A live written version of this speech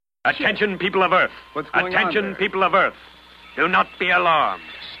Attention, people of Earth. What's going on Attention, there? people of Earth. Do not be alarmed.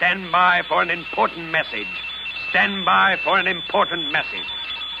 Stand by for an important message. Stand by for an important message.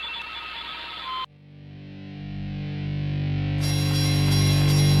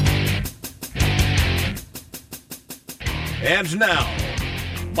 And now,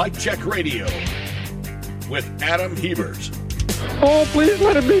 Mike Check Radio with Adam Hebert. Oh, please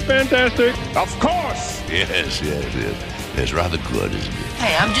let it be fantastic. Of course! Yes. It's rather good, isn't it?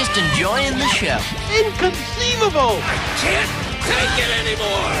 Hey, I'm just enjoying the show. Inconceivable! Can't take it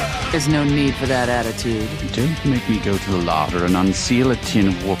anymore! There's no need for that attitude. Don't make me go to the larder and unseal a tin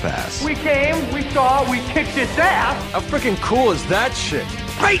of whoop-ass. We came, we saw, we kicked its ass. How freaking cool is that shit?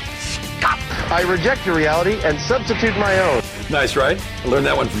 Great Scott! I reject your reality and substitute my own. Nice, right? I learned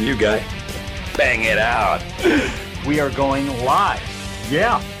that one from you, guy. Bang it out! We are going live.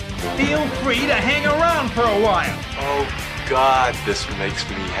 Yeah. Feel free to hang around for a while. Oh, God, this makes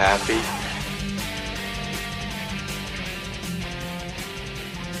me happy.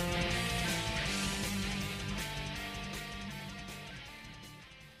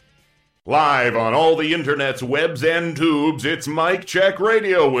 Live on all the internet's webs and tubes, it's Mike Check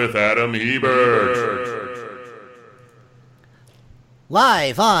Radio with Adam Hebert.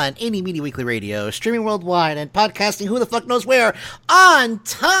 Live on Indie Media Weekly Radio, streaming worldwide and podcasting who the fuck knows where, on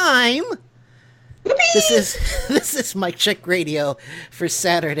time! This is Mike Check Radio for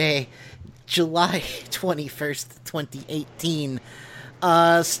Saturday, July 21st, 2018.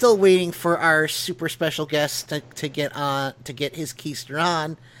 Still waiting for our super special guest to get his keister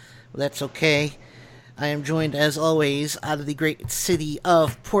on. Well, that's okay. I am joined, as always, out of the great city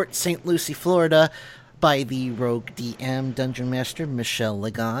of Port St. Lucie, Florida, by the rogue DM Dungeon Master, Michelle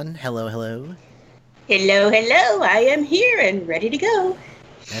Lagan. Hello. Hello. I am here and ready to go.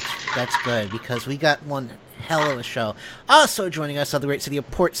 That's good, because we got one hell of a show. Also joining us out of the great city of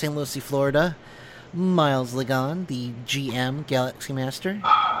Port St. Lucie, Florida, Miles Lagan, the GM Galaxy Master.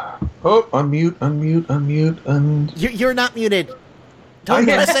 Oh, unmute. You're not muted. Don't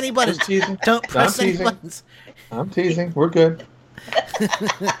press any buttons. Don't press any buttons. I'm teasing. We're good.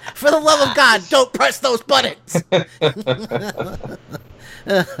 For the love of God, don't press those buttons.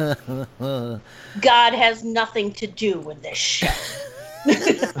 God has nothing to do with this show.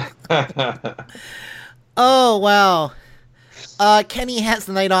 Oh, wow. Kenny has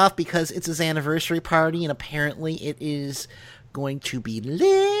the night off because it's his anniversary party, and apparently it is going to be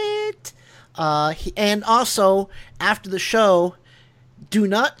lit. And also, after the show, do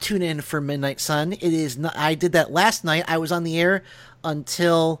not tune in for Midnight Sun. It is not, I did that last night. I was on the air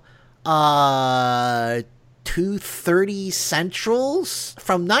until 2:30 Centrals.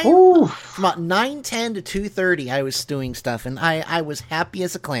 From about 9:10 to 2:30 I was doing stuff, and I was happy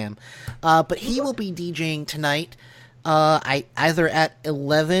as a clam. But he will be DJing tonight, either at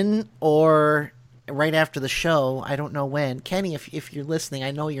 11 or right after the show. I don't know when. Kenny, if you're listening,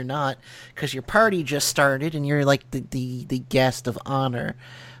 I know you're not, because your party just started and you're like the guest of honor.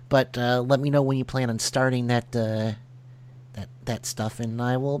 But let me know when you plan on starting that stuff, and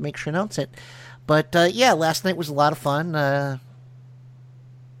I will make sure to announce it. But yeah, last night was a lot of fun.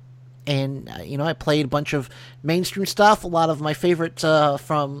 And I played a bunch of mainstream stuff, a lot of my favorites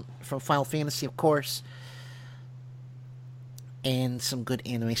from Final Fantasy, of course. And some good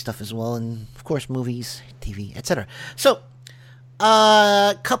anime stuff as well, and of course movies, TV, etc. So,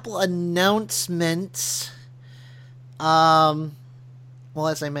 a couple announcements. Well,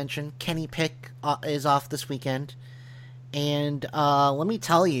 as I mentioned, Kenny Pick is off this weekend, and let me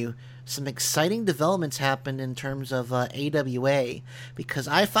tell you, some exciting developments happened in terms of AWA, because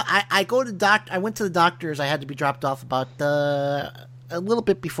I went to the doctor's. I had to be dropped off about a little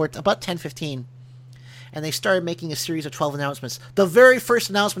bit before, about 10:15. And they started making a series of 12 announcements. The very first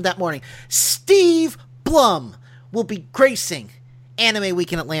announcement that morning, Steve Blum will be gracing Anime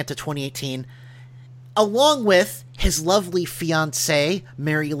Week in Atlanta 2018, along with his lovely fiancée,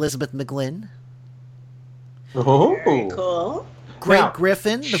 Mary Elizabeth McGlynn. Oh, very cool. Greg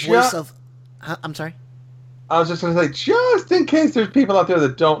Griffin, the voice of... I'm sorry? I was just going to say, just in case there's people out there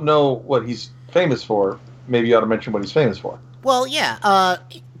that don't know what he's famous for, maybe you ought to mention what he's famous for. Well, yeah,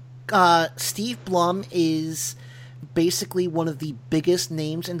 Steve Blum is basically one of the biggest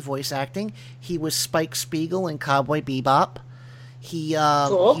names in voice acting. He was Spike Spiegel in Cowboy Bebop.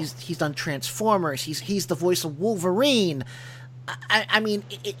 Cool. He's done Transformers. He's the voice of Wolverine. I mean,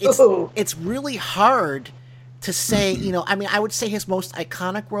 it's really hard to say. I would say his most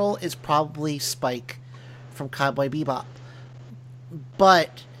iconic role is probably Spike from Cowboy Bebop,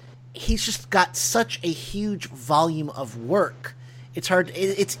 but he's just got such a huge volume of work. It's hard.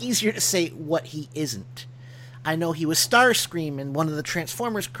 It's easier to say what he isn't. I know he was Starscream in one of the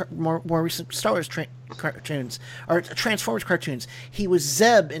Transformers more recent Star Wars cartoons, or Transformers cartoons. He was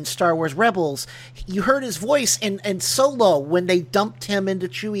Zeb in Star Wars Rebels. You heard his voice in Solo when they dumped him into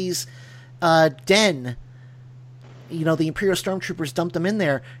Chewie's den. You know, the Imperial Stormtroopers dumped him in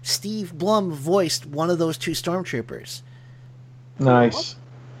there. Steve Blum voiced one of those 2 Stormtroopers. Nice.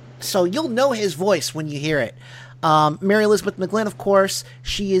 So you'll know his voice when you hear it. Mary Elizabeth McGlynn, of course,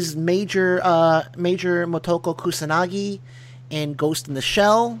 she is Major Motoko Kusanagi in Ghost in the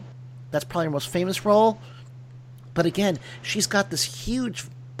Shell. That's probably her most famous role. But again, she's got this huge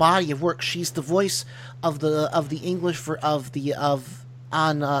body of work. She's the voice of the English for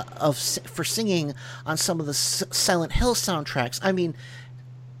singing on some of the Silent Hill soundtracks. I mean,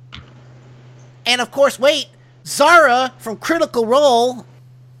 and of course, wait, Zara from Critical Role.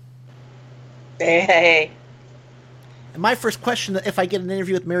 Hey. And my first question, if I get an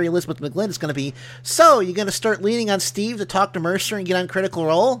interview with Mary Elizabeth McGlynn, is going to be, so, you going to start leaning on Steve to talk to Mercer and get on Critical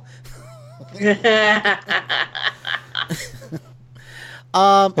Role?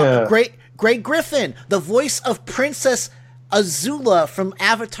 Greg Griffin, the voice of Princess Azula from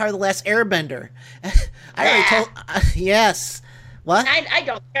Avatar The Last Airbender. I already told... yes. What? I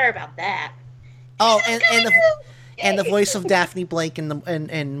don't care about that. Oh, and the voice of Daphne Blake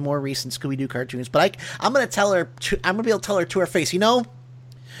in more recent Scooby-Doo cartoons. But I'm going to tell her... I'm going to be able to tell her to her face, you know,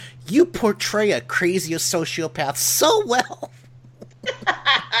 you portray a crazy sociopath so well.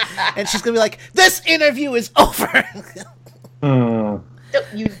 And she's going to be like, this interview is over. Don't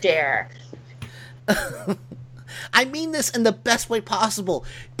you dare. I mean this in the best way possible,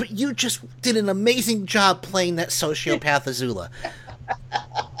 but you just did an amazing job playing that sociopath Azula.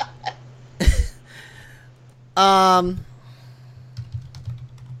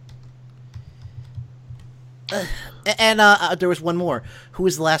 There was one more. Who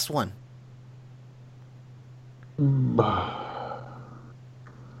was the last one?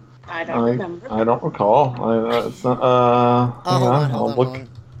 I don't remember. I don't recall.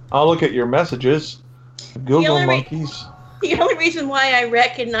 I'll look at your messages. Google monkeys. The only reason why I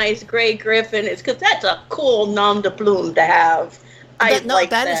recognize Grey Griffin is because that's a cool nom de plume to have.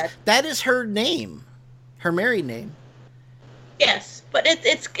 That is her name, her married name. Yes, but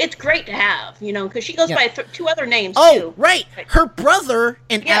it's great to have, you know, because she goes by 2 other names too. Oh, right, her brother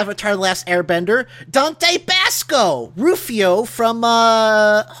in Avatar: The Last Airbender, Dante Basco, Rufio from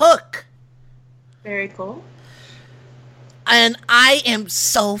Hook. Very cool. And I am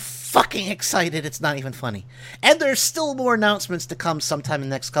so fucking excited, it's not even funny. And there's still more announcements to come sometime in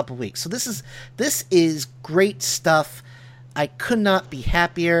the next couple of weeks. So this is great stuff. I could not be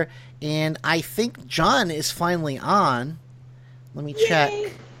happier. And I think John is finally on. Let me check.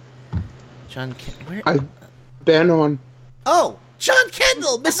 John, where? I've been on. Oh, John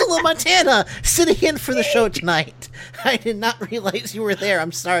Kendall, Missoula, Montana, sitting in for the show tonight. I did not realize you were there.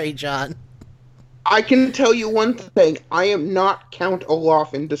 I'm sorry, John. I can tell you one thing. I am not Count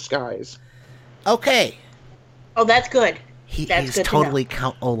Olaf in disguise. Okay. Oh, that's good. He is totally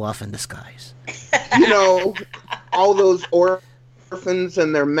Count Olaf in disguise. You know, all those orphans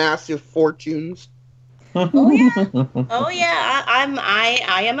and their massive fortunes. Oh yeah. Oh yeah.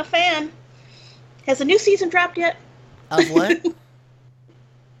 I am a fan. Has the new season dropped yet? Of what?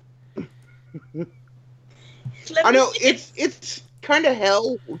 I know it's kind of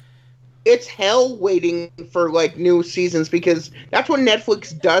hell. It's hell waiting for like new seasons because that's what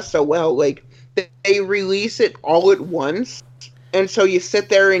Netflix does so well. Like they release it all at once, and so you sit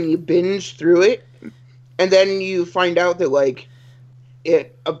there and you binge through it, and then you find out that like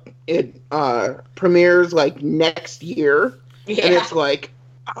it premieres like next year, and it's like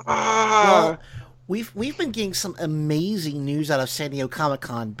Well, we've been getting some amazing news out of San Diego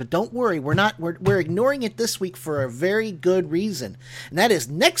Comic-Con, but don't worry, we're ignoring it this week for a very good reason. And that is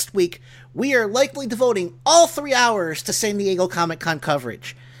next week we are likely devoting all 3 hours to San Diego Comic-Con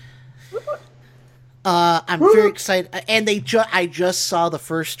coverage. I'm very excited, and I just saw the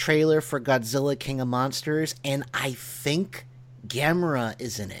first trailer for Godzilla King of Monsters, and I think Gamera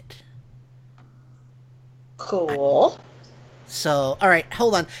is in it. Cool. So, all right,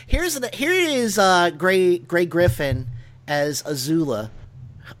 hold on. Here is Grey Griffin as Azula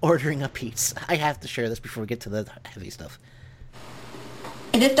ordering a pizza. I have to share this before we get to the heavy stuff.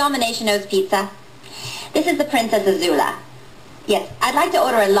 Is this Domination O's Pizza? This is the Princess Azula. Yes, I'd like to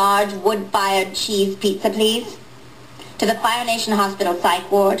order a large wood-fired cheese pizza, please. To the Fire Nation Hospital Psych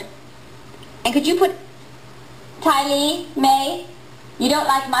Ward. And could you put... Tylee, May, you don't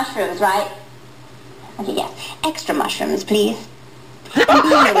like mushrooms, right? Okay, yes. Extra mushrooms, please. And be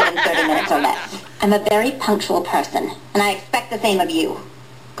here within 30 minutes or less. I'm a very punctual person, and I expect the same of you.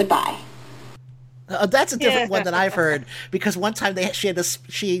 Goodbye. That's a different one that I've heard, because one time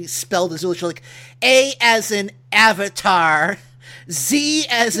she spelled Azula. She was like, A as in Avatar, Z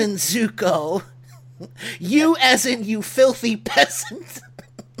as in Zuko, U as in you filthy peasant.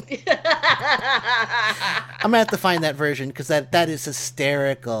 I'm gonna have to find that version, because that is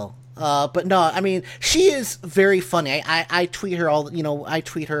hysterical. But no, I mean, she is very funny. I tweet her I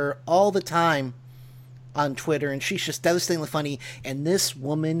tweet her all the time on Twitter, and she's just devastatingly funny. And this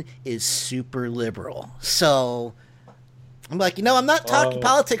woman is super liberal. So I'm like, I'm not talking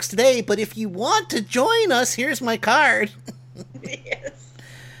politics today, but if you want to join us, here's my card. Yes.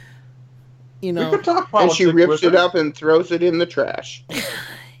 And she rips it up and throws it in the trash.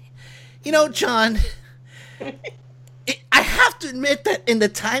 John, I have to admit that in the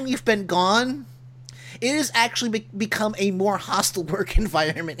time you've been gone, it has actually become a more hostile work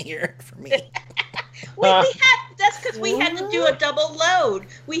environment here for me. That's because we had to do a double load.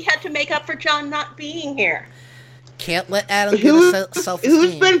 We had to make up for John not being here. Can't let Adam get a self-esteem.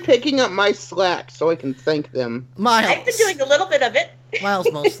 Who's been picking up my slack so I can thank them? Miles. I've been doing a little bit of it.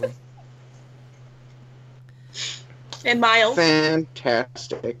 Miles mostly. And Miles.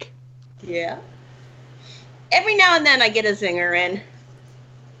 Fantastic. Yeah. Every now and then I get a zinger in.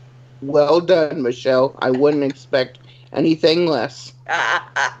 Well done, Michelle. I wouldn't expect anything less.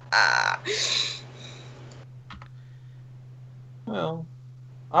 Well,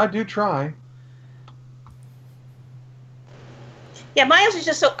 I do try. Yeah, Miles is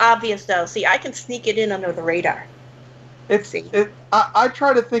just so obvious, though. See, I can sneak it in under the radar. I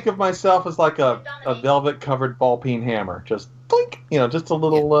try to think of myself as like a velvet-covered ball-peen hammer. Just blink, just a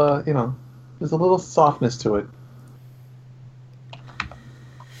little, there's a little softness to it.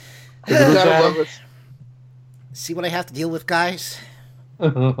 See what I have to deal with, guys?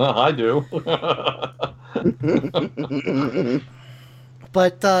 I do.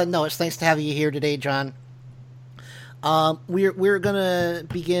 But no, it's nice to have you here today, John. We're gonna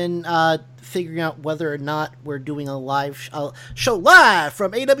begin figuring out whether or not we're doing a live show live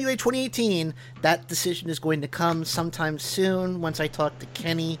from AWA 2018. That decision is going to come sometime soon once I talk to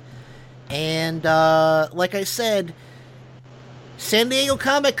Kenny. And like I said, San Diego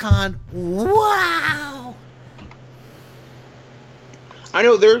Comic-Con. Wow! I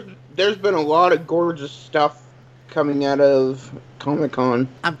know there's been a lot of gorgeous stuff coming out of Comic-Con.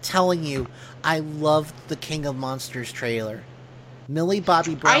 I'm telling you, I loved the King of Monsters trailer. Millie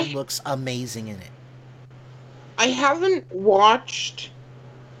Bobby Brown looks amazing in it. I haven't watched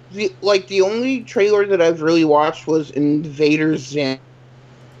the only trailer that I've really watched was Invader Zim.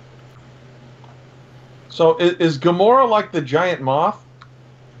 So is Gamora like the giant moth?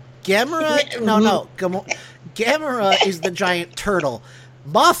 Gamora? No. Gamora is the giant turtle.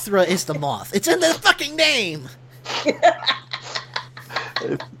 Mothra is the moth. It's in the fucking name.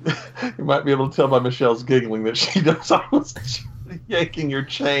 You might be able to tell by Michelle's giggling that she does almost yanking your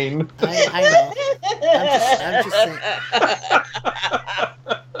chain. I know. I'm just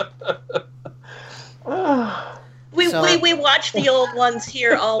saying. We watch the old ones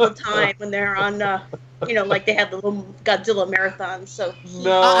here all the time when they're on, like they have the little Godzilla marathons. So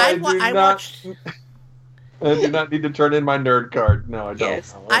no, I do not need to turn in my nerd card. No, I don't.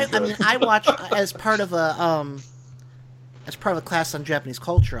 Yes. I watch as part of a class on Japanese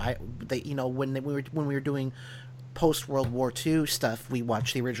culture. When we were doing post World War II stuff, we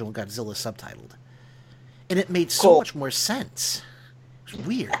watched the original Godzilla subtitled, and it made so much more sense. It was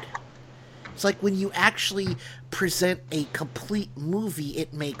weird. It's like when you actually present a complete movie,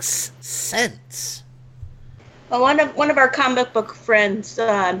 it makes sense. Well, one of our comic book friends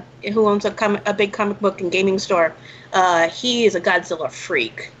who owns a big comic book and gaming store, he is a Godzilla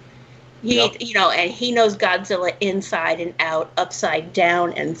freak. And he knows Godzilla inside and out, upside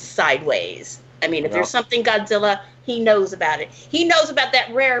down and sideways. I mean, if there's something Godzilla, he knows about it. He knows about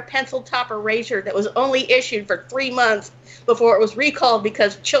that rare pencil top erasure that was only issued for 3 months before it was recalled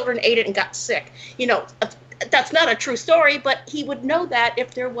because children ate it and got sick. That's not a true story, but he would know that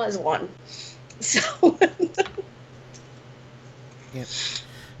if there was one. So. Yeah.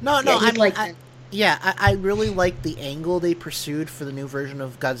 No. I really like the angle they pursued for the new version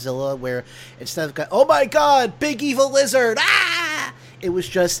of Godzilla, where instead of oh my god, big evil lizard, it was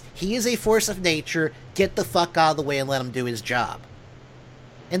just, he is a force of nature, get the fuck out of the way and let him do his job.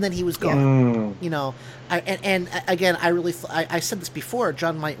 And then he was gone. And again, I said this before,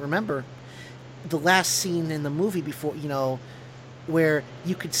 John might remember, the last scene in the movie before, where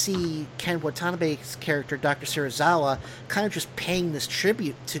you could see Ken Watanabe's character, Dr. Serizawa, kind of just paying this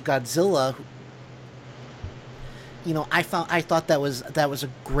tribute to Godzilla. I thought that was a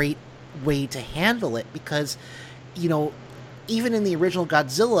great way to handle it, because, even in the original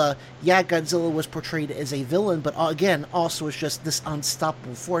Godzilla, Godzilla was portrayed as a villain, but again, also as just this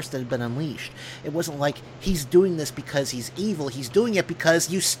unstoppable force that had been unleashed. It wasn't like he's doing this because he's evil. He's doing it because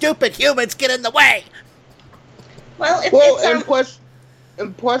you stupid humans get in the way. And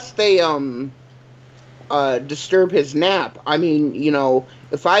plus they disturb his nap. I mean,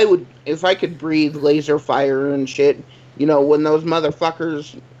 if I could breathe laser fire and shit, when those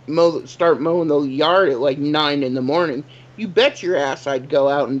motherfuckers start mowing the yard at like 9 a.m, you bet your ass I'd go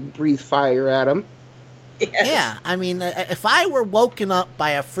out and breathe fire at them. Yes. Yeah, I mean, if I were woken up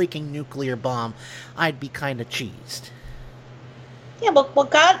by a freaking nuclear bomb, I'd be kind of cheesed. Yeah, but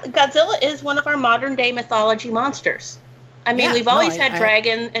Godzilla is one of our modern day mythology monsters. I mean, we've always had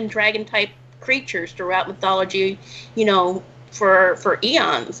dragon and dragon type creatures throughout mythology, for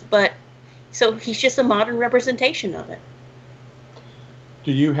eons. But so he's just a modern representation of it.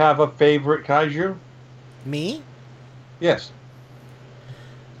 Do you have a favorite kaiju? Me? Yes.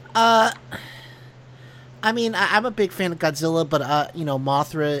 I mean, I'm a big fan of Godzilla, but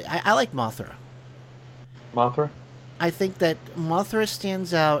Mothra. I like Mothra. Mothra? I think that Mothra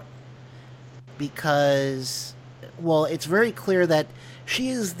stands out because, well, it's very clear that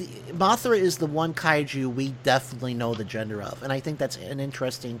Mothra is the one kaiju we definitely know the gender of, and I think that's an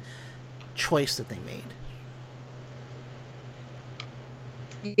interesting choice that they made.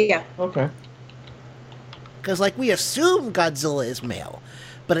 Yeah. Okay. Because, we assume Godzilla is male,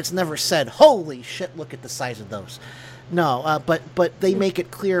 but it's never said, holy shit, look at the size of those. No, but they make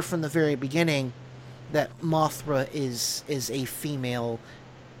it clear from the very beginning that Mothra is a female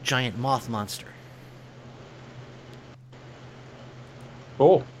giant moth monster.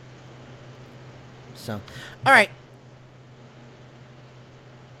 Cool. So, all right.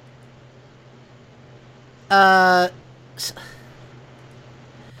 How's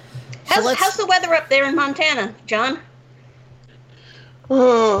the weather up there in Montana, John?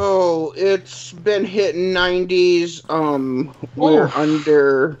 Oh, it's been hitting 90s. We're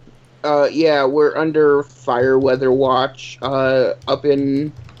under fire weather watch.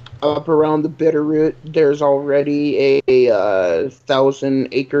 Up around the Bitterroot, there's already a 1,000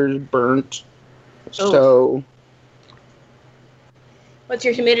 acres burnt. Oh. So, what's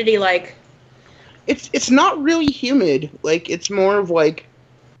your humidity like? It's not really humid. It's more of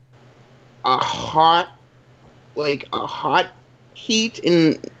a hot heat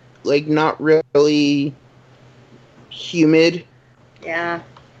and not really humid. Yeah,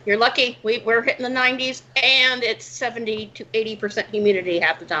 you're lucky. We're hitting the 90s and it's 70 to 80% humidity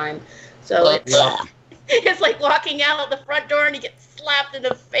half the time. So it's like walking out the front door and you get slapped in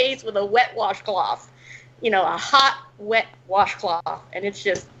the face with a wet washcloth. A hot, wet washcloth, and it's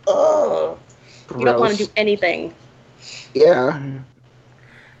just ugh. You don't want to do anything. Yeah.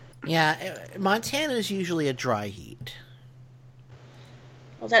 Yeah, Montana is usually a dry heat.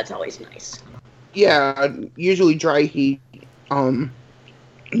 Well, that's always nice. Yeah, usually dry heat.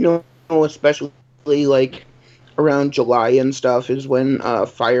 Especially around July and stuff is when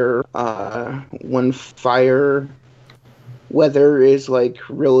fire weather is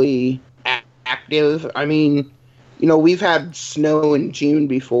really active. I mean, we've had snow in June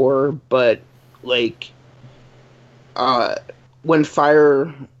before, but when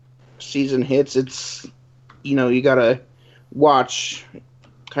fire season hits, it's you gotta watch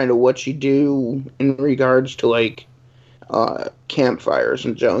kind of what you do in regards to campfires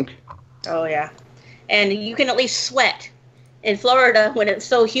and junk. Oh yeah, and you can at least sweat. In Florida, when it's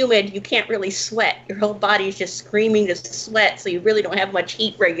so humid, you can't really sweat. Your whole body's just screaming to sweat, so you really don't have much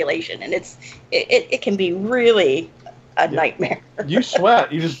heat regulation, and it can be really a nightmare. You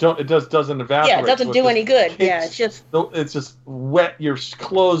sweat, you just don't. It doesn't evaporate. Yeah, it doesn't do any good. Yeah, it's just wet. Your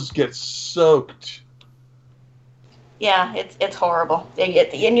clothes get soaked. Yeah, it's horrible. And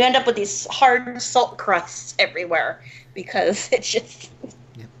you end up with these hard salt crusts everywhere because it's just.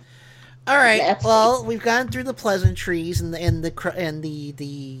 All right. Well, we've gone through the pleasantries and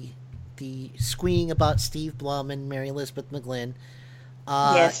the squeeing about Steve Blum and Mary Elizabeth McGlynn.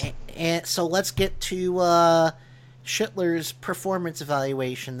 Yes. And so let's get to Schindler's performance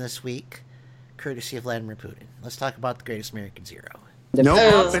evaluation this week, courtesy of Vladimir Putin. Let's talk about The Greatest American Zero. No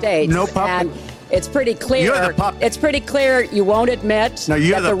puppet. No puppet. And it's pretty clear. You're the puppet. It's pretty clear you won't admit. No,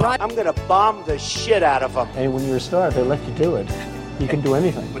 you're the puppet. I'm gonna bomb the shit out of them. And when you're a star, they let you do it. You can do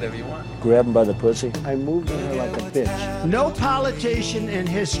anything. Whatever you want. Grab him by the pussy. I moved her like a bitch. No politician in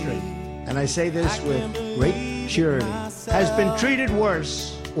history, and I say this with great surety, has been treated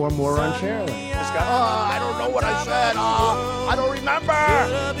worse or more unfairly. This guy, I don't know what I said. I don't remember.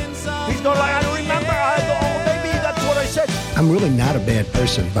 He's going like, I don't remember. Maybe that's what I said. I'm really not a bad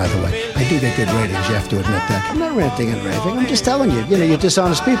person, by the way. I do get good ratings, you have to admit that. I'm not ranting and raving. I'm just telling you, you're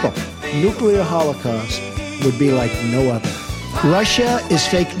dishonest people. Nuclear holocaust would be like no other. Russia is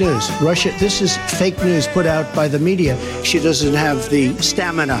fake news. This is fake news put out by the media. She doesn't have the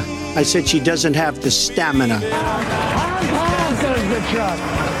stamina. I said she doesn't have the stamina. Honk, honk goes the truck.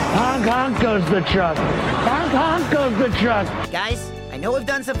 Honk, honk goes the truck. Honk, honk goes the truck. Guys, I know we've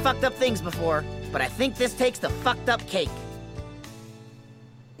done some fucked up things before, but I think this takes the fucked up cake.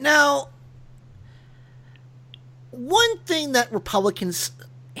 Now, one thing that Republicans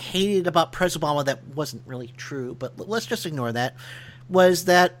hated about President Obama that wasn't really true, but let's just ignore that, was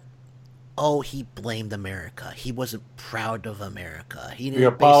that, he blamed America. He wasn't proud of America. He didn't the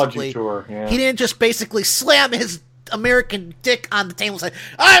apology tour, yeah. He didn't just basically slam his American dick on the table and say,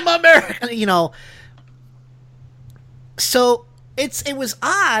 I'm American, So it was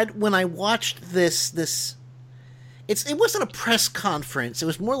odd when I watched this. It wasn't a press conference. It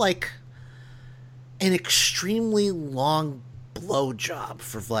was more like an extremely long blowjob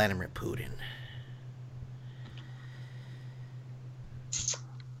for Vladimir Putin.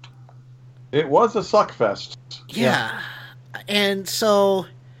 It was a suckfest. Yeah. And so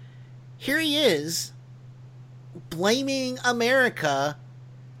here he is blaming America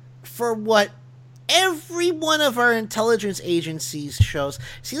for what every one of our intelligence agencies shows.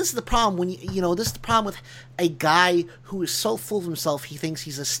 See, this is the problem when this is the problem with a guy who is so full of himself he thinks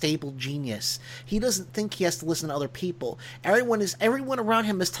he's a stable genius. He doesn't think he has to listen to other people. Everyone around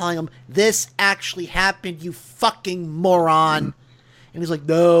him is telling him, this actually happened, you fucking moron. And he's like,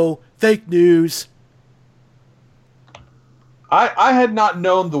 no, fake news. I had not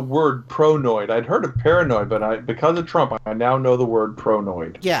known the word pronoid. I'd heard of paranoid, but because of Trump, I now know the word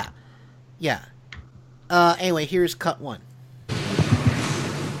pronoid. Yeah. Anyway, here's cut one.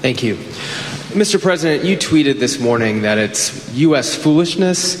 Thank you. Mr. President, you tweeted this morning that it's U.S.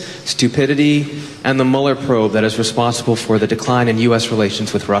 foolishness, stupidity, and the Mueller probe that is responsible for the decline in U.S.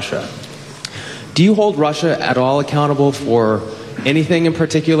 relations with Russia. Do you hold Russia at all accountable for anything in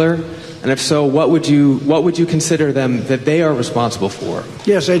particular? And if so, what would you consider them that they are responsible for?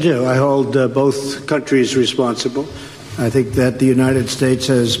 Yes, I do. I hold both countries responsible. I think that the United States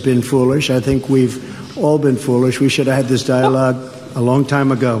has been foolish. I think we've all been foolish. We should have had this dialogue a long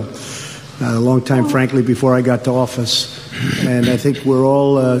time ago, a long time, frankly, before I got to office. And I think we're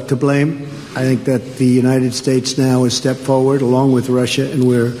all to blame. I think that the United States now has stepped forward along with Russia, and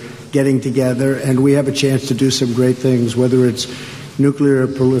we're getting together, and we have a chance to do some great things, whether it's nuclear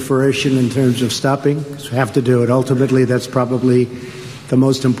proliferation in terms of stopping. We have to do it. Ultimately, that's probably the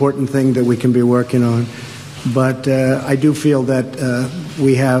most important thing that we can be working on. But I do feel that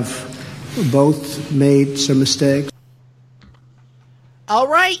we have both made some mistakes. All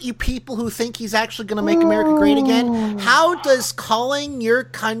right, you people who think he's actually going to make America great again, how does calling your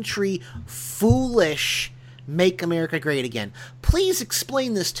country foolish make America great again? Please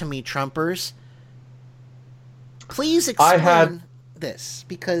explain this to me, Trumpers. Please explain this,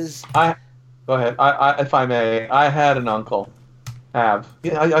 because... Go ahead. If I may, I had an uncle. I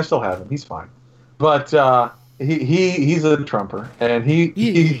still have him. He's fine. But he's a Trumper, and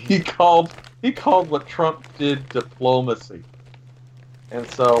he called what Trump did diplomacy. And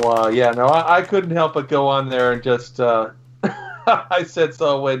so I couldn't help but go on there and just I said,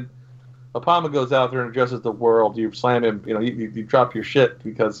 so when Obama goes out there and addresses the world, you slam him, you drop your shit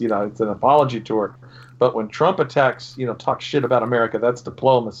because it's an apology tour. But when Trump attacks, talks shit about America, that's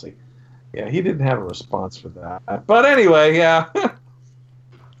diplomacy. Yeah, he didn't have a response for that. But anyway, yeah.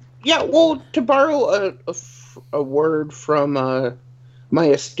 Yeah, well, to borrow a word from my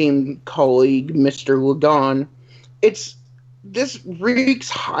esteemed colleague, Mr. Ladon, this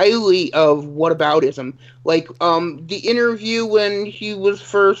reeks highly of whataboutism. Like, the interview when he was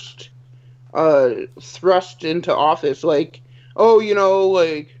first thrust into office,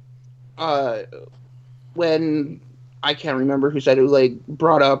 when, I can't remember who said it,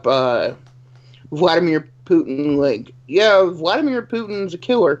 brought up Vladimir Putin, Vladimir Putin's a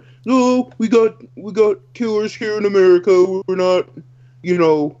killer. No, we got killers here in America. We're not,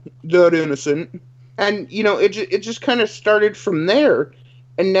 that innocent. And, it just kind of started from there.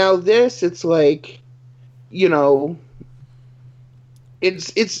 And now this, it's like, it's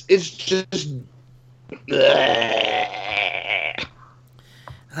just...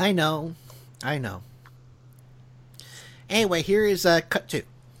 I know. Anyway, here is cut 2.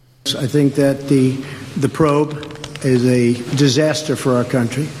 I think that the probe is a disaster for our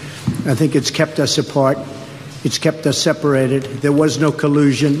country. I think it's kept us apart. It's kept us separated. There was no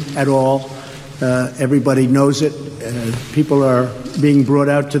collusion at all. Everybody knows it. People are being brought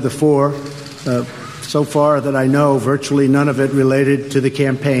out to the fore. so far that I know, virtually none of it related to the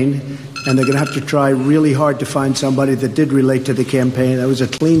campaign. And they're going to have to try really hard to find somebody that did relate to the campaign. That was a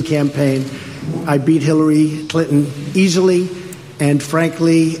clean campaign. I beat Hillary Clinton easily, and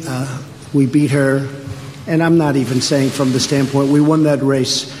frankly, we beat her. And I'm not even saying from the standpoint we won that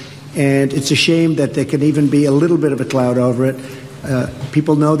race. And it's a shame that there can even be a little bit of a cloud over it.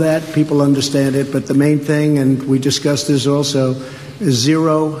 People know that. People understand it. But the main thing, and we discussed this also, is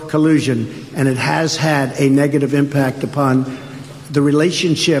zero collusion. And it has had a negative impact upon the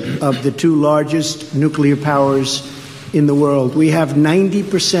relationship of the two largest nuclear powers in the world. We have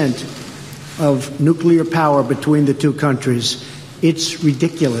 90% of nuclear power between the two countries. It's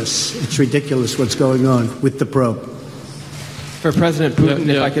ridiculous. It's ridiculous what's going on with the probe. For President Putin,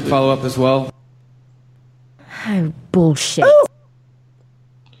 if I could follow up as well. Oh, bullshit.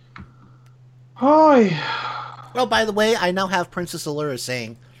 Hi. Oh, by the way, I now have Princess Allura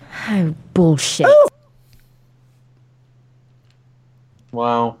saying, oh, bullshit.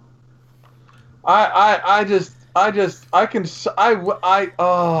 Wow. I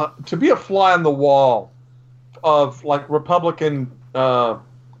to be a fly on the wall of like Republican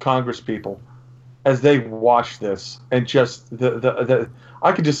Congress people as they watch this, and just the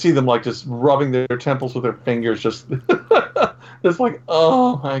I could just see them like just rubbing their temples with their fingers, just it's like,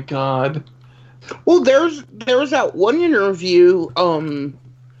 oh my God. Well, there was that one interview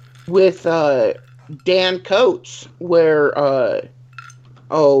with Dan Coates where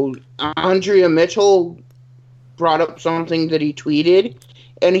Andrea Mitchell brought up something that he tweeted,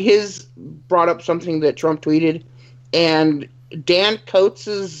 and his brought up something that Trump tweeted, and Dan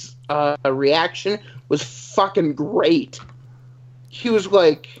Coates's reaction was fucking great. He was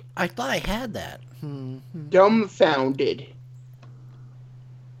like, I thought I had that. Dumbfounded.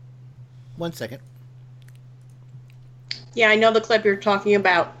 1 second. Yeah, I know the clip you're talking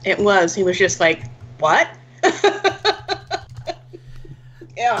about. He was just like, what?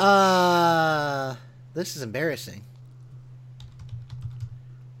 Yeah. This is embarrassing.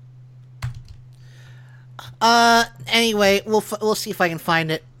 Anyway, we'll see if I can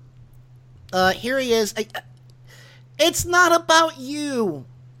find it. Here he is. It's not about you.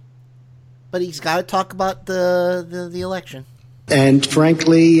 But he's got to talk about the election. And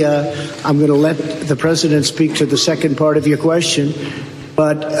frankly, I'm going to let the president speak to the second part of your question.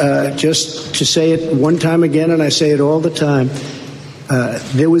 But just to say it one time again, and I say it all the time,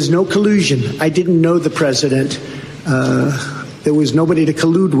 there was no collusion. I didn't know the president. There was nobody to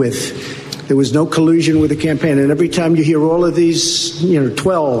collude with. There was no collusion with the campaign. And every time you hear all of these,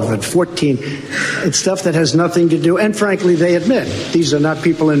 12 and 14, it's stuff that has nothing to do. And frankly, they admit these are not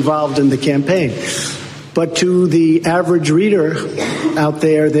people involved in the campaign. But to the average reader out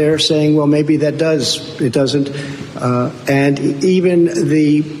there, they're saying, well, maybe that does. It doesn't. And even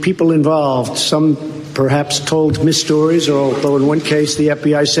the people involved, some perhaps told mis-stories, although in one case the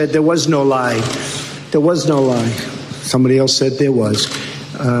FBI said there was no lie. There was no lie. Somebody else said there was.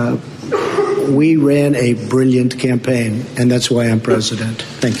 We ran a brilliant campaign, and that's why I'm president.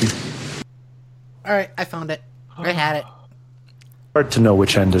 Thank you. All right, I found it. I had it. Hard to know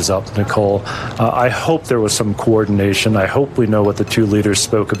which end is up, Nicole. I hope there was some coordination. I hope we know what the two leaders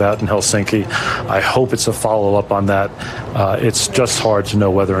spoke about in Helsinki. I hope it's a follow-up on that. It's just hard to know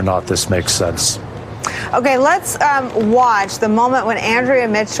whether or not this makes sense. Okay, let's watch the moment when Andrea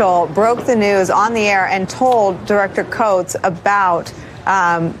Mitchell broke the news on the air and told Director Coates about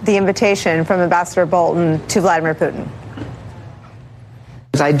the invitation from Ambassador Bolton to Vladimir Putin.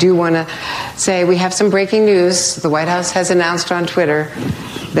 I do want to say we have some breaking news. The White House has announced on Twitter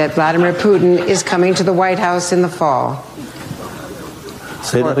that Vladimir Putin is coming to the White House in the fall.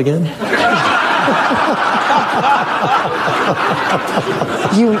 Say that again?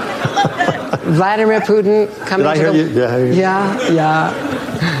 Vladimir Putin coming Did I hear you? Did I hear you? Yeah.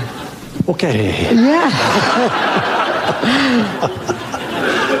 Okay. Yeah.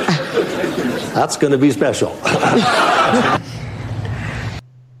 That's going to be special.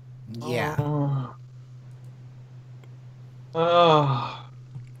 Yeah.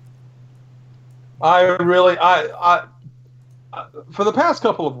 I for the past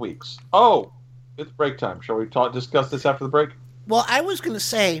couple of weeks. Oh, it's break time. Shall we discuss this after the break? Well, I was going to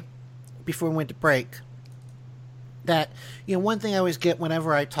say, before we went to break, that, one thing I always get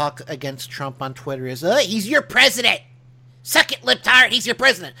whenever I talk against Trump on Twitter is, he's your president! Suck it, libtard, he's your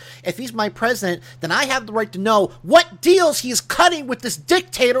president! If he's my president, then I have the right to know what deals he's cutting with this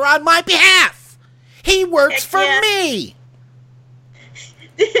dictator on my behalf! He works for me!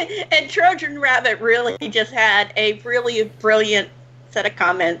 And Trojan Rabbit really just had a really brilliant set of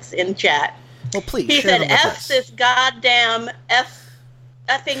comments in chat. Well, please, he said, F this goddamn F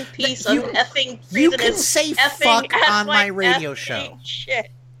effing piece of effing treasonous. You can say fuck on my radio effing show.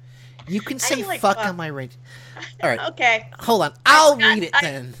 Shit. You can say fuck on my radio. All right. Okay. Hold on. I'll read it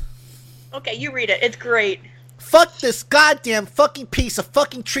then. Okay, you read it. It's great. Fuck this goddamn fucking piece of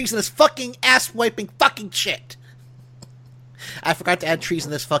fucking treasonous fucking ass-wiping fucking shit. I forgot to add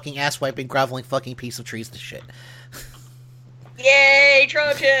treasonous fucking ass-wiping groveling fucking piece of treasonous shit. Yay,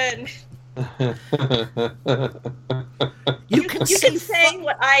 Trojan! You can say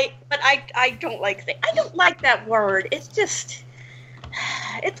what I don't like saying. I don't like that word. It's just,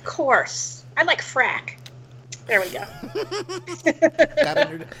 it's coarse. I like frack. There we go.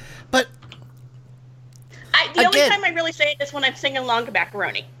 But the only time I really say it is when I'm singing along to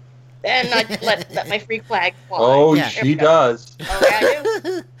Macaroni. Then I let my free flag fly. Oh, yeah, she does. Oh, I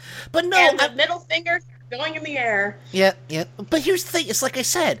do. But no, and the middle fingers going in the air. Yeah. But here's the thing. It's like I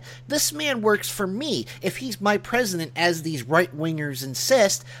said. This man works for me. If he's my president, as these right-wingers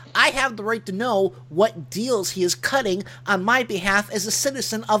insist, I have the right to know what deals he is cutting on my behalf as a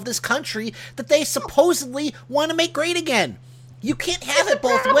citizen of this country that they supposedly want to make great again. You can't have it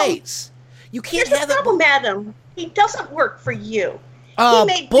both ways. You can't have the problem, Adam. He doesn't work for you. He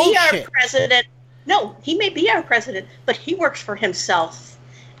may bullshit. be our president. No, he may be our president, but he works for himself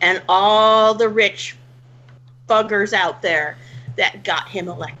and all the rich buggers out there that got him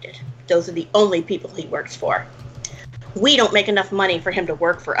elected. Those are the only people he works for. We don't make enough money for him to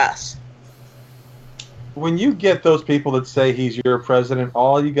work for us. When you get those people that say he's your president,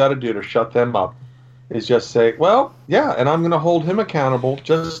 all you got to do to shut them up is just say, well, yeah, and I'm going to hold him accountable,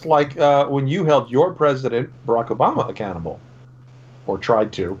 just like when you held your president, Barack Obama, accountable. Or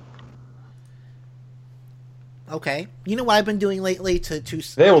tried to. Okay. You know what I've been doing lately to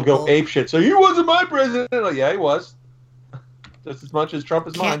they will go apeshit. So he wasn't my president. Oh, yeah, he was. Just as much as Trump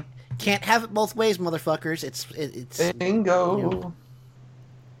is mine. Can't have it both ways, motherfuckers. It's bingo.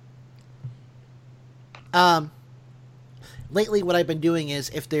 Lately, what I've been doing is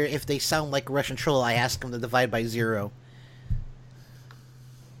if they sound like a Russian troll, I ask them to divide by 0.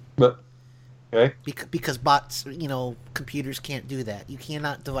 But okay, because bots, computers can't do that. You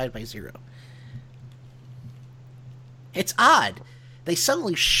cannot divide by 0. It's odd. They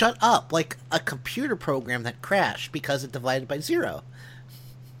suddenly shut up like a computer program that crashed because it divided by 0.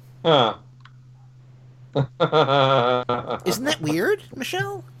 Huh. Isn't that weird,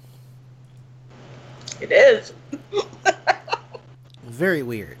 Michelle? It is. Very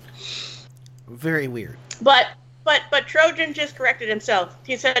weird. Very weird. But Trojan just corrected himself.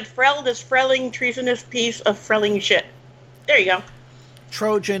 He said Freld is frelling treasonous piece of frelling shit. There you go.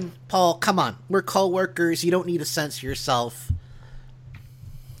 Trojan, Paul, come on. We're co-workers. You don't need to censor yourself.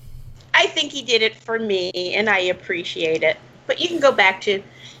 I think he did it for me, and I appreciate it. But you can go back to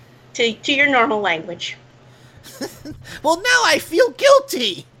your normal language. Well, now I feel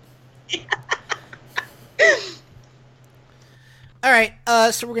guilty. All right,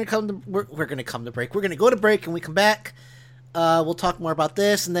 so we're gonna come to break. We're gonna go to break, and we come back. We'll talk more about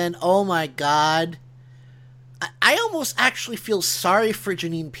this, and then oh my god, I almost actually feel sorry for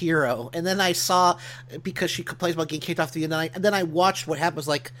Janine Pirro. And then I saw, because she complains about getting kicked off the night, and then I watched what happened.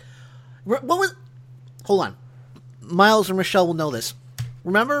 Like, what was? Hold on, Miles and Michelle will know this.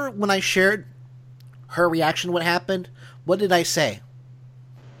 Remember when I shared her reaction to what happened? What did I say?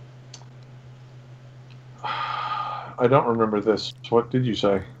 I don't remember this. What did you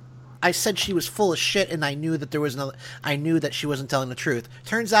say? I said she was full of shit, and I knew that I knew that she wasn't telling the truth.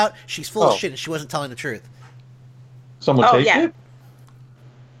 Turns out she's full of shit, and she wasn't telling the truth. Someone taped it?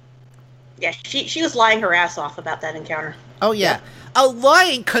 Yeah, she was lying her ass off about that encounter. Oh yeah, a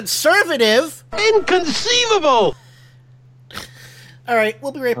lying conservative. Inconceivable. All right,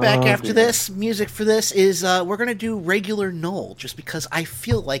 we'll be right back after this. Music for this is, we're going to do Regular Noel, just because I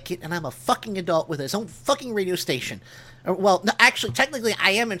feel like it, and I'm a fucking adult with his own fucking radio station. Well, no, actually, technically,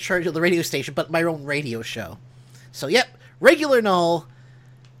 I am in charge of the radio station, but my own radio show. So, yep, Regular Noel.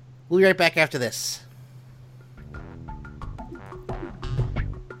 We'll be right back after this.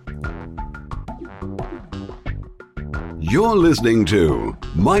 You're listening to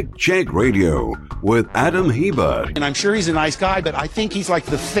Mike Check Radio with Adam Hebert. And I'm sure he's a nice guy, but I think he's like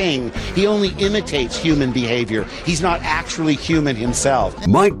the Thing. He only imitates human behavior. He's not actually human himself.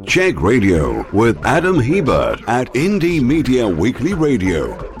 Mike Check Radio with Adam Hebert at Indie Media Weekly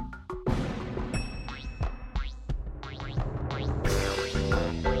Radio.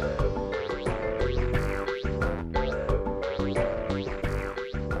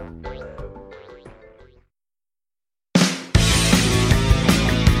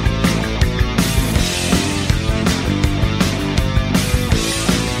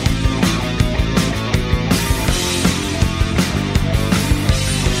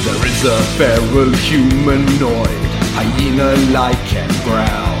 is a feral humanoid, hyena-like and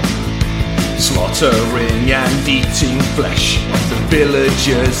brown, slaughtering and eating flesh of the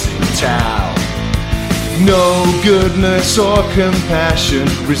villagers in town. No goodness or compassion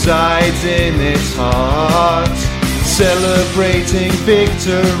resides in its heart, celebrating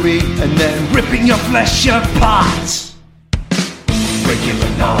victory and then ripping your flesh apart.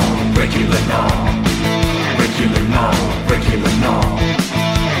 Regular no, regular no, regular no, regular no,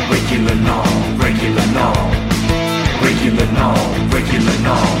 regular no, regular no, regular no, regular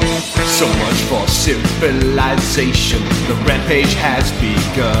no. So much for civilization, the rampage has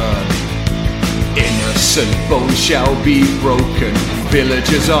begun. Innocent bones shall be broken,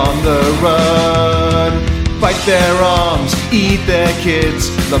 villagers on the run. Fight their arms, eat their kids,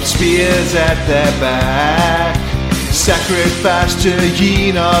 lob spears at their back. Sacrifice to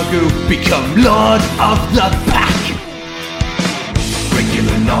Yeenagu, become lord of the pack.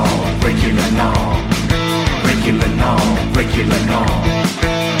 Regular no, regular no, regular no, regular no,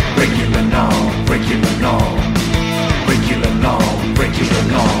 regular no, regular no, regular no, regular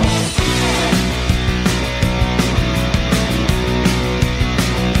no.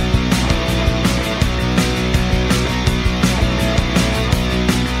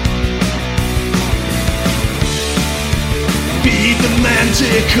 Be the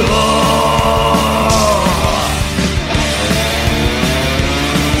Manticore.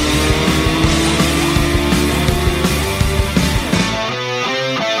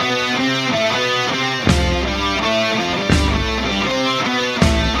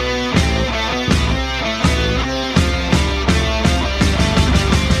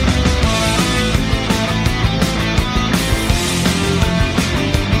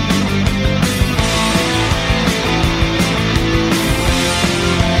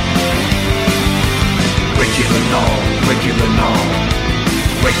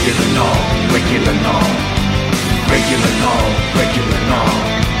 Regular no, regular no, regular no,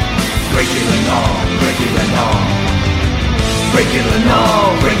 regular no, regular no, regular no, regular no, regular no,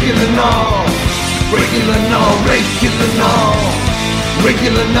 regular no,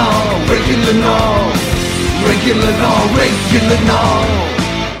 regular no, regular no, regular no, regular no, regular no.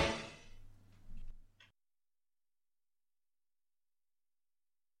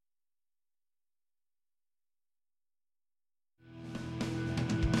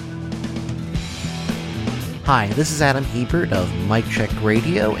 Hi, this is Adam Hebert of Mike Check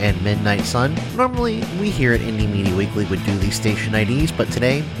Radio and Midnight Sun. Normally, we here at Indie Media Weekly would do these station IDs, but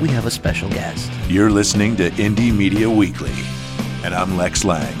today we have a special guest. You're listening to Indie Media Weekly, and I'm Lex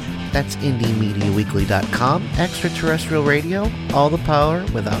Lang. That's IndieMediaWeekly.com, extraterrestrial radio, all the power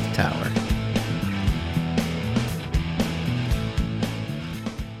without the tower.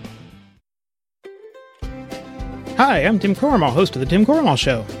 Hi, I'm Tim Corrimal, host of The Tim Corrimal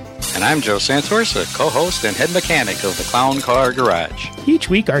Show. And I'm Joe Santos, a co-host and head mechanic of the Clown Car Garage. Each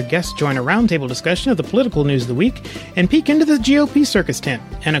week, our guests join a roundtable discussion of the political news of the week and peek into the GOP circus tent.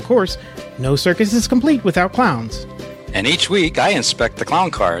 And of course, no circus is complete without clowns. And each week, I inspect the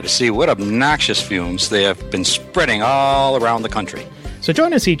clown car to see what obnoxious fumes they have been spreading all around the country. So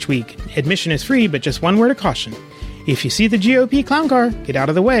join us each week. Admission is free, but just one word of caution. If you see the GOP clown car, get out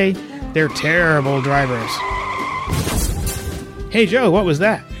of the way. They're terrible drivers. Hey, Joe, what was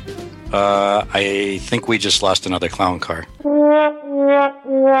that? I think we just lost another clown car.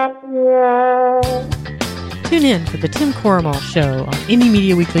 Tune in for the Tim Corrimal Show on Indie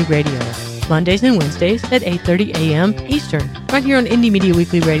Media Weekly Radio, Mondays and Wednesdays at 8:30 a.m. Eastern, right here on Indie Media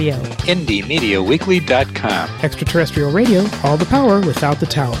Weekly Radio. IndieMediaWeekly.com. Extraterrestrial radio, all the power without the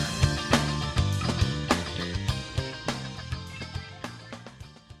tower.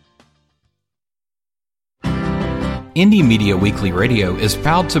 Indie Media Weekly Radio is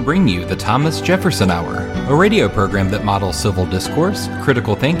proud to bring you the Thomas Jefferson Hour, a radio program that models civil discourse,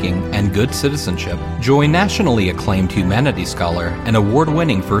 critical thinking, and good citizenship. Join nationally acclaimed humanities scholar and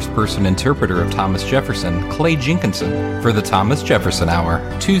award-winning first-person interpreter of Thomas Jefferson, Clay Jenkinson, for the Thomas Jefferson Hour,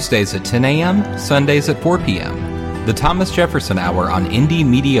 Tuesdays at 10 a.m., Sundays at 4 p.m. The Thomas Jefferson Hour on Indie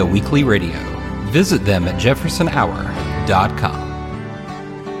Media Weekly Radio. Visit them at jeffersonhour.com.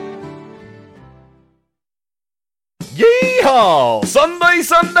 Yeehaw! Sunday,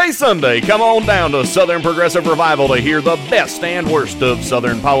 Sunday, Sunday. Come on down to Southern Progressive Revival to hear the best and worst of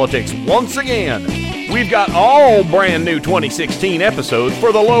Southern politics once again. We've got all brand new 2016 episodes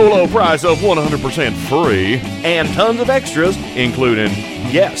for the low, low price of 100% free, and tons of extras, including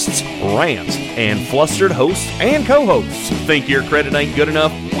guests, rants, and flustered hosts and co-hosts. Think your credit ain't good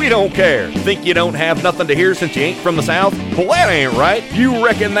enough? We don't care. Think you don't have nothing to hear since you ain't from the South? Well, that ain't right. You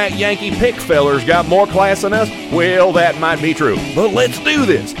reckon that Yankee pick feller's got more class than us? Well, that might be true. But let's do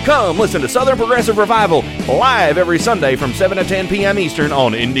this. Come listen to Southern Progressive Revival live every Sunday from 7 to 10 p.m. Eastern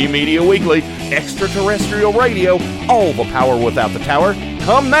on Indie Media Weekly, extraterrestrial radio, all the power without the tower.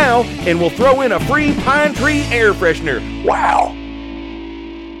 Come now, and we'll throw in a free Pine Tree air freshener. Wow!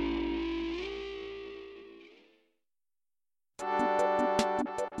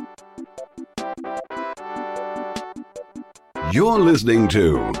 You're listening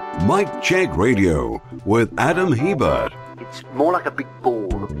to Mike Check Radio with Adam Hebert. It's more like a big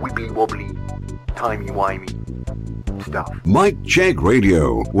ball of wibbly-wobbly, timey-wimey stuff. Mike Check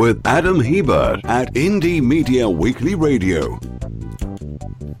Radio with Adam Hebert at Indie Media Weekly Radio.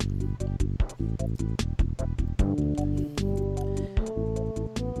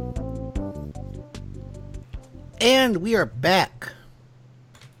 And we are back.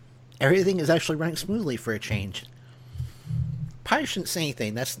 Everything is actually running smoothly for a change. Probably shouldn't say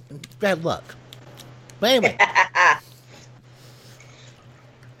anything. That's bad luck. But anyway.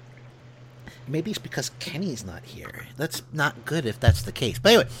 Maybe it's because Kenny's not here. That's not good if that's the case.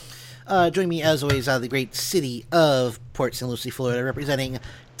 But anyway, join me as always out of the great city of Port St. Lucie, Florida, representing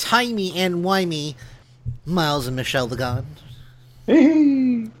timey and wimey Miles and Michelle Lagon.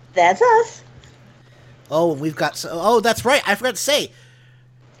 That's us. Oh, and we've got... Oh, that's right. I forgot to say.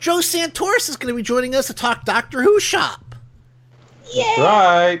 Joe Santoris is going to be joining us to talk Doctor Who shop. Yay!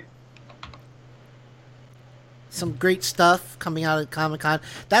 Right. Some great stuff coming out of Comic-Con.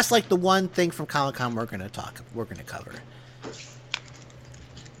 That's like the one thing from Comic-Con we're going to cover.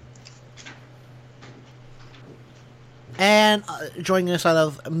 And joining us out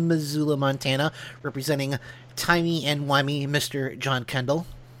of Missoula, Montana, representing timey and wimey Mr. John Kendall.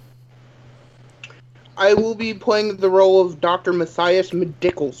 I will be playing the role of Dr. Matthias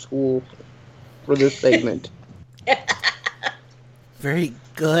Medical School for this segment. Very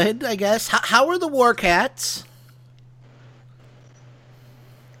good, I guess. How are the War Cats?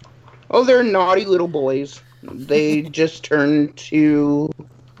 Oh, they're naughty little boys. They just turned to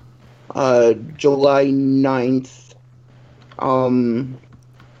July 9th.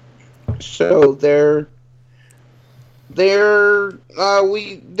 So there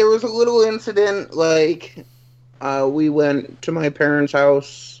was a little incident, like we went to my parents'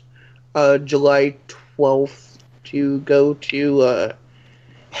 house July 12th to go to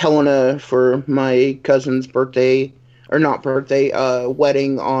Helena for my cousin's birthday, or not birthday,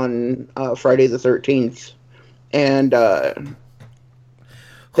 wedding on Friday the 13th. And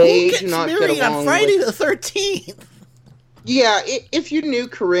they do not get along on Friday the 13th? Yeah, if you knew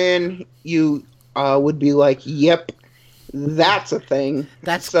Corinne, you would be like, yep, that's a thing.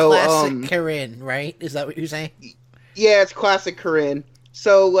 That's so, classic Corinne, right? Is that what you're saying? Yeah, it's classic Corinne.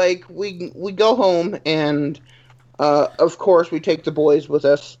 So, like, we go home, and of course we take the boys with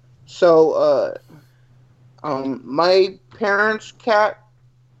us. So, my parents' cat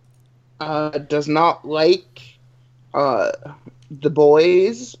does not like the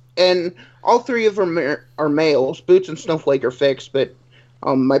boys, and all three of them are males. Boots and Snowflake are fixed, but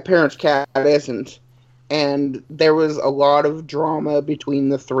my parents' cat isn't. And there was a lot of drama between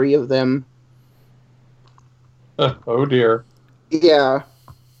the three of them. Oh dear. Yeah.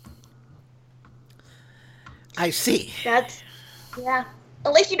 I see. Yeah.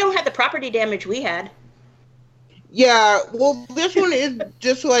 At least you don't have the property damage we had. Yeah, well, this one is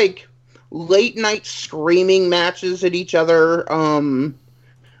just like late night screaming matches at each other.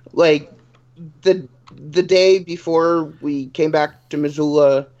 Like the day before we came back to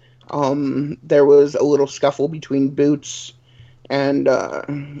Missoula, there was a little scuffle between Boots and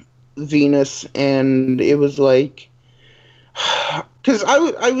Venus, and it was like, because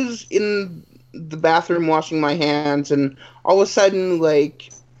I was in the bathroom washing my hands, and all of a sudden, like,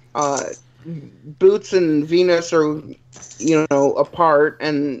 Boots and Venus are, apart,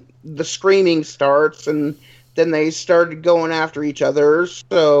 and the screaming starts, and then they started going after each other,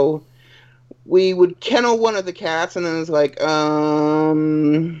 so we would kennel one of the cats, and then it's like,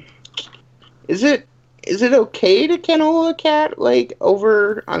 is it okay to kennel a cat, like,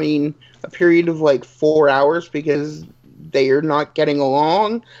 over, a period of, like, 4 hours, because they are not getting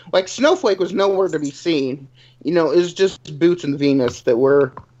along? Like, Snowflake was nowhere to be seen. It was just Boots and Venus that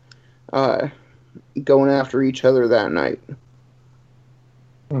were going after each other that night.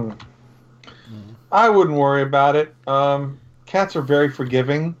 I wouldn't worry about it. Cats are very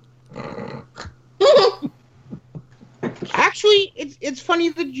forgiving. Actually, it's funny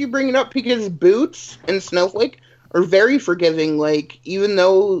that you bring it up because Boots and Snowflake are very forgiving. Like, even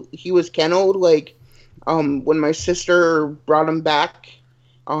though he was kenneled, like, when my sister brought him back,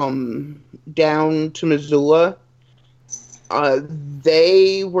 down to Missoula,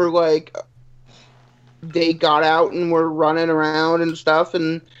 they were like, they got out and were running around and stuff,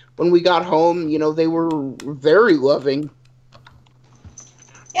 and when we got home, you know, they were very loving.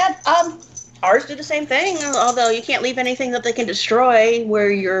 Yeah, ours do the same thing, although you can't leave anything that they can destroy where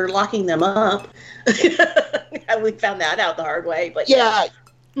you're locking them up. We found that out the hard way, but yeah,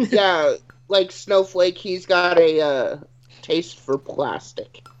 like Snowflake, he's got a taste for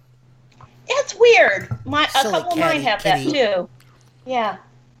plastic. It's weird. A couple of mine have that too. Yeah,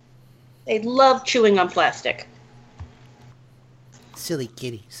 they love chewing on plastic. Silly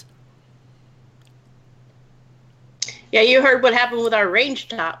kitties. Yeah, you heard what happened with our range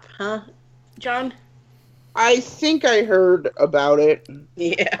top, huh, John? I think I heard about it.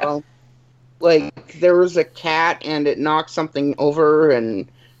 Yeah. Like, there was a cat and it knocked something over and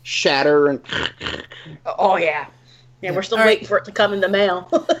shatter and... Oh, yeah. Yeah, we're still waiting for it to come in the mail.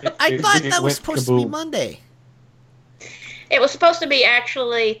 I thought that was supposed to be Monday. It was supposed to be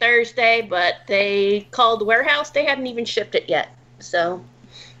actually Thursday, but they called the warehouse. They hadn't even shipped it yet, so...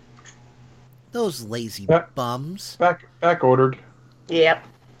 Those lazy bums. Back ordered. Yep.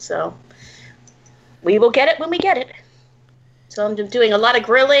 So we will get it when we get it. So I'm just doing a lot of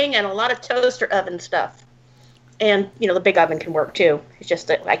grilling and a lot of toaster oven stuff. And, you know, the big oven can work too. It's just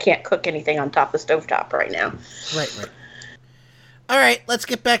that I can't cook anything on top of the stovetop right now. Right. All right, let's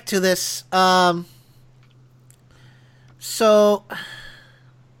get back to this. So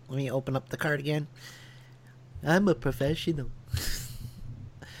let me open up the card again. I'm a professional.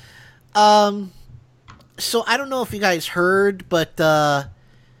 So I don't know if you guys heard, but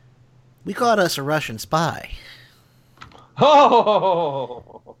we caught us a Russian spy.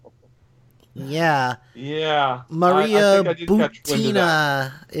 Oh, yeah. Maria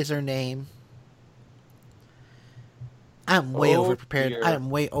Butina is her name. I'm way overprepared. Dear. I am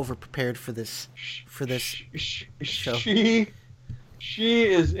way overprepared for this. Show. She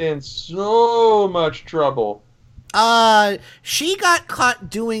is in so much trouble. She got caught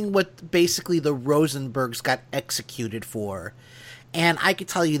doing what basically the Rosenbergs got executed for. And I could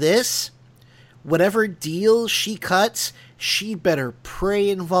tell you this, whatever deal she cuts, she better pray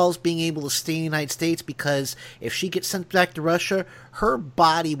it involves being able to stay in the United States, because if she gets sent back to Russia, her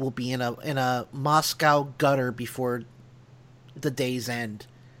body will be in a Moscow gutter before the day's end.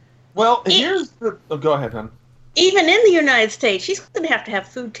 Well, here's the... Oh, go ahead, hon. Even in the United States, she's going to have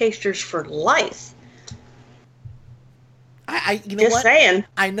food tasters for life. You know what? Saying.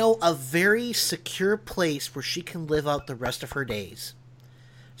 I know a very secure place where she can live out the rest of her days.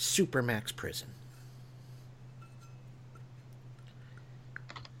 Supermax prison.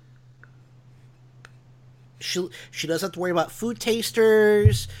 She doesn't have to worry about food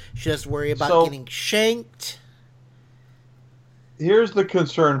tasters. She doesn't worry about getting shanked. Here's the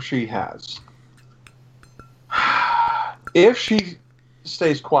concern she has. If she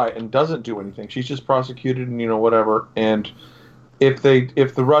stays quiet and doesn't do anything, she's just prosecuted and whatever, and if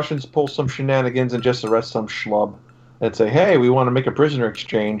the Russians pull some shenanigans and just arrest some schlub and say, hey, we want to make a prisoner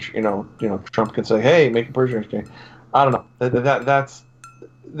exchange, Trump can say, hey, make a prisoner exchange. I don't know.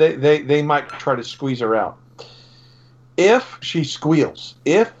 They might try to squeeze her out. If she squeals,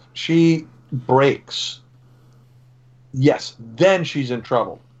 if she breaks, yes, then she's in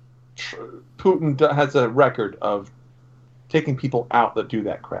trouble. Putin has a record of taking people out that do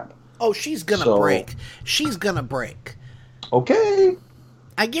that crap. Oh, she's gonna break. She's gonna break. Okay.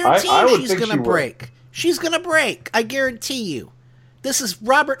 I guarantee you she's gonna break. She's gonna break. I guarantee you. This is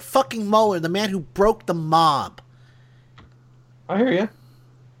Robert fucking Mueller, the man who broke the mob. I hear you.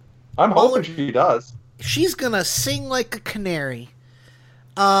 I'm hoping she does. She's gonna sing like a canary.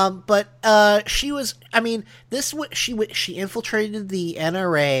 But she was. I mean, she infiltrated the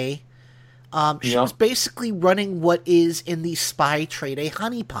NRA. She was basically running what is in the spy trade a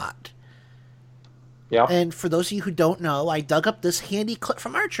honeypot. Yeah. And for those of you who don't know, I dug up this handy clip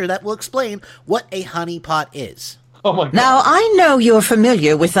from Archer that will explain what a honeypot is. Oh my God. Now, I know you're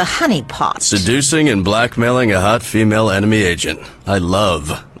familiar with a honeypot. Seducing and blackmailing a hot female enemy agent. I love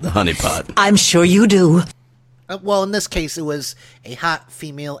the honeypot. I'm sure you do. Well, in this case, it was a hot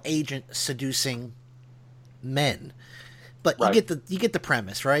female agent seducing men. But right. you get the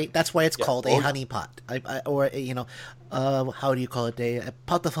premise, right? That's why it's called a honeypot, how do you call it? A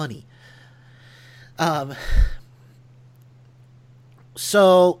pot of honey.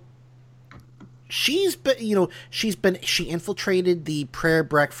 So she infiltrated the prayer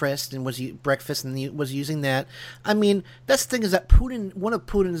breakfast and was using that. I mean, that's the thing, is that Putin, one of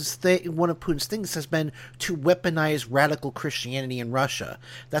Putin's things has been to weaponize radical Christianity in Russia.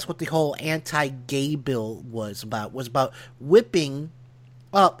 That's what the whole anti-gay bill was about whipping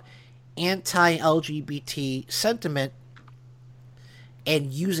up anti-LGBT sentiment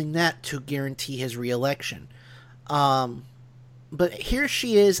and using that to guarantee his reelection. But here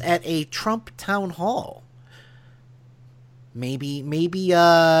she is at a Trump town hall. Maybe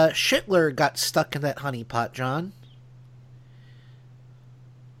Schittler got stuck in that honeypot, John.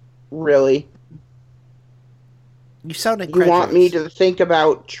 Really? You sound incredulous. You want me to think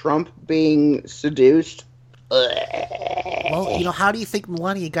about Trump being seduced? Well, how do you think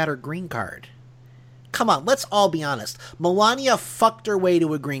Melania got her green card? Come on, let's all be honest. Melania fucked her way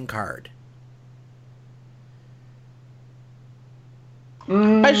to a green card.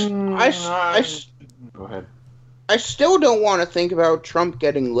 Go ahead. I still don't want to think about Trump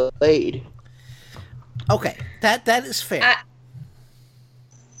getting laid. Okay, that is fair.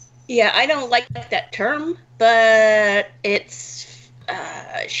 I don't like that term, but it's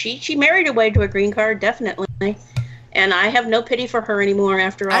she married her way to a green card, definitely. And I have no pity for her anymore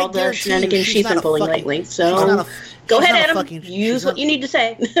after all the shenanigans she's been pulling lately. So go ahead, Adam. Use what you need to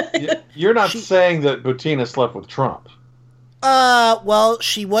say. You're not saying that Butina slept with Trump. Well,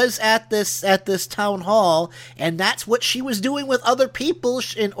 she was at this town hall, and that's what she was doing with other people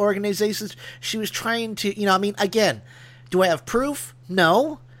in organizations. She was trying to, again, do I have proof?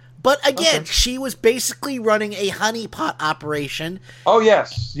 No. But again, she was basically running a honeypot operation. Oh,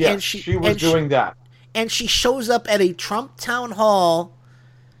 yes. She was doing that. And she shows up at a Trump town hall,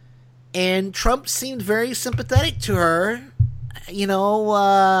 and Trump seemed very sympathetic to her.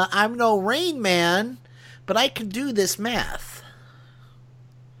 I'm no Rain Man, but I can do this math.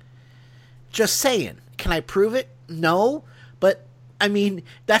 Just saying. Can I prove it? No. But,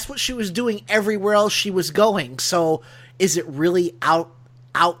 that's what she was doing everywhere else she was going. So, is it really out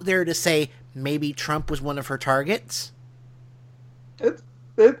there to say maybe Trump was one of her targets?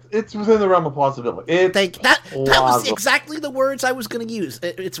 It's within the realm of possibility. That was exactly the words I was going to use.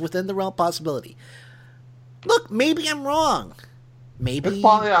 It's within the realm of possibility. Look, maybe I'm wrong. Maybe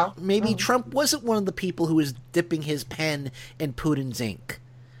Trump wasn't one of the people who was dipping his pen in Putin's ink.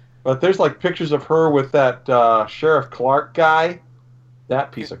 But there's pictures of her with that Sheriff Clark guy.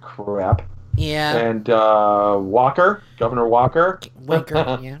 That piece of crap. Yeah. And Governor Walker.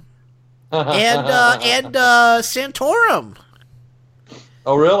 Winker, yeah. And Santorum.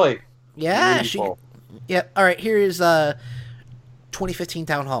 Oh, really? Yeah. All right, here is 2015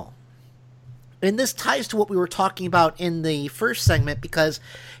 Town Hall. And this ties to what we were talking about in the first segment, because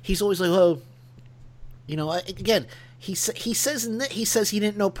he's always like, again, he says he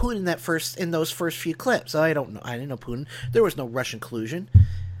didn't know Putin in those first few clips. I didn't know Putin. There was no Russian collusion.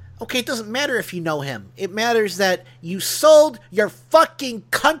 Okay, it doesn't matter if you know him. It matters that you sold your fucking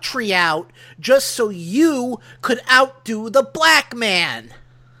country out just so you could outdo the black man.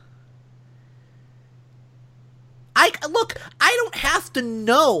 I don't have to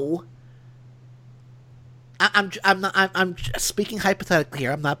know. I'm speaking hypothetically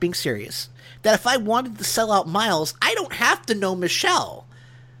here. I'm not being serious. That if I wanted to sell out Miles, I don't have to know Michelle.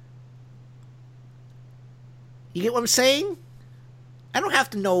 You get what I'm saying? I don't have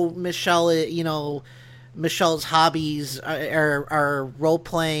to know Michelle, Michelle's hobbies are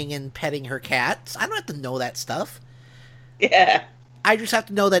role-playing and petting her cats. I don't have to know that stuff. Yeah. I just have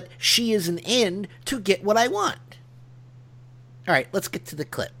to know that she is an in to get what I want. All right, let's get to the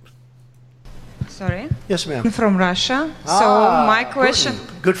clip. Sorry? Yes, ma'am. From Russia. So my question...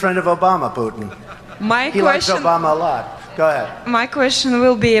 Putin. Good friend of Obama, Putin. He likes Obama a lot. Go ahead. My question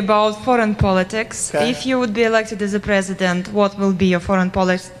will be about foreign politics. Okay. If you would be elected as a president, what will be your foreign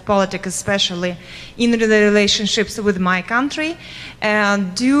politics, especially in the relationships with my country?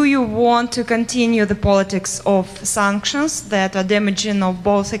 And do you want to continue the politics of sanctions that are damaging of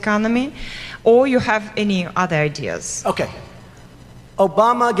both economy, or you have any other ideas? Okay.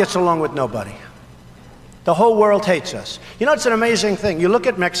 Obama gets along with nobody. The whole world hates us. It's an amazing thing. You look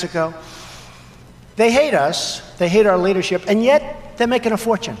at Mexico. They hate us, they hate our leadership, and yet they're making a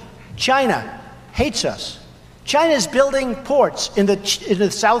fortune. China hates us. China is building ports in the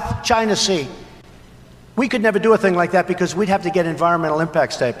South China Sea. We could never do a thing like that because we'd have to get environmental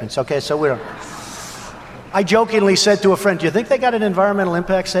impact statements, okay? So we don't. I jokingly said to a friend, do you think they got an environmental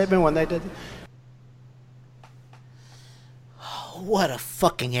impact statement when they did it? What a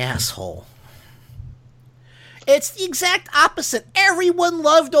fucking asshole. It's the exact opposite. Everyone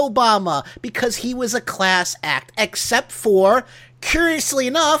loved Obama because he was a class act, except for, curiously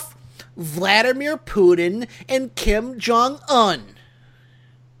enough, Vladimir Putin and Kim Jong-un.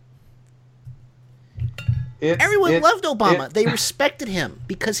 Everyone loved Obama. They respected him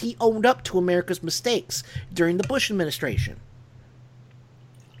because he owned up to America's mistakes during the Bush administration.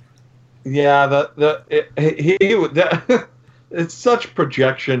 Yeah, it's such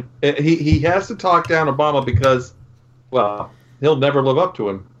projection. He has to talk down Obama because, well, he'll never live up to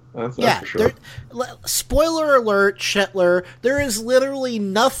him. That's for sure. Spoiler alert, Shetler, there is literally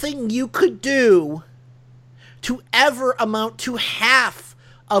nothing you could do to ever amount to half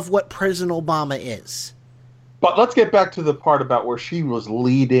of what President Obama is. But let's get back to the part about where she was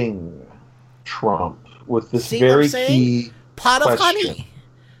leading Trump with this very key pot of question. honey.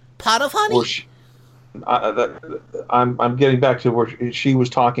 Pot of honey. I'm getting back to where she was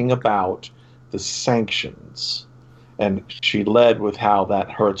talking about the sanctions, and she led with how that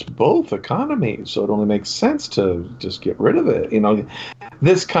hurts both economies. So it only makes sense to just get rid of it. You know,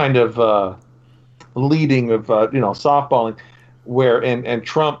 this kind of leading of softballing, where and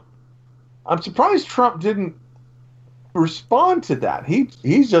Trump. I'm surprised Trump didn't respond to that.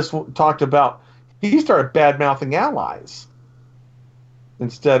 He's just talked about. He started bad-mouthing allies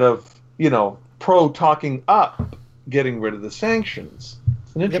instead of pro-talking up getting rid of the sanctions.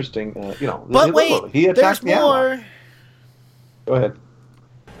 It's an interesting, But wait, he attacked there's more. Go ahead.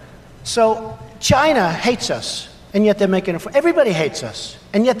 So China hates us, and yet they're making it. Everybody hates us,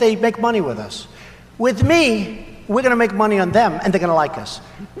 and yet they make money with us. With me, we're going to make money on them, and they're going to like us.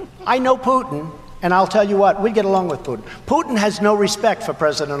 I know Putin, and I'll tell you what, we get along with Putin. Putin has no respect for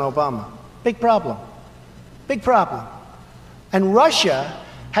President Obama. Big problem. Big problem. And Russia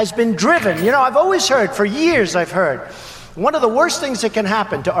has been driven. I've always heard, for years I've heard, one of the worst things that can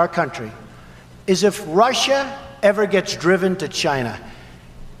happen to our country is if Russia ever gets driven to China.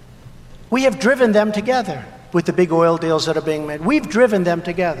 We have driven them together with the big oil deals that are being made. We've driven them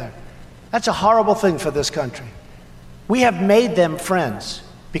together. That's a horrible thing for this country. We have made them friends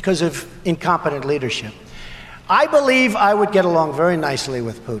because of incompetent leadership. I believe I would get along very nicely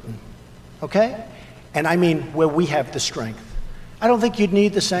with Putin, okay? And I mean where we have the strength. I don't think you'd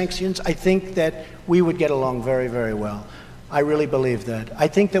need the sanctions. I think that we would get along very, very well. I really believe that. I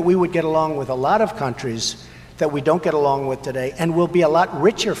think that we would get along with a lot of countries that we don't get along with today, and we'll be a lot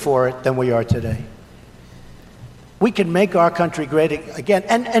richer for it than we are today. We can make our country great again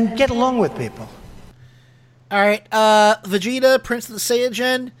and get along with people. All right, Vegeta, Prince of the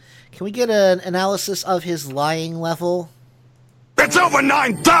Saiyajin, can we get an analysis of his lying level? It's over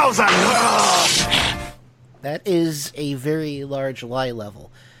 9,000! That is a very large lie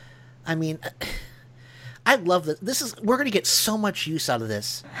level. I mean, I love this. We're going to get so much use out of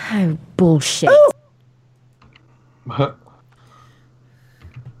this. Bullshit. Is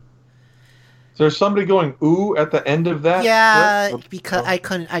there somebody going ooh at the end of that? Yeah, because I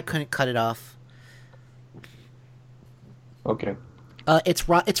couldn't cut it off. Okay.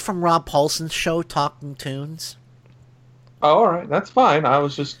 It's from Rob Paulson's show, Talking Tunes. Oh, all right, that's fine. I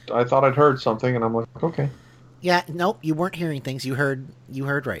thought I'd heard something, and I'm like, okay. Yeah, nope, you weren't hearing things. You heard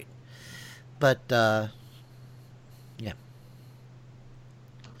right. But yeah.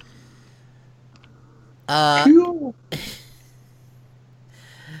 Cool.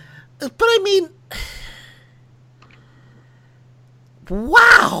 But I mean,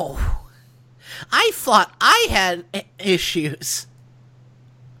 wow. I thought I had issues.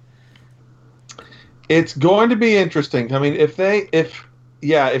 It's going to be interesting. I mean,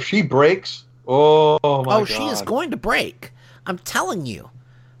 if she breaks, oh my God. She is going to break. I'm telling you.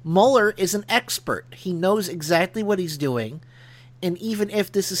 Mueller is an expert. He knows exactly what he's doing. And even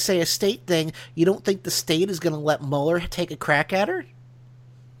if this is, say, a state thing, you don't think the state is going to let Mueller take a crack at her?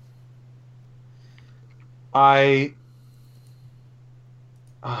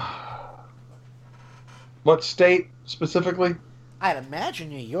 What state specifically? I'd imagine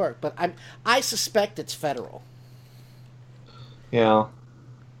New York, but I suspect it's federal. Yeah.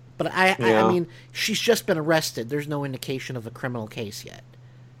 But I mean, she's just been arrested. There's no indication of a criminal case yet.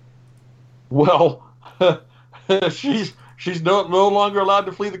 Well, she's no longer allowed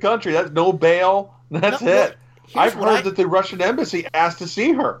to flee the country. That's no bail. That's it. I've heard that the Russian embassy asked to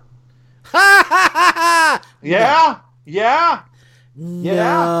see her. Yeah.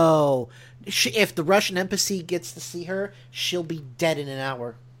 No. If the Russian embassy gets to see her, she'll be dead in an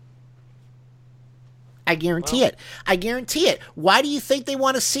hour. I guarantee it. I guarantee it. Why do you think they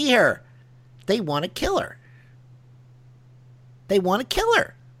want to see her? They want to kill her. They want to kill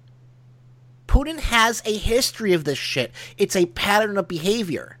her. Putin has a history of this shit. It's a pattern of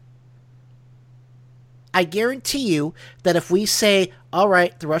behavior. I guarantee you that if we say, all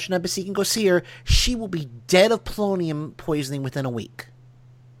right, the Russian embassy can go see her, she will be dead of polonium poisoning within a week.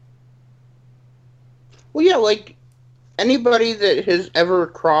 Well, yeah, like, anybody that has ever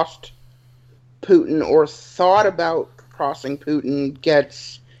crossed Putin or thought about crossing Putin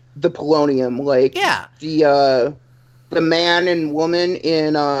gets the polonium. Like, the man and woman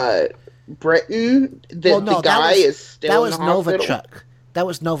in Britain, the guy is still in the hospital. Novichok. That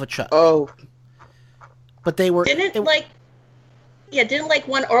was Novichok. Oh. But they were... Didn't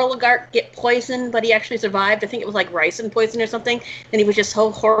one oligarch get poisoned, but he actually survived? I think it was like ricin poison or something, and he was just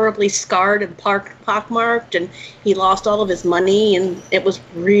so horribly scarred and pockmarked, and he lost all of his money, and it was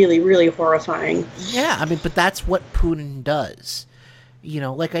really, really horrifying. Yeah, I mean, but that's what Putin does. You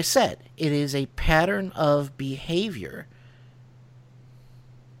know, like I said, it is a pattern of behavior.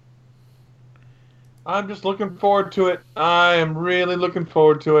 I'm just looking forward to it. I am really looking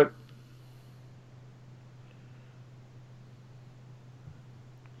forward to it.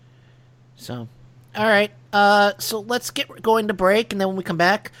 So, all right. So let's get going to break, and then when we come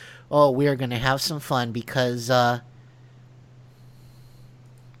back, we are going to have some fun because,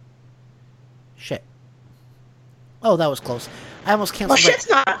 shit. Oh, that was close. I almost canceled. Well, shit's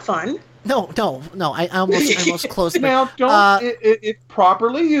not fun. No. I almost closed. Now, don't if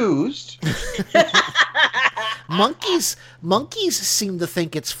properly used. Monkeys seem to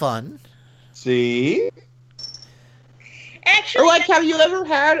think it's fun. See. Actually, like, have you ever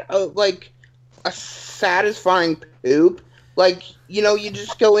had a satisfying poop? Like, you know, you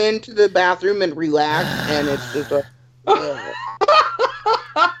just go into the bathroom and relax, and it's just a.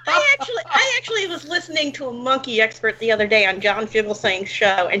 I actually was listening to a monkey expert the other day on John Fugelsang's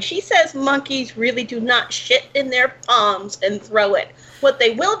show, and she says monkeys really do not shit in their palms and throw it. What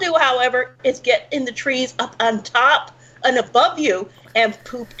they will do, however, is get in the trees up on top and above you and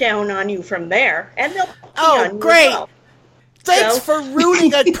poop down on you from there, and they'll pee on you great! as well. Thanks for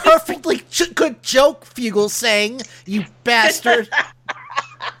ruining a perfectly good joke, Fugelsang, you bastard.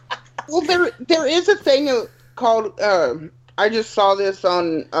 Well, there is a thing called, I just saw this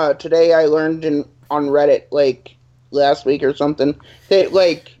on, today I learned on Reddit, like, last week or something, that,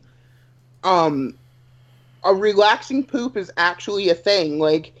 like, a relaxing poop is actually a thing.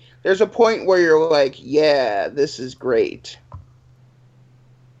 Like, there's a point where you're like, yeah, this is great.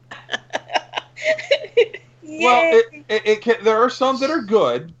 Well, it can, there are some that are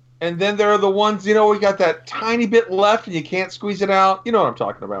good, and then there are the ones, you know, we got that tiny bit left and you can't squeeze it out. You know what I'm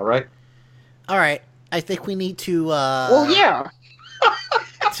talking about, right? All right. I think we need to, well, yeah.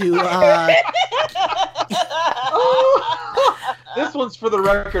 This one's for the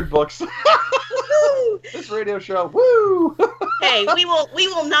record books. This radio show. Woo! Hey, we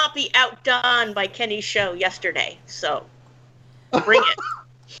will not be outdone by Kenny's show yesterday, so bring it.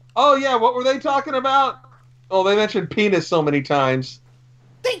 Oh, yeah, what were they talking about? Oh, they mentioned penis so many times.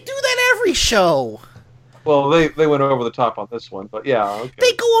 They do that every show. Well, they went over the top on this one, but yeah. Okay.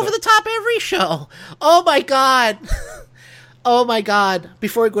 They go over the top every show. Oh, my God. Oh, my God.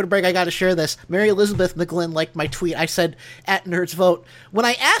 Before we go to break, I got to share this. Mary Elizabeth McGlynn liked my tweet. I said, @NerdsVote. When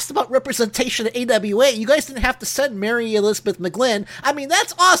I asked about representation at AWA, you guys didn't have to send Mary Elizabeth McGlynn. I mean,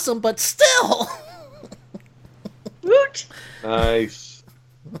 that's awesome, but still. Woot. Nice.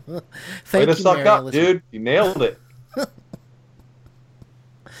 Thank Way to you, suck Mary up, Elizabeth. dude. You nailed it.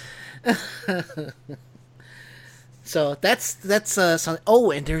 So that's something.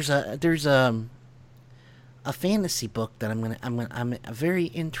 Oh, and there's a fantasy book that I'm very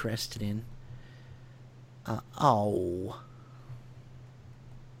interested in.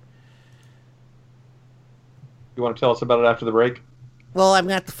 You want to tell us about it after the break? Well, I'm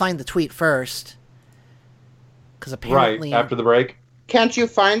gonna have to find the tweet first, because apparently right after the break. Can't you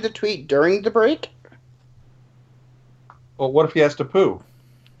find the tweet during the break? Well, what if he has to poo?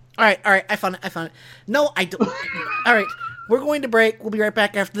 All right, I found it. No, I don't. All right, we're going to break. We'll be right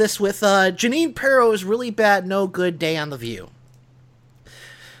back after this with Janine Perro's Really Bad, No Good Day on The View.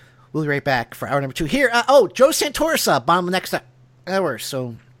 We'll be right back for hour number 2 here. Joe Santorsa, bottom of the next hour.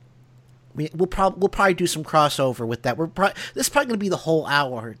 So we'll probably do some crossover with that. This is probably going to be the whole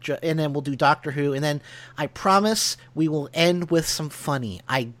hour, and then we'll do Doctor Who, and then I promise we will end with some funny.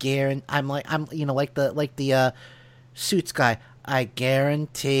 I guarantee. I'm like the Suits guy. I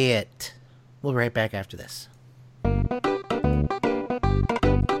guarantee it. We'll be right back after this.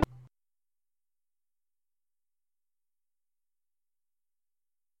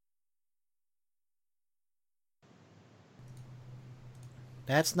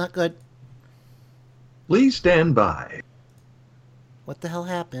 That's not good. Please stand by. What the hell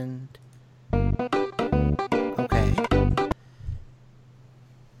happened? Okay.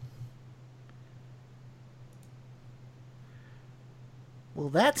 Well,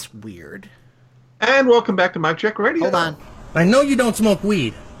 that's weird. And welcome back to Mike Check Radio. Hold on. I know you don't smoke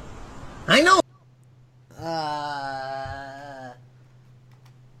weed. I know.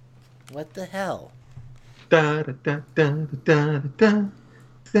 What the hell? Da da da da da da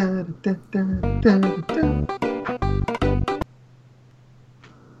da da da da.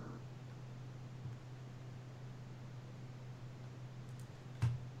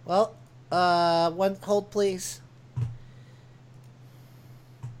 Well, one hold, please.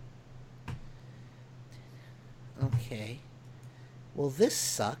 Okay. Well, this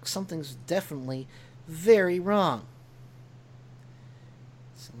sucks. Something's definitely very wrong.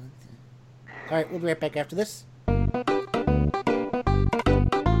 All right, we'll be right back after this.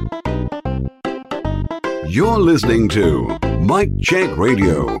 You're listening to Mike Check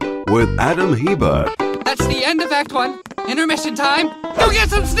Radio with Adam Hebert. That's the end of Act 1. Intermission time. Go get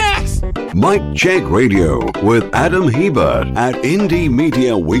some snacks! Mike Check Radio with Adam Hebert at Indie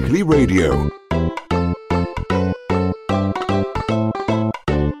Media Weekly Radio.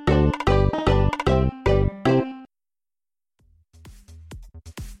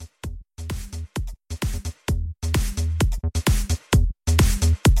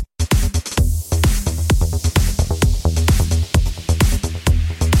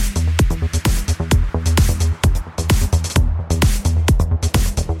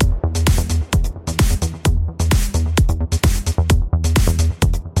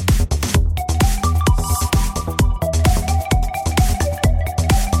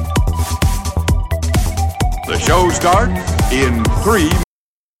 Start in 3.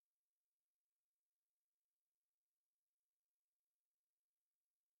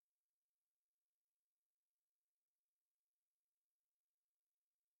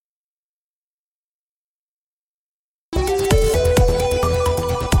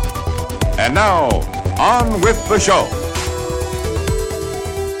 And now, on with the show.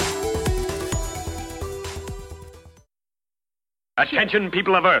 Attention,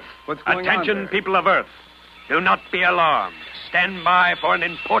 people of Earth. What's going on Attention, there? people of Earth. Do not be alarmed. Stand by for an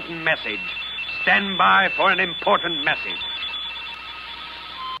important message. Stand by for an important message.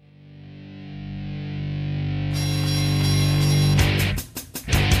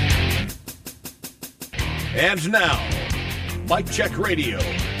 And now, Mike Check Radio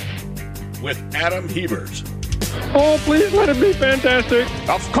with Adam Hebert. Oh, please let it be fantastic.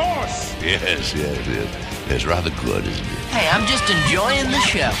 Of course. Yes. It's rather good, isn't it? Hey, I'm just enjoying the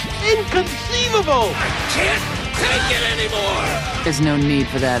show. Inconceivable! Can't take it anymore! There's no need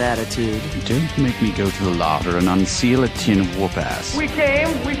for that attitude. Don't make me go to the larder and unseal a tin of whoop ass. We came,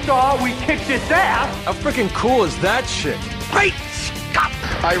 we saw, we kicked its ass. How freaking cool is that shit? Great Scott!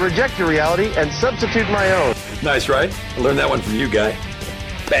 I reject your reality and substitute my own. Nice, right? I learned that one from you, guy.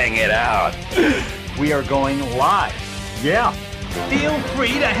 Bang it out. We are going live. Yeah. Feel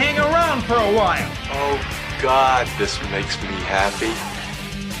free to hang around for a while. Oh, God, this makes me happy.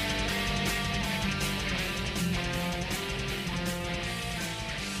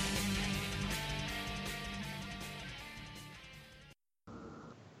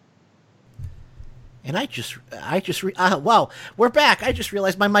 And wow, we're back. I just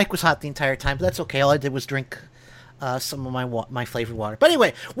realized my mic was hot the entire time, but that's okay. All I did was drink some of my flavored water. But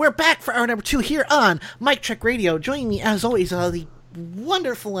anyway, we're back for hour number 2 here on Mike Check Radio. Joining me, as always, the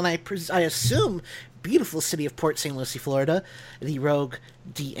wonderful and I assume beautiful city of Port St. Lucie, Florida, the rogue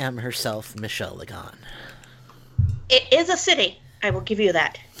DM herself, Michelle Lagan. It is a city. I will give you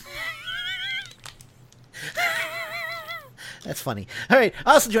that. That's funny. All right.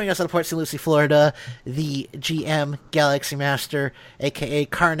 Also joining us out of Port St. Lucie, Florida, the GM Galaxy Master, a.k.a.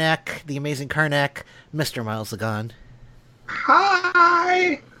 Karnak, the amazing Karnak, Mr. Miles Lagan.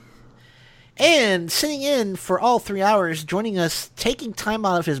 Hi! And sitting in for all 3 hours, joining us, taking time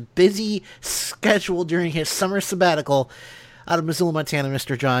out of his busy schedule during his summer sabbatical, out of Missoula, Montana,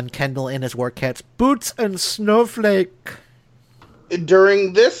 Mr. John Kendall and his Warcats, Boots and Snowflake.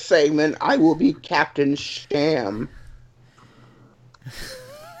 During this segment, I will be Captain Sham.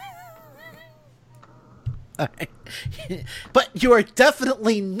 But you are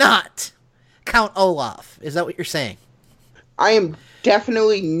definitely not Count Olaf. Is that what you're saying? I am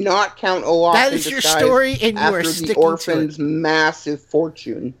definitely not Count Olaf. That is your story, and you are sticking to it. The orphan's massive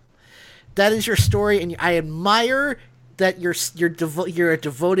fortune. That is your story, and I admire that you're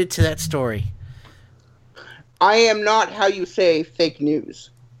devoted to that story. I am not how you say fake news.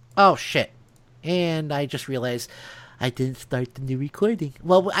 Oh shit! And I just realized I didn't start the new recording.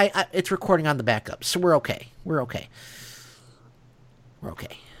 Well, it's recording on the backup, so we're okay. We're okay,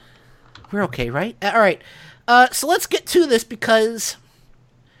 right? All right. So let's get to this because,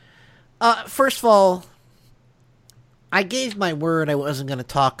 first of all, I gave my word I wasn't going to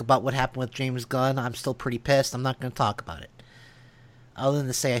talk about what happened with James Gunn. I'm still pretty pissed. I'm not going to talk about it. other than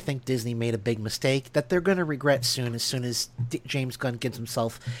to say I think Disney made a big mistake that they're going to regret soon as James Gunn gets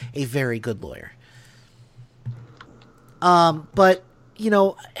himself a very good lawyer. But,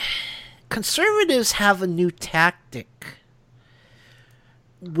 conservatives have a new tactic,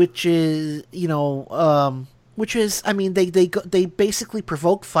 which is, they basically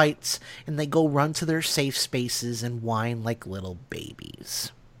provoke fights and they go run to their safe spaces and whine like little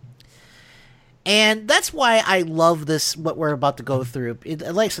babies. And that's why I love this, what we're about to go through.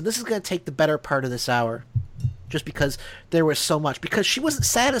 Like I said, this is going to take the better part of this hour, just because there was so much. Because she wasn't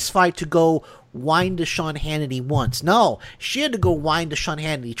satisfied to go whine to Sean Hannity once. No, she had to go whine to Sean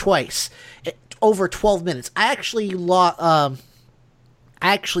Hannity twice. Over 12 minutes. I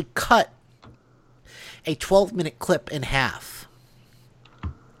actually cut a 12-minute clip in half.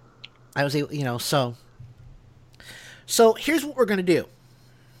 I was able, So here's what we're going to do.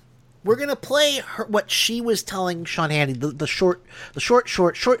 We're going to play what she was telling Sean Hannity, the short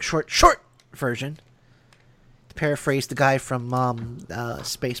version. To paraphrase the guy from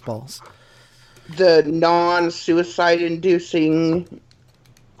Spaceballs. The non-suicide inducing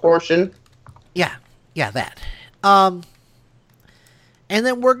portion. Yeah, that. And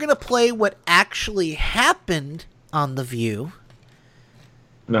then we're going to play what actually happened on The View.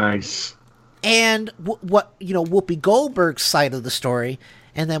 Nice. And what Whoopi Goldberg's side of the story,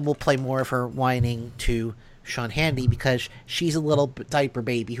 and then we'll play more of her whining to Sean Hannity because she's a little diaper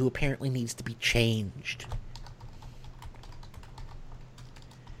baby who apparently needs to be changed.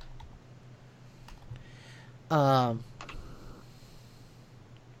 And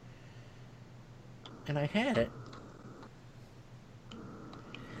I had it.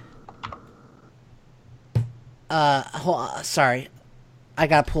 Sorry, I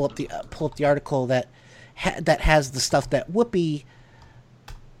gotta pull up the article that has the stuff that Whoopi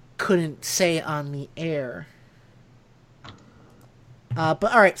couldn't say on the air. But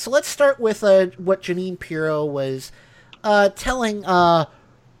all right, so let's start with what Jeanine Pirro was telling the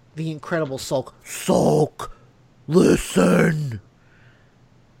incredible Sulk. Sulk, listen.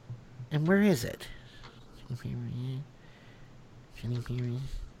 And where is it? Jeanine Pirro.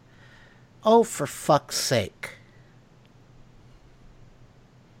 Oh, for fuck's sake.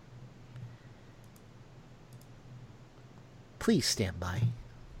 Please stand by.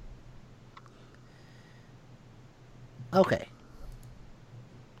 Okay.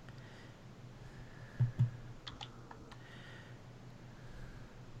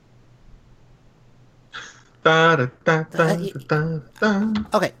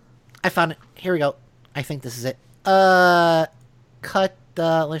 Okay. I found it. Here we go. I think this is it. Cut,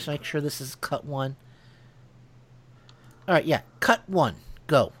 let's make sure this is cut 1. Alright, yeah. Cut 1.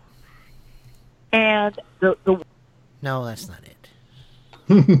 Go. And the No, that's not it.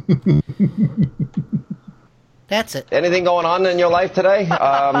 That's it. Anything going on in your life today?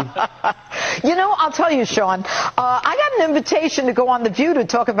 I'll tell you, Sean, I got an invitation to go on The View to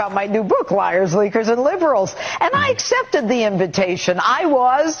talk about my new book, Liars, Leakers, and Liberals, and I accepted the invitation. I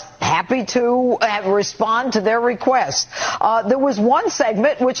was happy to respond to their request. There was one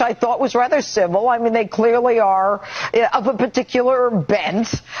segment which I thought was rather civil. I mean, they clearly are of a particular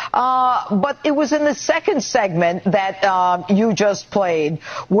bent, but it was in the second segment that you just played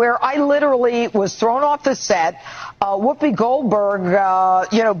where I literally was thrown off the set. Whoopi Goldberg,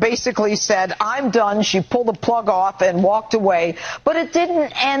 basically said, "I'm done." She pulled the plug off and walked away. But it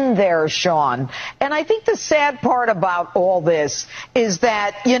didn't end there, Sean. And I think the sad part about all this is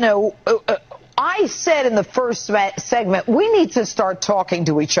that, I said in the first segment, we need to start talking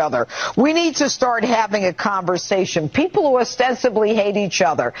to each other. We need to start having a conversation. People who ostensibly hate each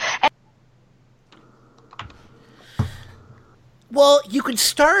other. Well, you could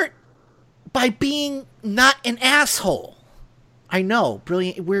start by being not an asshole. I know,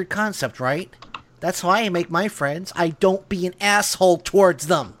 brilliant, weird concept, right? That's how I make my friends. I don't be an asshole towards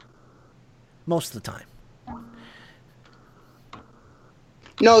them. Most of the time.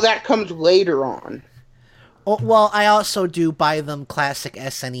 No, that comes later on. Oh, well, I also do buy them classic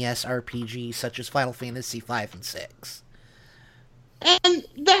SNES RPGs such as Final Fantasy 5 and 6. And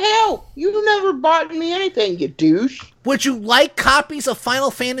the hell? You never bought me anything, you douche. Would you like copies of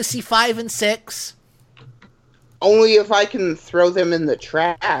Final Fantasy 5 and 6? Only if I can throw them in the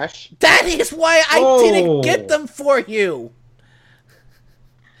trash. That is why I didn't get them for you.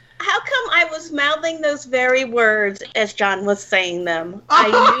 How come I was mouthing those very words as John was saying them?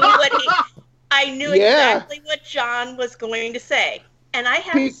 I knew exactly what John was going to say. And I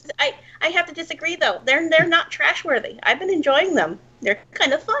have to disagree though. They're not trashworthy. I've been enjoying them. They're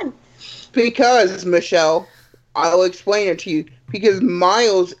kind of fun. Because, Michelle, I'll explain it to you. Because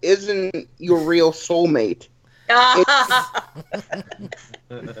Miles isn't your real soulmate.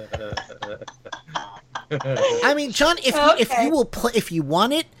 I mean, John, if you will play, if you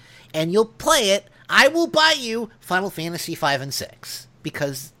want it and you'll play it, I will buy you Final Fantasy 5 and 6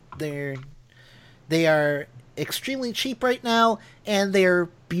 because they are extremely cheap right now and they're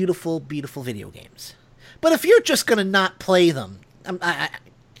beautiful, beautiful video games. But if you're just gonna not play them, I'm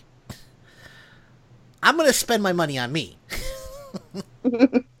gonna spend my money on me.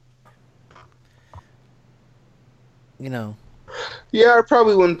 You know. Yeah, I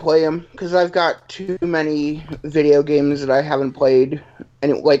probably wouldn't play them because I've got too many video games that I haven't played,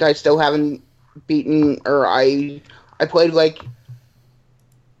 and I still haven't beaten. Or I played like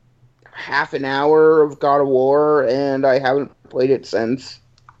half an hour of God of War, and I haven't played it since.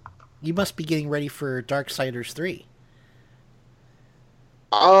 You must be getting ready for Darksiders 3.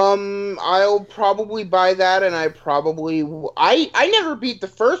 I'll probably buy that, and I never beat the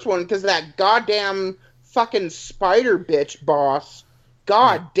first one because that goddamn fucking spider bitch boss.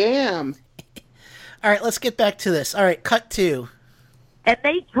 God damn. All right, let's get back to this. All right, cut 2. And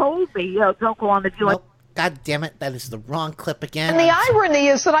they told me, don't go on the view. Nope. God damn it, that is the wrong clip again. And the irony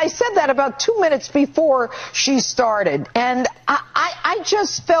is that I said that about 2 minutes before she started. And I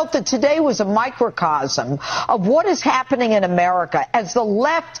just felt that today was a microcosm of what is happening in America as the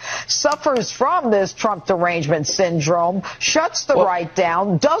left suffers from this Trump derangement syndrome, shuts the right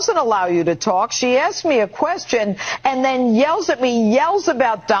down, doesn't allow you to talk. She asked me a question and then yells at me, yells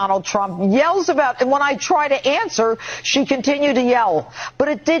about Donald Trump, yells about, and when I try to answer, she continued to yell. But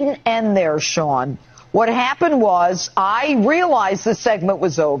it didn't end there, Sean. What happened was I realized the segment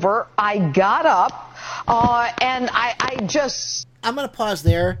was over. I got up, and I just... I'm going to pause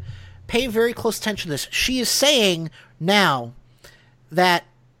there. Pay very close attention to this. She is saying now that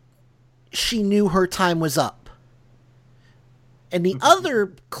she knew her time was up. In the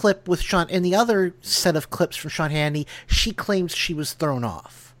other clip with Sean, in the other set of clips from Sean Hannity, she claims she was thrown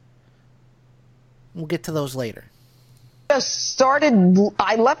off. We'll get to those later.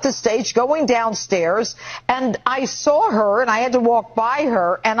 I left the stage going downstairs and I saw her and I had to walk by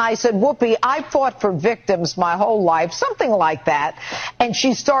her and I said, Whoopi, I fought for victims my whole life, something like that. And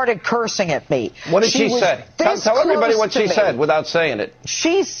she started cursing at me. What did she say? Tell everybody what she said without saying it.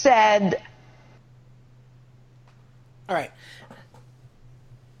 She said... All right.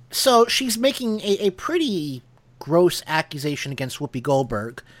 So she's making a pretty gross accusation against Whoopi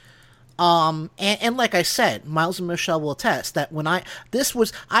Goldberg. And like I said, Miles and Michelle will attest that when I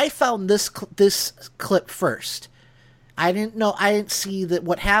found this clip first. I didn't see that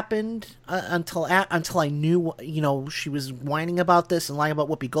what happened until I knew, she was whining about this and lying about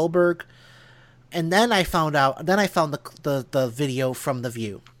Whoopi Goldberg. And then I found the video from The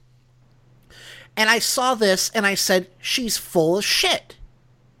View. And I saw this and I said, she's full of shit.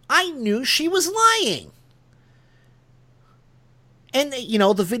 I knew she was lying. And,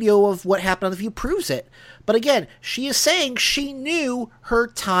 the video of what happened on The View proves it. But again, she is saying she knew her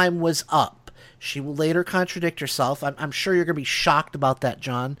time was up. She will later contradict herself. I'm sure you're going to be shocked about that,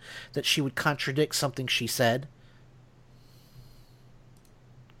 John, that she would contradict something she said.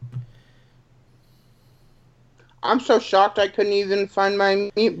 I'm so shocked I couldn't even find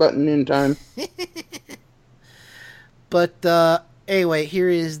my mute button in time. But anyway, here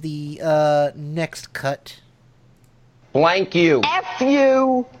is the next cut. Blank you. F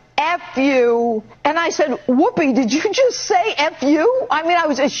you. F you. And I said, Whoopi, did you just say F you? I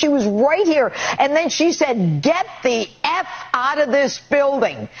mean, she was right here. And then she said, get the F out of this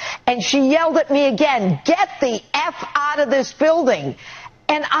building. And she yelled at me again, get the F out of this building.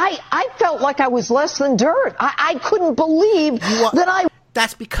 And I felt like I was less than dirt. I couldn't believe that I...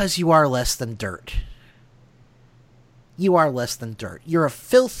 That's because you are less than dirt. You are less than dirt. You're a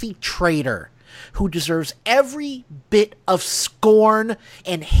filthy traitor who deserves every bit of scorn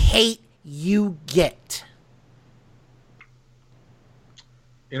and hate you get.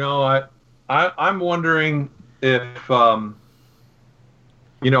 I'm wondering if, how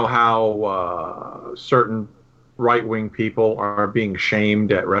certain right-wing people are being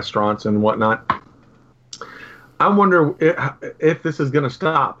shamed at restaurants and whatnot. I wonder if this is going to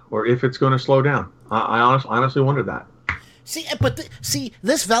stop or if it's going to slow down. I honestly wonder that. See,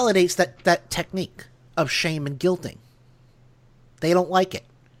 this validates that technique of shame and guilting. They don't like it.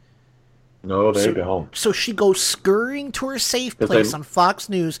 No, they don't. So she goes scurrying to her safe place on Fox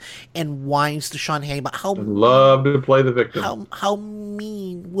News and whines to Sean Hannity about how love to play the victim. How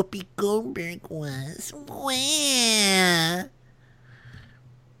mean Whoopi Goldberg was. Wah.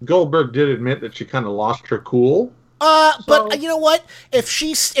 Goldberg did admit that she kind of lost her cool. But you know what? If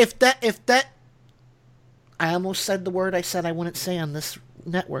that. I almost said the word I said I wouldn't say on this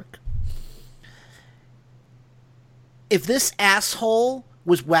network. if this asshole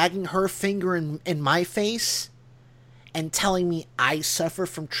was wagging her finger in my face and telling me I suffer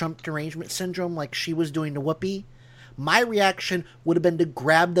from Trump derangement syndrome like she was doing to Whoopi, my reaction would have been to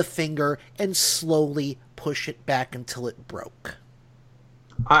grab the finger and slowly push it back until it broke.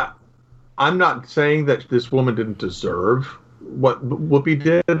 I'm not saying that this woman didn't deserve what Whoopi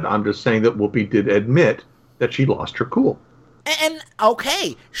did. I'm just saying that Whoopi did admit that she lost her cool. And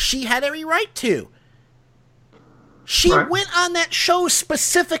okay, she had every right to. She went on that show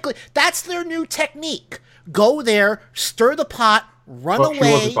specifically. That's their new technique. Go there, stir the pot, run away. She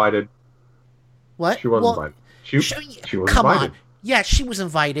was invited. What? She was invited. She was come invited. on. Yeah, she was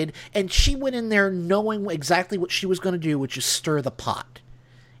invited, and she went in there knowing exactly what she was going to do, which is stir the pot.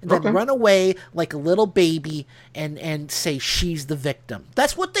 And then run away like a little baby and say she's the victim.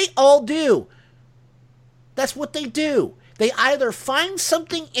 That's what they all do. That's what they do. They either find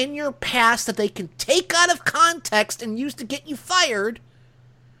something in your past that they can take out of context and use to get you fired,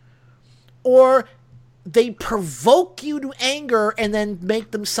 or they provoke you to anger and then make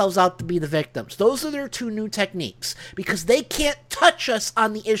themselves out to be the victims. Those are their two new techniques, because they can't touch us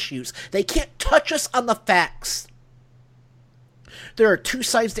on the issues. They can't touch us on the facts. There are two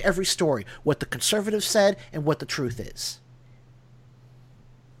sides to every story, what the conservatives said and what the truth is.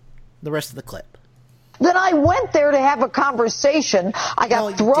 The rest of the clip. Then I went there to have a conversation. I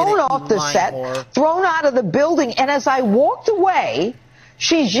got thrown off the set, thrown out of the building, and as I walked away,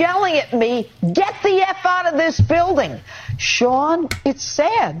 she's yelling at me, "Get the F out of this building." Sean, it's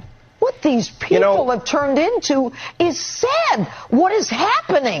sad. What these people have turned into is sad. What is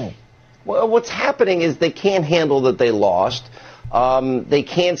happening? Well, what's happening is they can't handle that they lost. They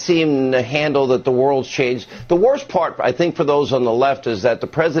can't seem to handle that the world's changed. The worst part, I think, for those on the left is that the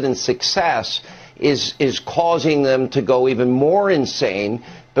president's success is causing them to go even more insane,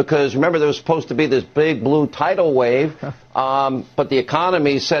 because remember, there was supposed to be this big blue tidal wave, but the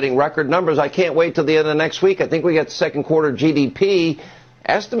economy is setting record numbers. I can't wait till the end of next week. I think we get second quarter GDP.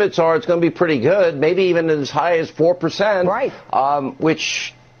 Estimates are it's going to be pretty good, maybe even as high as 4%,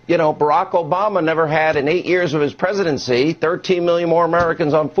 which, you know, Barack Obama never had in 8 years of his presidency. 13 million more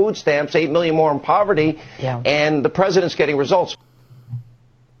Americans on food stamps, 8 million more in poverty, and the president's getting results.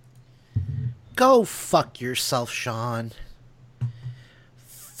 Go fuck yourself, Sean.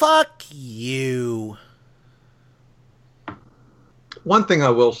 Fuck you. One thing I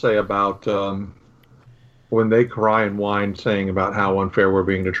will say about when they cry and whine saying about how unfair we're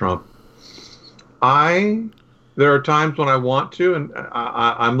being to Trump, there are times when I want to, and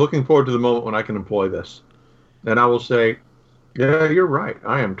I'm looking forward to the moment when I can employ this. And I will say, yeah, you're right.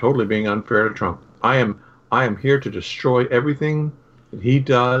 I am totally being unfair to Trump. I am here to destroy everything that he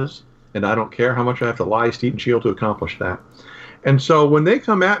does, and I don't care how much I have to lie, steal, and shield to accomplish that. And so when they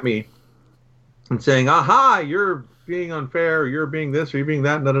come at me and saying, aha, you're being unfair, or you're being this, or you're being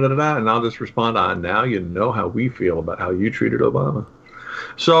that, da-da-da-da, and I'll just respond, now you know how we feel about how you treated Obama.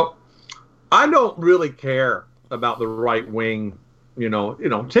 So I don't really care about the right wing, you know,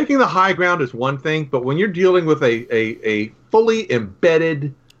 taking the high ground is one thing, but when you're dealing with a fully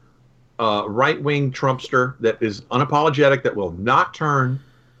embedded right wing Trumpster that is unapologetic, that will not turn,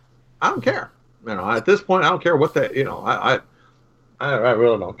 I don't care. You know, at this point, I don't care what that, you know, I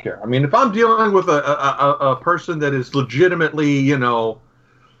really don't care. I mean, if I'm dealing with a person that is legitimately, you know,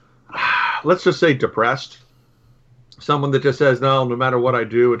 let's just say depressed, someone that just says, no matter what I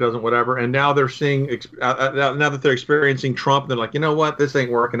do, it doesn't, whatever. And now they're seeing, now that they're experiencing Trump, they're like, you know what, this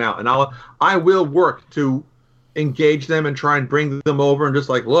ain't working out. And I will work to engage them and try and bring them over and just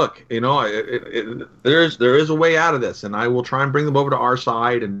like, look, you know, there is a way out of this, and I will try and bring them over to our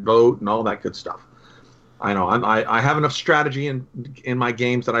side and vote and all that good stuff. I know I have enough strategy in my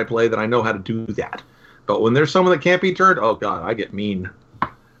games that I play that I know how to do that. But when there's someone that can't be turned, oh God, I get mean,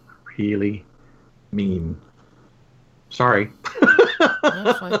 really mean. Sorry.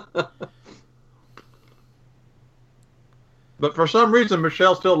 That's fine. But for some reason,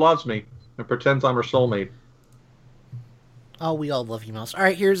 Michelle still loves me and pretends I'm her soulmate. Oh, we all love you, Mouse. All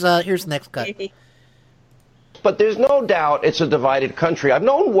right, here's the next cut. But there's no doubt it's a divided country. I've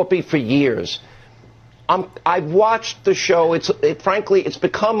known Whoopi for years. I've watched the show. Frankly, it's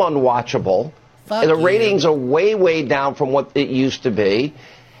become unwatchable. The ratings are way, way down from what it used to be.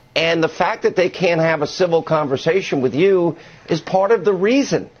 And the fact that they can't have a civil conversation with you is part of the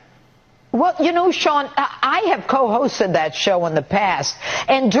reason. Well, you know, Sean, I have co-hosted that show in the past.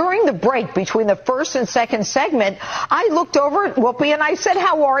 And during the break between the first and second segment, I looked over at Whoopi and I said,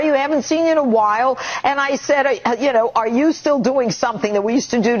 how are you? I haven't seen you in a while. And I said, you know, are you still doing something that we used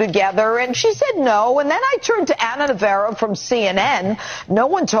to do together? And she said no. And then I turned to Ana Navarro from CNN. No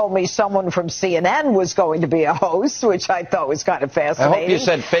one told me someone from CNN was going to be a host, which I thought was kind of fascinating. I hope you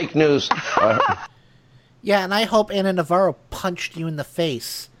said fake news. Yeah, and I hope Ana Navarro punched you in the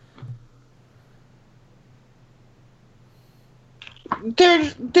face.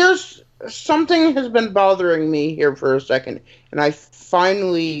 There's something has been bothering me here for a second, and I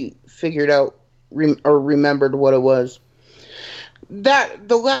finally figured out or remembered what it was. That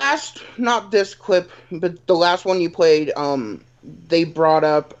the last, not this clip, but the last one you played, they brought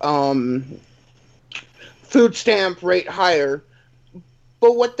up food stamp rate higher,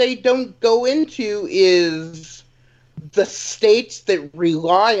 but what they don't go into is the states that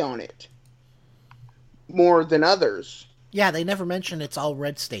rely on it more than others. Yeah, they never mention it's all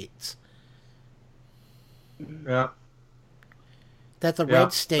red states. Yeah. That the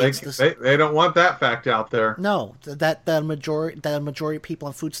red states... They don't want that fact out there. No, that the majority of people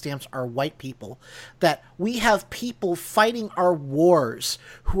on food stamps are white people. That we have people fighting our wars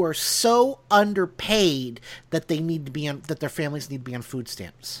who are so underpaid that they need to be on, that their families need to be on food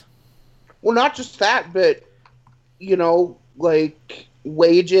stamps. Well, not just that, but, you know, like...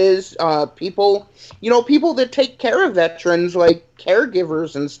 wages, people that take care of veterans, like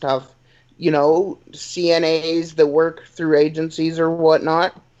caregivers and stuff, you know, CNAs that work through agencies or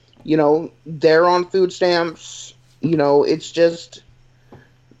whatnot, you know, they're on food stamps, you know, it's just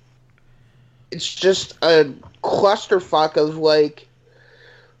a clusterfuck of, like,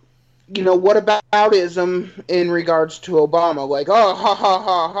 you know, what aboutism in regards to Obama, like, oh, ha, ha,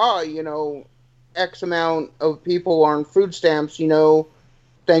 ha, ha, you know, X amount of people on food stamps, you know,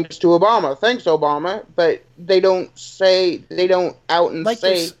 thanks to Obama. Thanks, Obama. But they don't out and like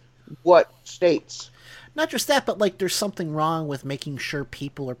say what states. Not just that, but, like, there's something wrong with making sure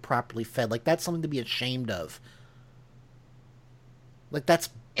people are properly fed. Like, that's something to be ashamed of. Like, that's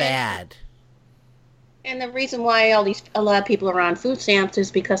bad. And the reason why a lot of people are on food stamps is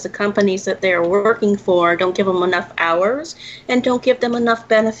because the companies that they're working for don't give them enough hours and don't give them enough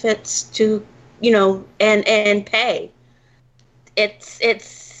benefits to, you know, and pay. It's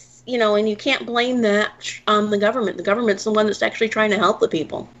you know, and you can't blame that on the government. The government's the one that's actually trying to help the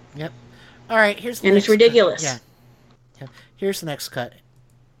people. Yep. All right, here's the and next it's ridiculous. cut. Yeah. Here's the next cut.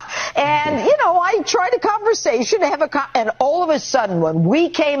 And, you know, I tried a conversation to have and all of a sudden, when we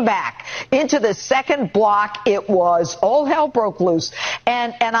came back into the second block, it was all hell broke loose.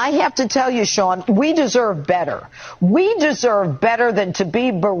 And I have to tell you, Sean, we deserve better. We deserve better than to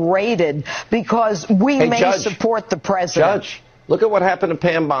be berated because we Judge, support the president. Judge, look at what happened to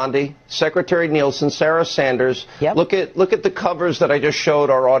Pam Bondi, Secretary Nielsen, Sarah Sanders. Yep. Look at the covers that I just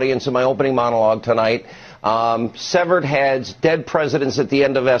showed our audience in my opening monologue tonight. Severed heads, dead presidents at the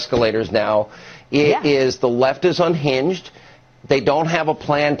end of escalators now. It is, the left is unhinged. They don't have a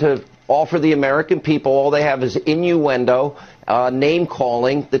plan to offer the American people. All they have is innuendo,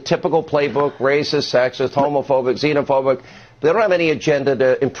 name-calling, the typical playbook, racist, sexist, homophobic, xenophobic. They don't have any agenda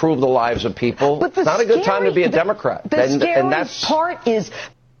to improve the lives of people. But it's not a good time to be a Democrat. The scary part is...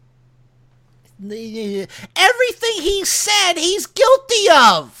 everything he said, he's guilty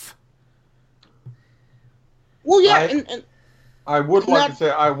of. Well, yeah, I would like to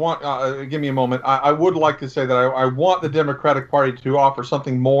say I want. Give me a moment. I would like to say that I want the Democratic Party to offer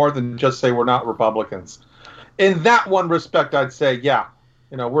something more than just say we're not Republicans. In that one respect, I'd say, yeah,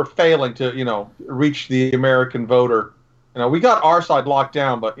 you know, we're failing to, you know, reach the American voter. You know, we got our side locked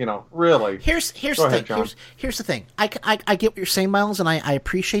down, but, you know, really. Here's the thing. Here's the thing. I get what you're saying, Miles, and I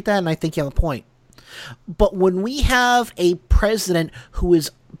appreciate that, and I think you have a point. But when we have a president who is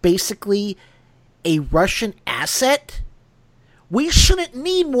basically a Russian asset, we shouldn't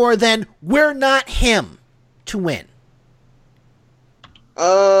need more than we're not him to win. It's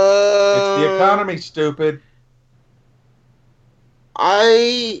the economy, stupid.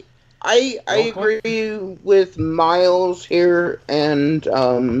 I agree with Miles here, and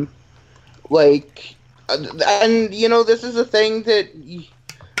like, and you know, this is a thing that,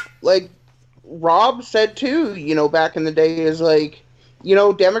 like, Rob said too, you know, back in the day, is like, you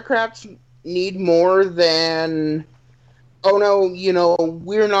know, Democrats need more than, oh no, you know,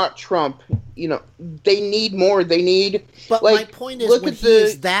 we're not Trump. You know, they need more. They need. But like, my point is, when he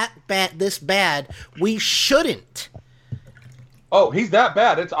is that bad, this bad, we shouldn't. Oh, he's that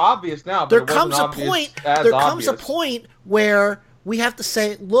bad. It's obvious now. But there comes a point where we have to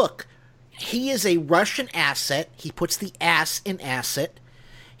say, look, he is a Russian asset. He puts the ass in asset.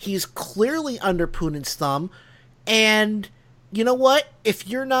 He's clearly under Putin's thumb. And you know what? If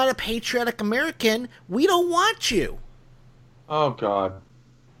you're not a patriotic American, we don't want you. Oh, God.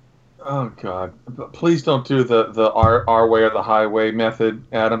 Please don't do the our way or the highway method,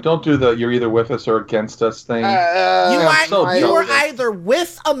 Adam. Don't do the you're either with us or against us thing. You are either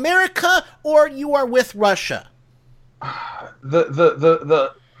with America or you are with Russia.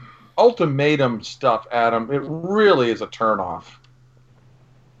 The ultimatum stuff, Adam, it really is a turnoff.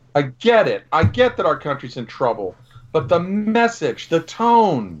 I get it. I get that our country's in trouble. But the message, the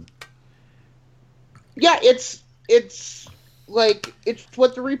tone. Yeah, it's like, it's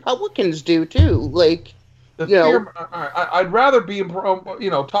what the Republicans do, too. Like, I'd rather be,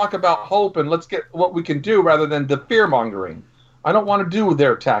 talk about hope and let's get what we can do rather than the fear-mongering. I don't want to do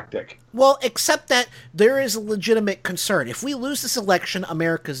their tactic. Well, except that there is a legitimate concern. If we lose this election,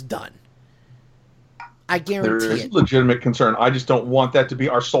 America's done. I guarantee There is it. legitimate concern. I just don't want that to be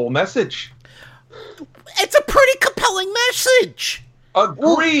our sole message. It's a pretty compelling message.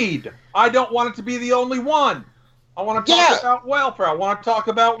 Agreed. I don't want it to be the only one. I want to talk about welfare. I want to talk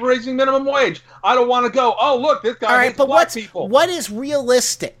about raising minimum wage. I don't want to go, oh, look, this guy hates black people. What is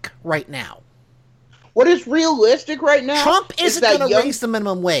realistic right now? What is realistic right now? Trump isn't going to raise the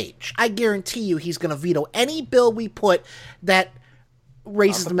minimum wage. I guarantee you he's going to veto any bill we put that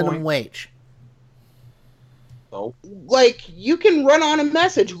raises the minimum wage. Oh. Like, you can run on a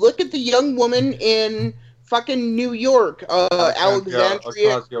message. Look at the young woman in fucking New York, Alexandria.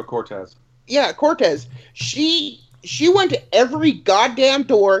 Ocasio-Cortez. Yeah, Cortez. She went to every goddamn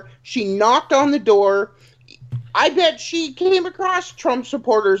door. She knocked on the door. I bet she came across Trump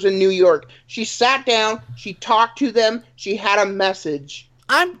supporters in New York. She sat down. She talked to them. She had a message.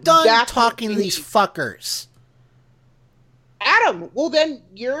 I'm done talking to these fuckers. Adam, well then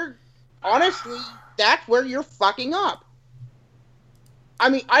you're... Honestly, that's where you're fucking up. I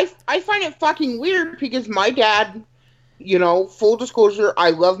mean, I find it fucking weird because my dad... full disclosure,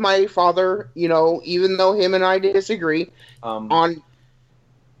 I love my father, even though him and I disagree on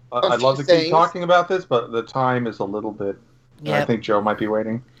I'd love to keep talking about this, but the time is a little bit... Yep. I think Joe might be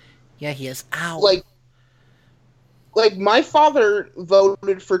waiting. Yeah, he is. Ow. Like, my father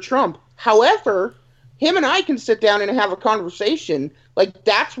voted for Trump. However, him and I can sit down and have a conversation. Like,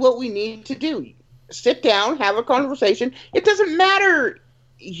 that's what we need to do. Sit down, have a conversation. It doesn't matter,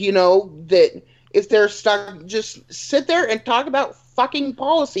 that... If they're stuck, just sit there and talk about fucking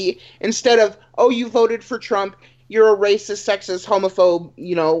policy instead of, oh, you voted for Trump, you're a racist, sexist, homophobe,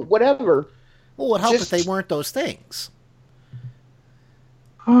 whatever. Well, it would help if they weren't those things.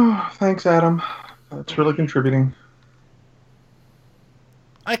 Oh, thanks, Adam. That's really contributing.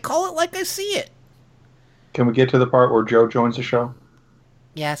 I call it like I see it. Can we get to the part where Joe joins the show?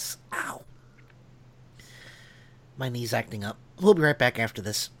 Yes. Ow. My knee's acting up. We'll be right back after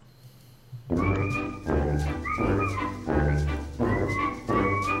this.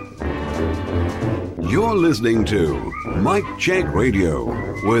 You're listening to Mike Check Radio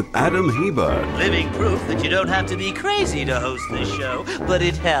with Adam Hebert. Living proof that you don't have to be crazy to host this show, but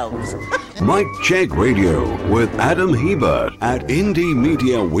it helps. Mike Check Radio with Adam Hebert at Indie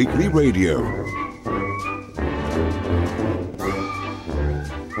Media Weekly Radio.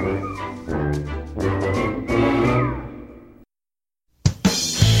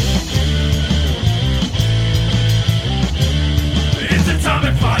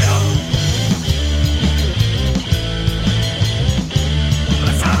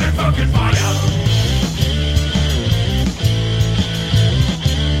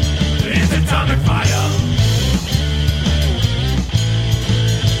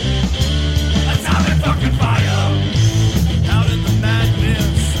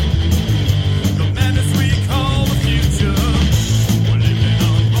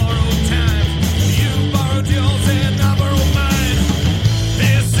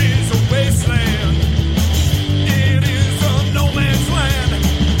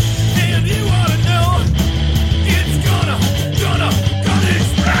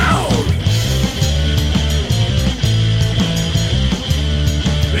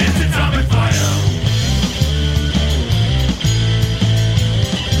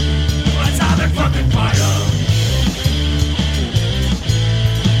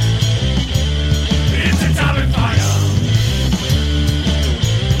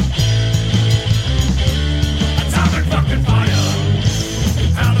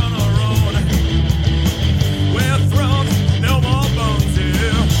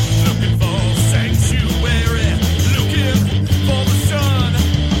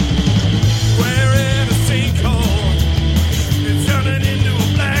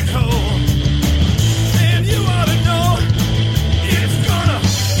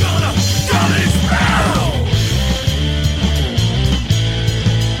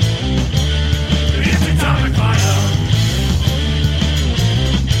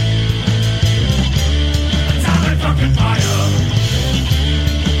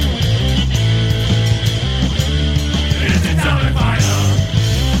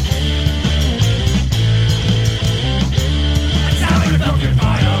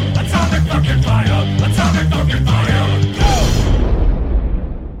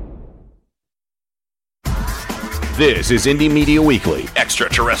 This is Indie Media Weekly,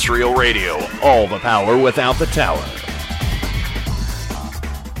 extraterrestrial radio, all the power without the tower.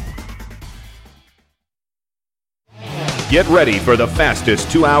 Get ready for the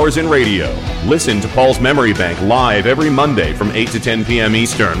fastest 2 hours in radio. Listen to Paul's Memory Bank live every Monday from 8 to 10 p.m.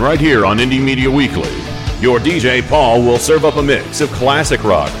 Eastern, right here on Indie Media Weekly. Your DJ, Paul, will serve up a mix of classic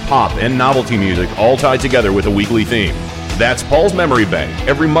rock, pop, and novelty music, all tied together with a weekly theme. That's Paul's Memory Bank,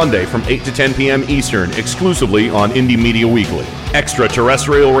 every Monday from 8 to 10 p.m. Eastern, exclusively on Indie Media Weekly.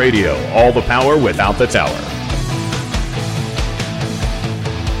 Extraterrestrial radio, all the power without the tower.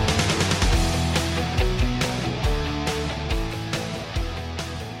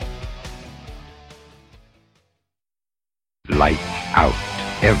 Light out,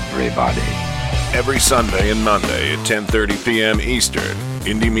 everybody. Every Sunday and Monday at 10:30 p.m. Eastern,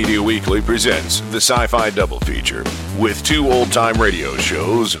 Indie Media Weekly presents the Sci-Fi Double Feature with 2 old-time radio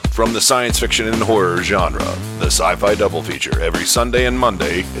shows from the science fiction and horror genre. The Sci-Fi Double Feature every Sunday and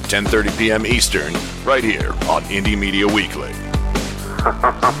Monday at 10:30 p.m. Eastern, right here on Indie Media Weekly.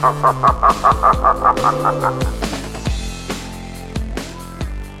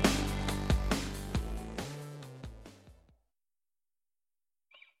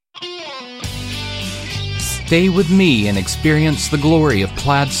 Stay with me and experience the glory of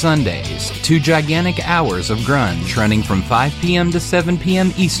Plaid Sundays, 2 gigantic hours of grunge running from 5 p.m. to 7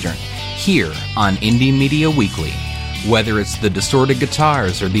 p.m. Eastern, here on Indie Media Weekly. Whether it's the distorted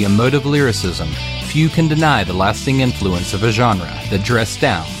guitars or the emotive lyricism, few can deny the lasting influence of a genre that dressed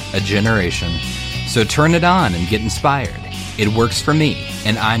down a generation. So turn it on and get inspired. It works for me,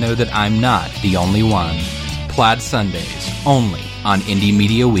 and I know that I'm not the only one. Plaid Sundays, only on Indie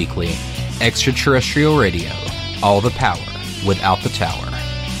Media Weekly. Extraterrestrial radio, all the power without the tower.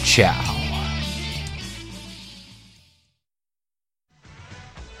 Ciao.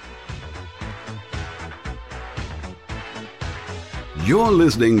 You're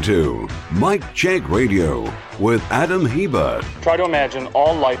listening to Mike Check Radio with Adam Heba. Try to imagine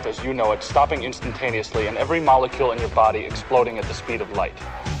all life as you know it stopping instantaneously and every molecule in your body exploding at the speed of light.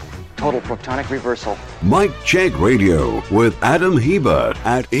 Total protonic reversal. Mike Check Radio with Adam Heba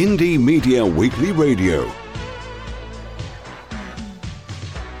at Indie Media Weekly Radio.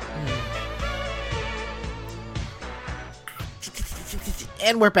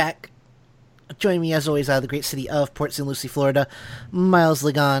 And we're back. Joining me as always out of the great city of Port St. Lucie, Florida, Miles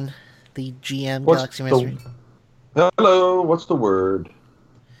Ligon, the GM, Galaxy Master. Hello, what's the word?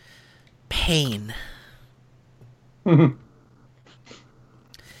 Pain.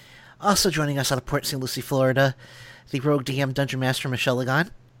 Also joining us out of Port St. Lucie, Florida, the Rogue DM Dungeon Master, Michelle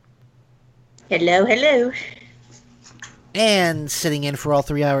Ligon. Hello, hello. And sitting in for all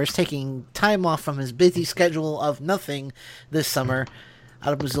 3 hours, taking time off from his busy schedule of nothing this summer,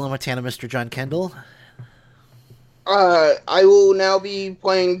 out of Missoula, Montana, Mr. John Kendall. I will now be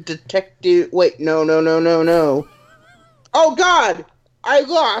playing Detective... Wait, no. Oh, God! I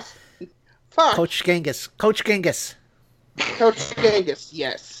lost! Fuck. Coach Genghis,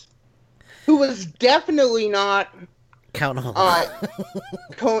 yes. Who was definitely not Count Olaf.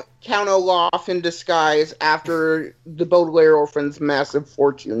 Count Olaf in disguise after the Baudelaire orphan's massive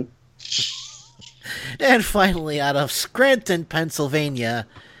fortune. And finally, out of Scranton, Pennsylvania,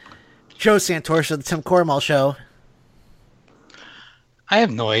 Joe Santorsha, the Tim Cormall Show. I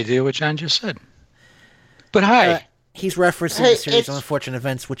have no idea what John just said. But hi. He's referencing the series on Unfortunate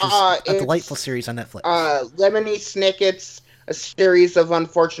Events, which is a delightful series on Netflix. Lemony Snicket's a series of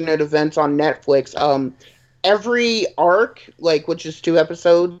unfortunate events on Netflix. Every arc, which is 2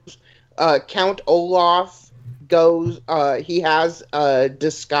 episodes, Count Olaf goes, he has a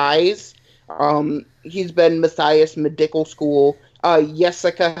disguise. He's been Matthias Medical School,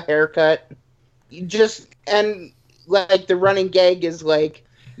 Jessica haircut. The running gag is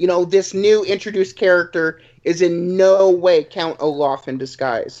this new introduced character is in no way Count Olaf in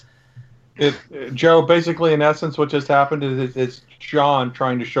disguise. Joe, basically, in essence, what just happened is John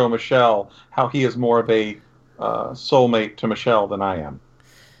trying to show Michelle how he is more of a soulmate to Michelle than I am.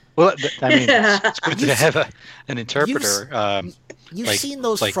 Well, it's good to have an interpreter. You've seen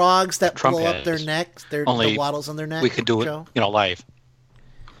those frogs that Trump blow up their necks, the wattles on their neck? We can do Joe? it, live.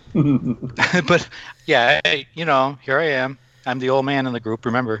 But, yeah, here I am. I'm the old man in the group,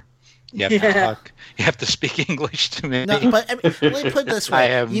 remember? You have to talk. You have to speak English to me. No, but let me put it this way. I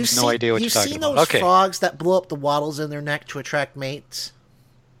have no idea what you're talking about. You've seen those frogs that blow up the wattles in their neck to attract mates?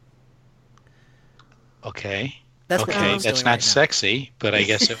 Okay. That's not sexy, but I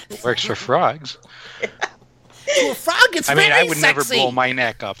guess it works for frogs. To a frog, it's very sexy. I would never blow my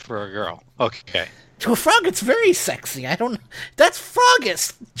neck up for a girl. Okay. To a frog, it's very sexy. That's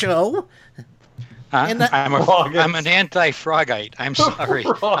froggist, Joe. I'm an anti-frogite. I'm sorry.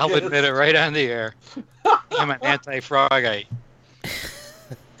 I'll admit it right on the air. I'm an anti-frogite.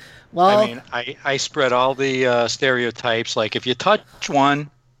 Well, I mean, I spread all the stereotypes. Like, if you touch one,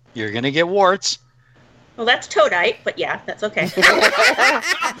 you're going to get warts. Well, that's Toadite, but yeah, that's okay.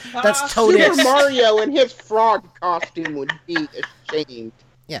 That's Toadite. Super Mario in his frog costume would be ashamed.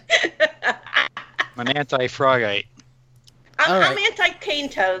 Yeah. I'm an anti-frogite. I'm anti-cane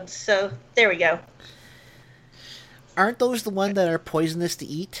toads, so there we go. Aren't those the ones that are poisonous to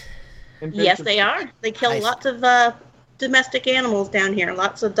eat? Yes, they are. They kill lots of domestic animals down here.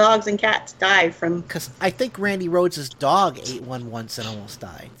 Lots of dogs and cats die from... Because I think Randy Rhodes' dog ate one once and almost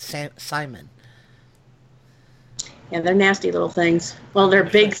died. Simon. Yeah, they're nasty little things. Well, they're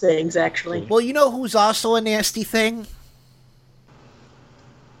big things, actually. Well, you know who's also a nasty thing?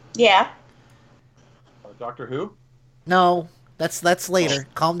 Yeah. Doctor Who? No, that's later.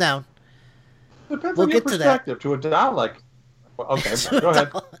 Calm down. Depends We'll on your get to that. perspective. To a Dalek. Okay, go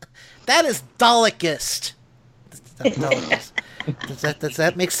ahead. That is Dalekist. Does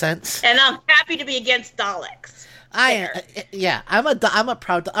that make sense? And I'm happy to be against Daleks. I'm a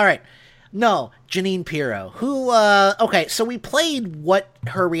proud. All right. No, Janine Pirro, who, okay, so we played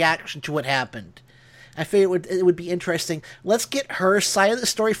her reaction to what happened. I figured it would be interesting. Let's get her side of the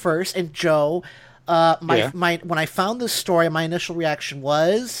story first. And Joe, when I found this story, my initial reaction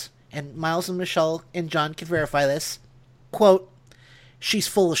was, and Miles and Michelle and John can verify this, quote, she's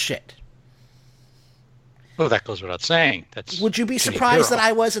full of shit. Well, that goes without saying. Would you be surprised that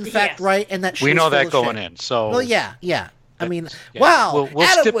I was, in fact, right, and that she was know full that of going shit? in, so... Well, yeah. I mean, wow. We'll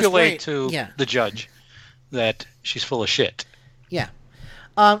Adam stipulate was to great. the judge that she's full of shit. Yeah.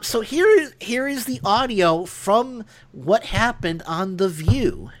 So here is the audio from what happened on The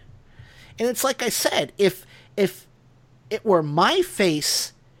View. And it's like I said, if it were my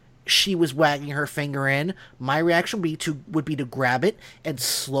face she was wagging her finger in, my reaction would be to grab it and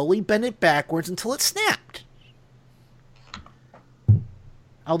slowly bend it backwards until it snapped.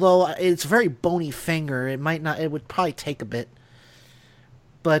 Although it's a very bony finger, it would probably take a bit.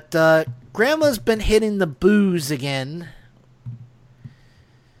 But Grandma's been hitting the booze again.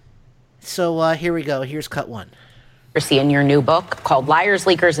 So here we go. Here's cut one. In your new book called Liars,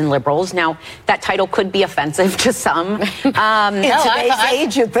 Leakers, and Liberals. Now, that title could be offensive to some. In today's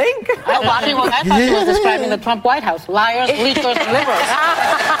age, you think? I thought you were describing the Trump White House. Liars, leakers, and liberals.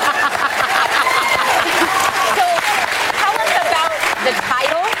 So, tell us about the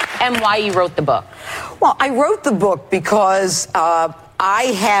title and why you wrote the book. Well, I wrote the book because I'm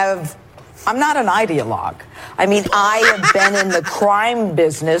not an ideologue. I mean, I have been in the crime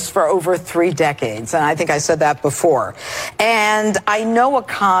business for over 3 decades, and I think I said that before. And I know a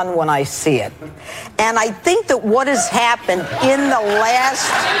con when I see it. And I think that what has happened truly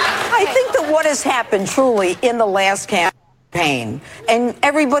in the last campaign, and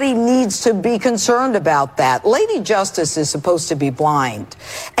everybody needs to be concerned about that. Lady Justice is supposed to be blind.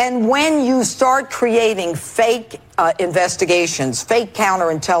 And when you start creating fake investigations, fake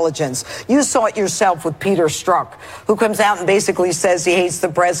counterintelligence. You saw it yourself with Peter Strzok, who comes out and basically says he hates the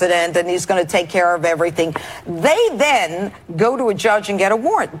president and he's going to take care of everything. They then go to a judge and get a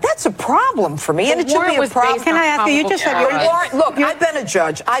warrant. That's a problem for me, and it should be a problem. Can I ask you? You just said your warrant. Look, I've been a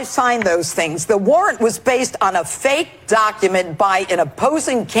judge. I've signed those things. The warrant was based on a fake document by an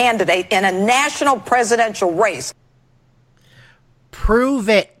opposing candidate in a national presidential race. Prove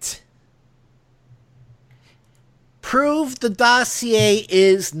it. Prove the dossier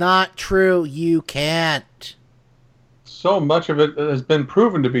is not true. You can't. So much of it has been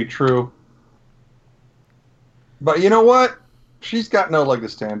proven to be true. But you know what? She's got no leg to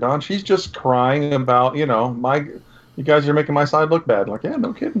stand on. She's just crying about, you guys are making my side look bad. Like, yeah,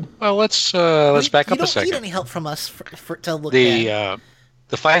 no kidding. Well, let's back up a second. You don't need any help from us to look bad.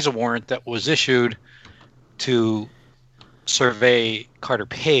 The FISA warrant that was issued to survey Carter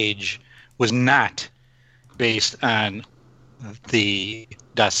Page was not based on the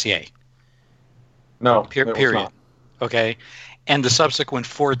dossier. No, period. Not. Okay, and the subsequent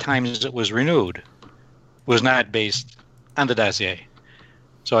 4 times it was renewed was not based on the dossier.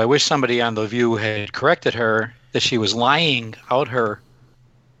 So I wish somebody on The View had corrected her that she was lying out her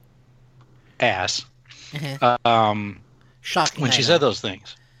ass Shocking when she said those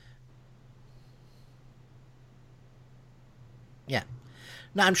things. Yeah.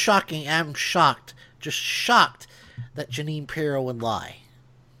 No, I'm shocked. Just shocked that Janine Pirro would lie.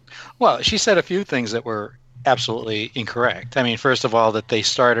 Well, she said a few things that were absolutely incorrect. I mean, first of all, that they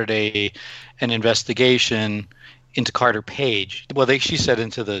started an investigation into Carter Page. Well, she said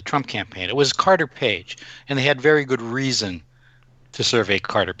into the Trump campaign. It was Carter Page, and they had very good reason to survey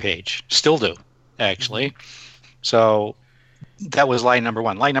Carter Page. Still do. actually. So that was lie number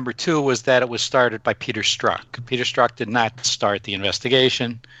one. Lie number two was that it was started by Peter Strzok. Peter Strzok did not start the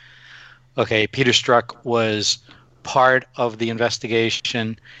investigation. Okay, Peter Strzok was part of the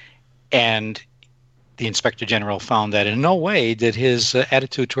investigation, and the Inspector General found that in no way did his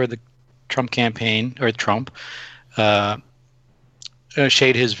attitude toward the Trump campaign, or Trump,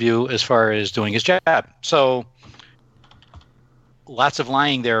 shade his view as far as doing his job. So lots of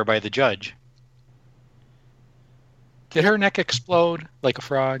lying there by the judge. Did her neck explode like a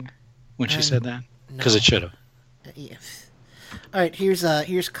frog when she said that? Because it should have. Yes. All right, here's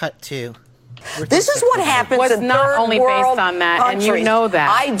cut 2. This is what happens was in not third only world based on that, countries. and you know that.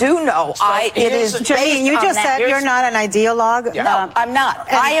 I do know. It is Janine, you just said you're not an ideologue. No, I'm not.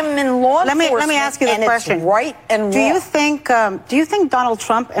 I am in law enforcement. Let me ask you this question. It's right and wrong. Do you think Donald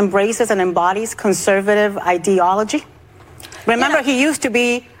Trump embraces and embodies conservative ideology? Remember, he used to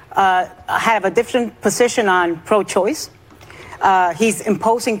be have a different position on pro-choice. He's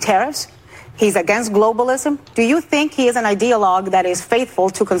imposing tariffs. He's against globalism. Do you think he is an ideologue that is faithful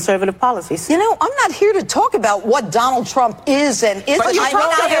to conservative policies? You know, I'm not here to talk about what Donald Trump is and isn't. But you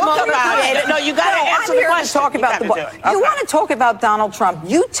talked to him about it. No, you got to answer the question. Talk about the book. You want to talk about Donald Trump?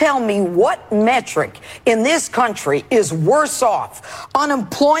 You tell me what metric in this country is worse off.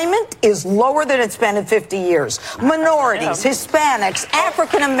 Unemployment is lower than it's been in 50 years. Minorities, Hispanics,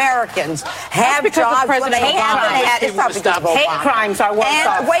 African Americans have jobs. It's not because of Obama. Hate crimes are worse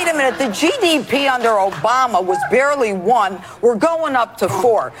off. And wait a minute, the GDP under Obama was barely 1. We're going up to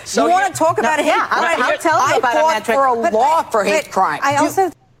 4. So you want to talk about hate crime? I'll tell you about a fought metric. for a law for hate crime. I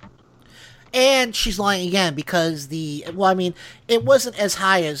also... And she's lying again because it wasn't as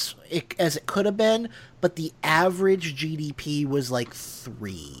high as it could have been, but the average GDP was like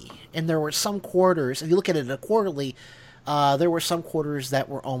 3. And there were some quarters, if you look at it in a quarterly, there were some quarters that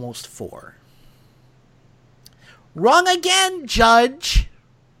were almost 4. Wrong again, Judge!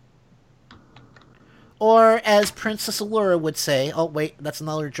 Or as Princess Allura would say, oh wait, that's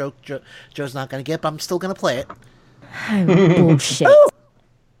another joke Joe's not going to get, but I'm still going to play it. Bullshit.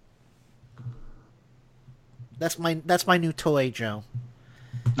 That's my new toy, Joe.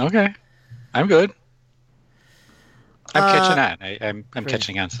 Okay, I'm good. I'm catching on. I'm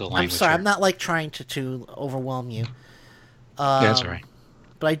catching on to the language. I'm sorry, here. I'm not like trying to overwhelm you. Yeah, that's all right.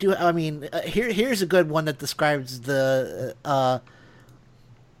 But I do. I mean, here's a good one that describes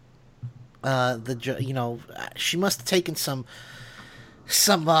she must have taken some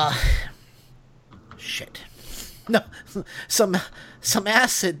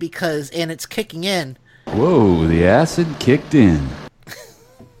acid and it's kicking in. Whoa, the acid kicked in.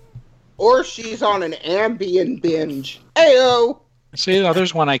 Or she's on an Ambien binge. Ayo! See,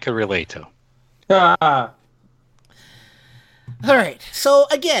 there's one I could relate to. All right, so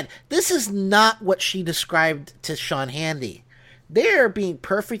again, this is not what she described to Sean Hannity. They're being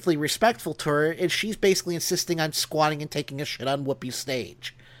perfectly respectful to her, and she's basically insisting on squatting and taking a shit on Whoopi's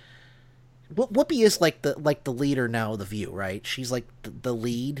stage. Whoopi is like the leader now of The View, right? She's like the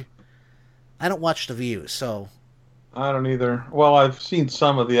lead. I don't watch The View, so... I don't either. Well, I've seen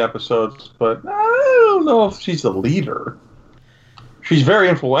some of the episodes, but I don't know if she's the leader. She's very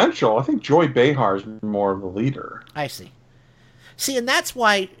influential. I think Joy Behar is more of the leader. I see. See, and that's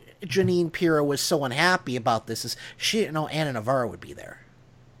why Jeanine Pirro was so unhappy about this, is she didn't know Ana Navarro would be there.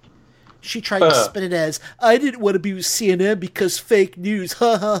 She tried to spin it as, I didn't want to be with CNN because fake news,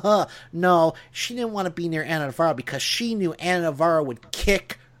 ha ha ha. No, she didn't want to be near Ana Navarro because she knew Ana Navarro would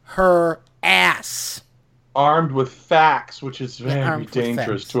kick her ass. Armed with facts, which is very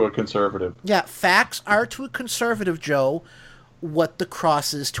dangerous to a conservative. Yeah, facts are to a conservative, Joe, what the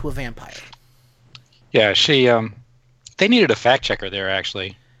cross is to a vampire. Yeah, they needed a fact checker there,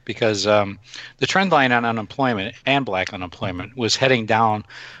 actually, because the trend line on unemployment and black unemployment was heading down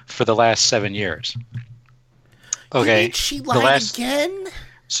for the last 7 years. Okay, she lied again?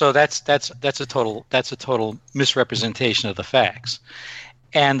 So that's a total misrepresentation of the facts.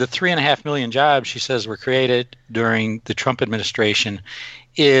 And the 3.5 million jobs she says were created during the Trump administration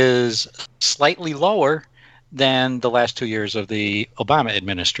is slightly lower than the last 2 years of the Obama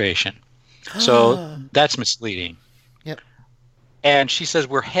administration. So that's misleading. Yep. And she says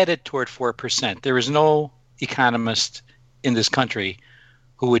we're headed toward 4%. There is no economist in this country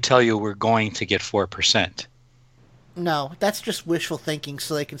who would tell you we're going to get 4%. No, that's just wishful thinking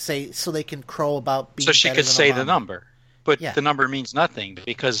so they can crow about being So she better could than say Obama. the number. But Yeah. the number means nothing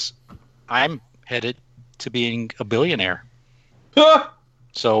because I'm headed to being a billionaire.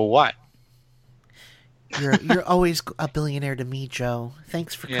 So what? You're always a billionaire to me, Joe.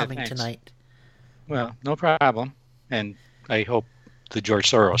 Thanks for coming thanks. tonight. Well, no problem. And I hope the George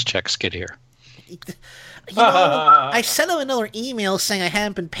Soros checks get here. I sent him another email saying I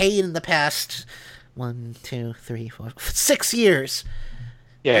hadn't been paid in the past 1, 2, 3, 4, 6 years.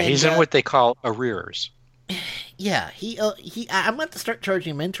 Yeah, And, he's in what they call arrears. Yeah, I'm going to start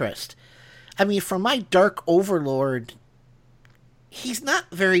charging him interest. I mean, for my dark overlord, he's not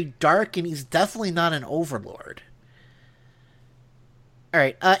very dark, and he's definitely not an overlord. All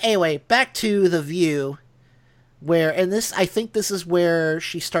right. Anyway, back to The View, I think this is where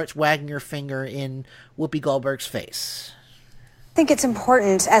she starts wagging her finger in Whoopi Goldberg's face. I think it's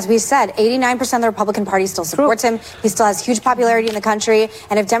important, as we said, 89% of the Republican Party still supports him. He still has huge popularity in the country.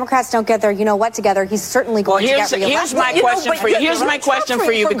 And if Democrats don't get their you-know-what together, he's certainly going to get reelected. Here's my question for you. Here's my question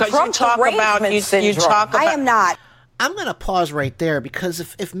for you, because you talk about... I am not. I'm going to pause right there, because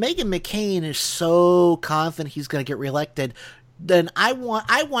if Meghan McCain is so confident he's going to get reelected, then I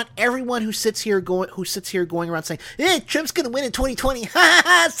want everyone who sits here going around saying, "Hey, Trump's going to win in 2020. Ha ha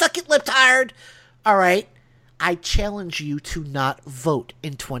ha! Suck it, lip-tired." All right. I challenge you to not vote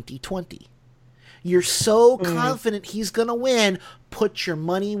in 2020. You're so confident he's going to win, put your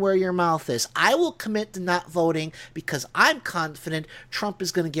money where your mouth is. I will commit to not voting because I'm confident Trump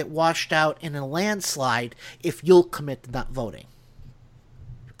is going to get washed out in a landslide if you'll commit to not voting.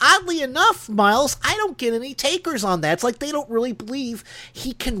 Oddly enough, Miles, I don't get any takers on that. It's like they don't really believe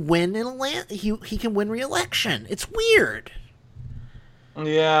he can win he can win re-election. It's weird.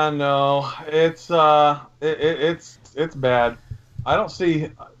 Yeah, no, it's bad. I don't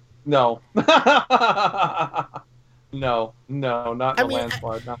see. No, no, not in a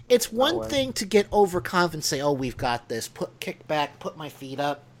landslide. It's one thing to get overconfident and say, "Oh, we've got this." Kick back, put my feet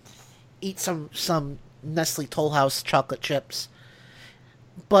up, eat some Nestle Toll House chocolate chips.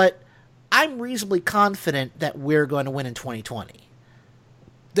 But I'm reasonably confident that we're going to win in 2020.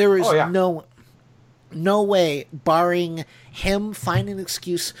 There is no way, barring him finding an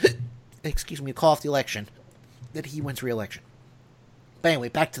excuse, to call off the election, that he wins re-election. But anyway,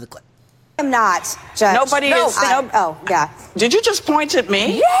 back to the clip. I'm not, Judge. Nobody is. Yeah. Did you just point at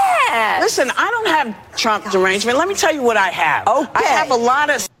me? Yes. Listen, I don't have Trump derangement. Let me tell you what I have. Okay. I have a lot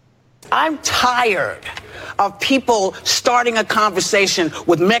of... I'm tired of people starting a conversation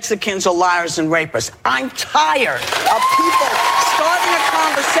with Mexicans or liars and rapists. I'm tired of people starting a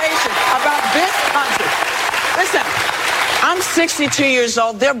conversation about this country. Listen, I'm 62 years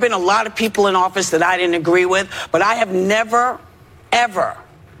old. There have been a lot of people in office that I didn't agree with, but I have never, ever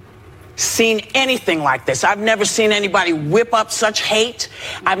seen anything like this. I've never seen anybody whip up such hate.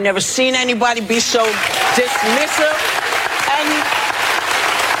 I've never seen anybody be so dismissive.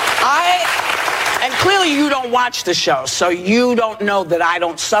 And clearly you don't watch the show, so you don't know that I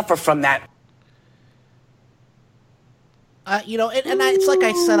don't suffer from that. It's like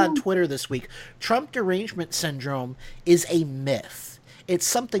I said on Twitter this week, Trump derangement syndrome is a myth. It's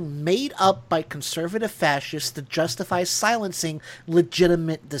something made up by conservative fascists to justify silencing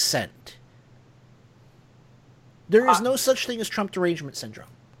legitimate dissent. There is no such thing as Trump derangement syndrome.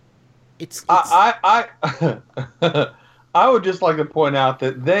 I would just like to point out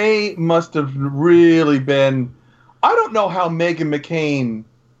that they must have really been... I don't know how Meghan McCain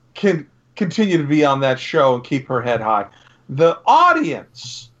can continue to be on that show and keep her head high. The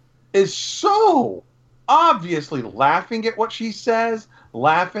audience is so obviously laughing at what she says,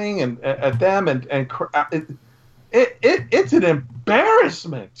 laughing at them, and it's an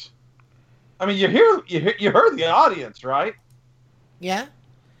embarrassment. I mean, you heard the audience, right? Yeah,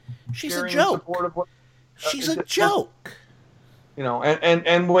 she's a joke. She's a joke.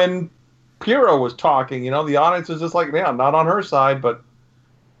 And when Pirro was talking, the audience was just like, "Man, I'm not on her side," but.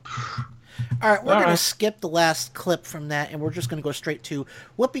 All right, we're going to skip the last clip from that, and we're just going to go straight to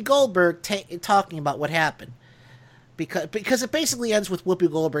Whoopi Goldberg talking about what happened. Because it basically ends with Whoopi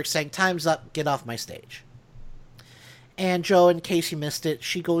Goldberg saying, "Time's up, get off my stage." And Joe, in case you missed it,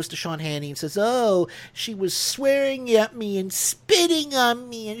 she goes to Sean Hannity and says, "Oh, she was swearing at me and spitting on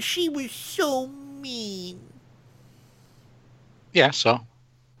me, and she was so mean." Yeah, so.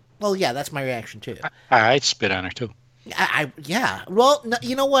 Well, yeah, that's my reaction, too. I'd spit on her, too. Yeah. Well, no,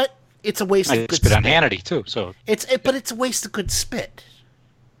 you know what? It's a waste of good spit. I'd spit on Hannity, too, so. But it's a waste of good spit.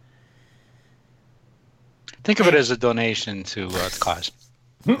 Think of it as a donation to the cause.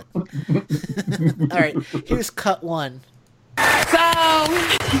 All right, here's cut one. So,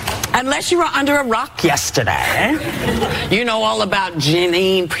 unless you were under a rock yesterday, you know all about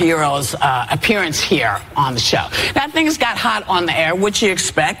Jeanine Pirro's appearance here on the show. That thing's got hot on the air, which you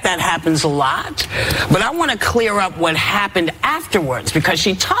expect. That happens a lot. But I want to clear up what happened afterwards, because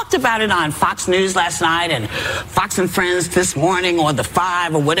she talked about it on Fox News last night and Fox and Friends this morning, or The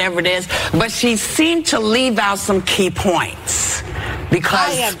Five, or whatever it is. But she seemed to leave out some key points.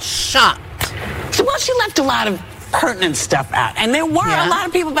 Because I am shocked. Well, she left a lot of pertinent stuff out. And there were a lot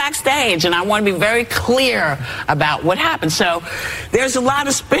of people backstage, and I want to be very clear about what happened. So there's a lot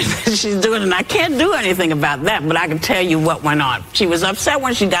of spin that she's doing, and I can't do anything about that, but I can tell you what went on. She was upset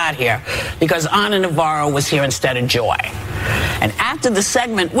when she got here because Ana Navarro was here instead of Joy. And after the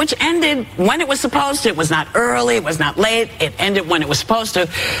segment, which ended when it was supposed to, it was not early, it was not late, it ended when it was supposed to,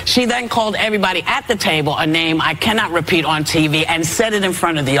 she then called everybody at the table a name I cannot repeat on TV and said it in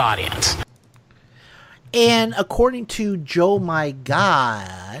front of the audience. And according to Joe My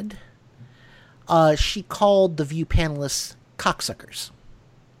God, she called the View panelists cocksuckers.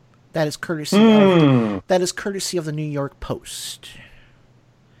 That is courtesy of the New York Post.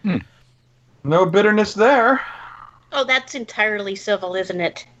 No bitterness there. Oh, that's entirely civil, isn't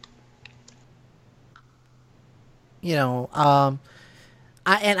it? You know,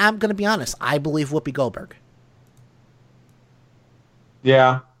 and I'm going to be honest. I believe Whoopi Goldberg.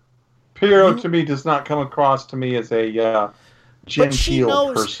 Yeah. Piero to me does not come across to me as a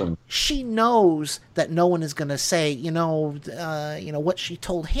genteel person. She knows that no one is going to say, what she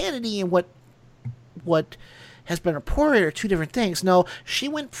told Hannity and what has been reported are two different things. No, she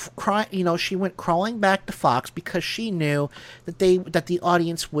went crawling back to Fox because she knew that the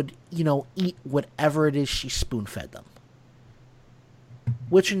audience would, eat whatever it is she spoon-fed them.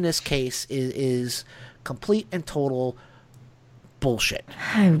 Which in this case is complete and total bullshit.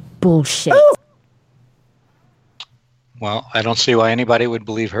 Bullshit. Ooh. Well, I don't see why anybody would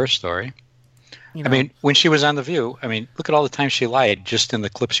believe her story. I mean, when she was on The View, look at all the times she lied just in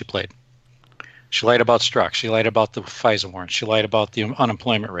the clip she played. She lied about Strzok. She lied about the FISA warrant. She lied about the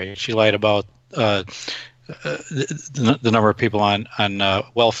unemployment rate. She lied about the number of people on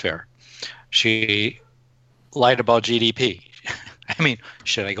welfare. She lied about GDP.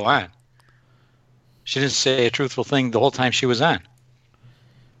 Should I go on? She didn't say a truthful thing the whole time she was on.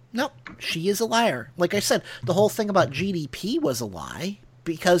 Nope, she is a liar. Like I said, the whole thing about GDP was a lie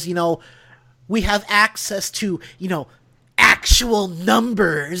because, we have access to, actual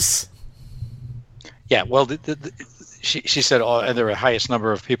numbers. Yeah, well, she said there were the highest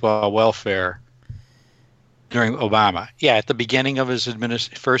number of people on welfare during Obama. Yeah, at the beginning of his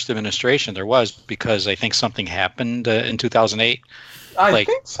first administration, there was, because I think something happened in 2008. I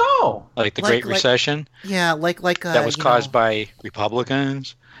think so. Like the Great Recession. Yeah, that was caused by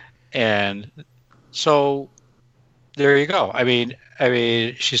Republicans. And so there you go. I mean,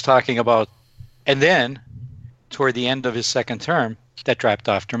 she's talking about, and then toward the end of his second term, that dropped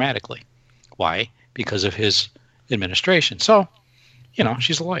off dramatically. Why? Because of his administration. So,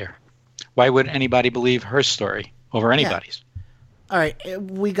 she's a lawyer. Why would anybody believe her story over anybody's? Yeah. All right,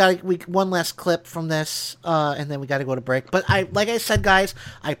 we got one last clip from this, and then we got to go to break. But like I said, guys,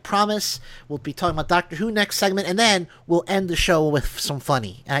 I promise we'll be talking about Doctor Who next segment, and then we'll end the show with some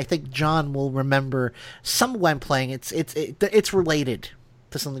funny. And I think John will remember some of what I'm playing. It's related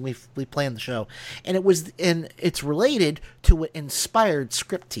to something we play on the show, and it's related to what inspired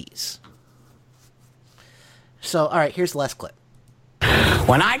Scriptease. So, all right, here's the last clip.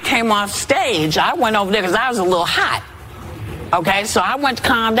 When I came off stage, I went over there because I was a little hot. Okay, so I went to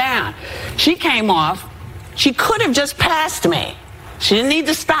calm down. She came off. She could have just passed me. She didn't need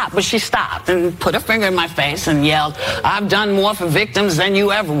to stop, but she stopped and put her finger in my face and yelled, "I've done more for victims than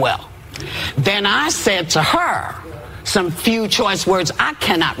you ever will." Then I said to her some few choice words I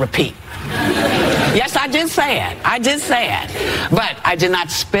cannot repeat. Yes, I did say it. But I did not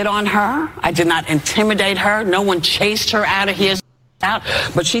spit on her. I did not intimidate her. No one chased her out of here.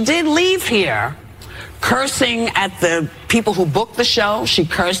 But she did leave here cursing at the people who booked the show. She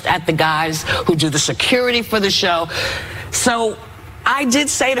cursed at the guys who do the security for the show. So I did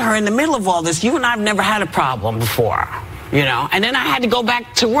say to her in the middle of all this, you and I have never had a problem before, and then I had to go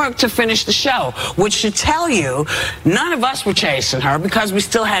back to work to finish the show, which should tell you none of us were chasing her because we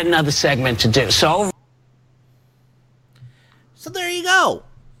still had another segment to do. So there you go.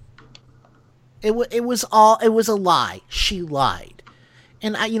 It was a lie. She lied.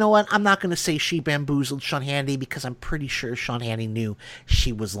 And you know what? I'm not going to say she bamboozled Sean Hannity because I'm pretty sure Sean Hannity knew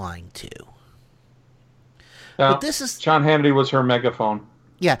she was lying too. But Sean Hannity was her megaphone.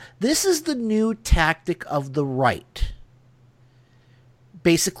 Yeah, this is the new tactic of the right.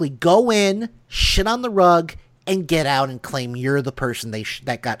 Basically, go in, shit on the rug, and get out and claim you're the person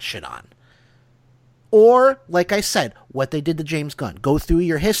that got shit on. Or, like I said, what they did to James Gunn. Go through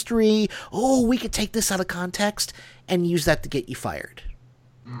your history. Oh, we could take this out of context and use that to get you fired.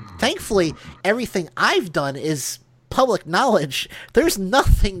 Thankfully, everything I've done is public knowledge. There's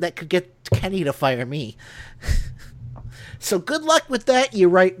nothing that could get Kenny to fire me. So good luck with that, you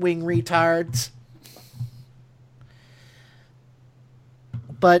right-wing retards.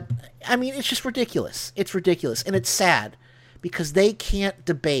 But, I mean, it's just ridiculous. It's ridiculous. And it's sad because they can't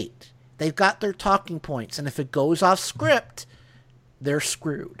debate. They've got their talking points. And if it goes off script, they're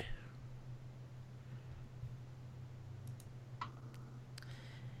screwed.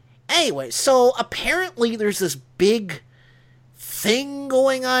 Anyway, so apparently there's this big thing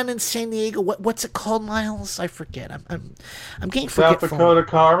going on in San Diego. What's it called, Miles? I forget. I'm getting forgetful. South Dakota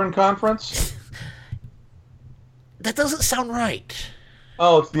Carbon Conference? That doesn't sound right.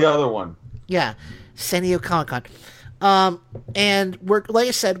 Oh, it's the other one. Yeah, San Diego Comic-Con. And we're, like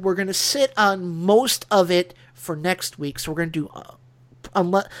I said, we're going to sit on most of it for next week. So we're going to do,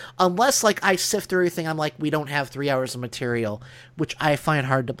 unless like I sift through everything, I'm like, we don't have 3 hours of material, which I find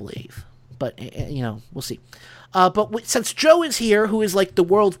hard to believe. But, you know, we'll see. But since Joe is here, who is like the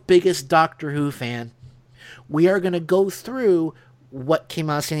world's biggest Doctor Who fan, we are going to go through what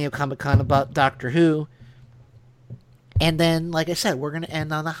came out of San Diego Comic-Con about Doctor Who. And then, like I said, we're going to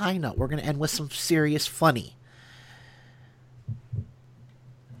end on a high note. We're going to end with some serious funny.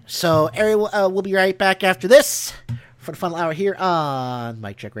 So, Ari, we'll be right back after this for the final hour here on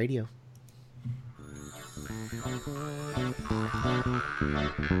Mic Check Radio.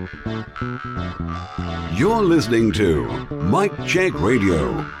 You're listening to Mic Check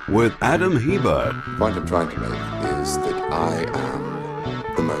Radio with Adam Hebert. The point I'm trying to make is that I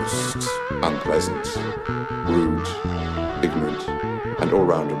am the most unpleasant, rude, ignorant, and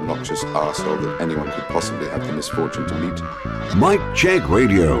all-round obnoxious arsehole that anyone could possibly have the misfortune to meet. Mic Check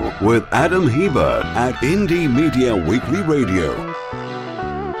Radio with Adam Hebert at Indie Media Weekly Radio.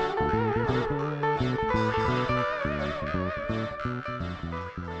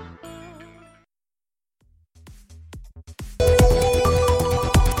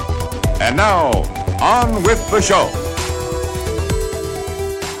 And now, on with the show.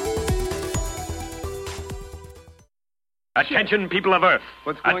 Attention, people of Earth.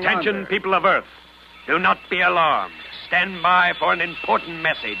 Attention, people of Earth. Do not be alarmed. Stand by for an important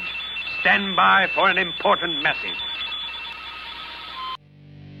message. Stand by for an important message.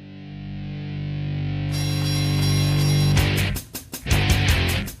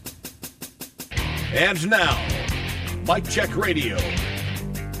 And now, Mic Check Radio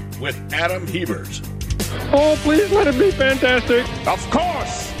with Adam Hebert. Oh, please let it be fantastic. Of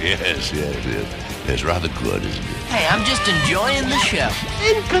course. Yes. It's rather good, isn't it? Hey, I'm just enjoying the show.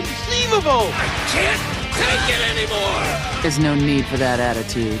 Inconceivable! I can't take it anymore! There's no need for that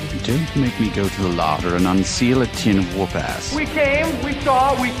attitude. Don't make me go to the larder and unseal a tin of whoop ass. We came, we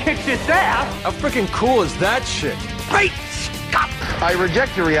saw, we kicked its ass. How freaking cool is that shit? Great Scott! I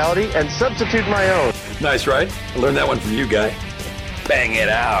reject your reality and substitute my own. Nice, right? I learned that one from you, guy. Bang it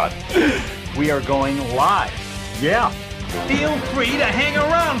out. We are going live. Yeah. Feel free to hang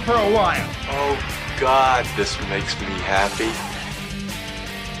around for a while. Oh, God, this makes me happy.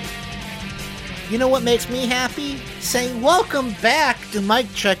 You know what makes me happy? Saying welcome back to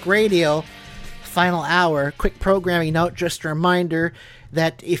Mic Check Radio. Final hour. Quick programming note. Just a reminder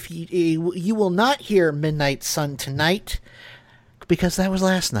that if you will not hear Midnight Sun tonight, because that was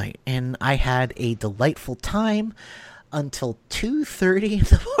last night, and I had a delightful time until 2:30 in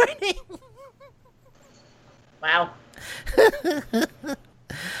the morning. Wow.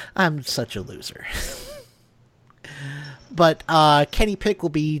 I'm such a loser. But Kenny Pick will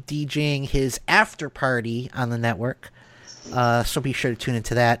be DJing his after party on the network. So be sure to tune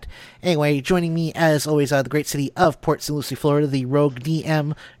into that. Anyway, joining me as always out of the great city of Port St. Lucie, Florida, the rogue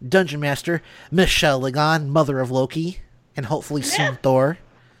DM Dungeon Master, Michelle Ligon, mother of Loki, and hopefully soon Thor.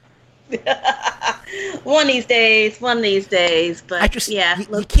 One of these days, but yeah.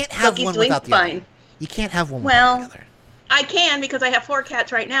 You can't have Loki's one doing without the fine. other. You can't have one without the other. I can because I have 4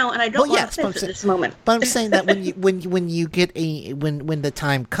 cats right now, and I don't want to piss at this moment. But I'm saying that when you get when the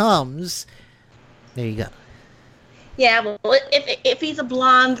time comes, there you go. Yeah, well, if he's a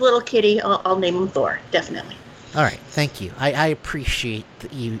blonde little kitty, I'll name him Thor, definitely. All right, thank you. I appreciate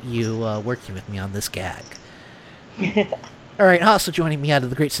you working with me on this gag. All right, also joining me out of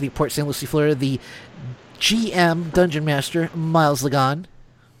the great city of Port St. Lucie, Florida, the GM Dungeon Master Miles Ligon.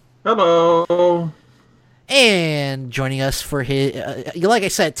 Hello. And joining us for his, like I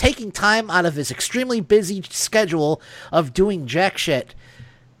said, taking time out of his extremely busy schedule of doing jack shit,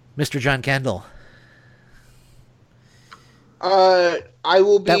 Mr. John Kendall. I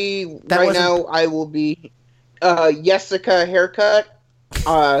will be I will be Jessica Haircut,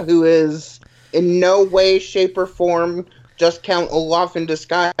 who is in no way, shape, or form just Count Olaf in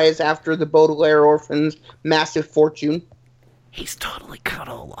disguise after the Baudelaire orphans' massive fortune. He's totally Count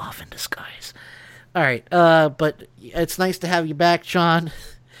Olaf in disguise. All right, but it's nice to have you back, John.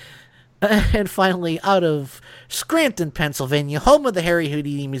 And finally, out of Scranton, Pennsylvania, home of the Harry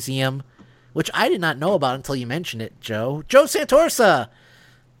Houdini Museum, which I did not know about until you mentioned it, Joe. Joe Santorsa.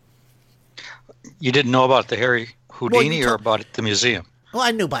 You didn't know about the Harry Houdini or about the museum? Well,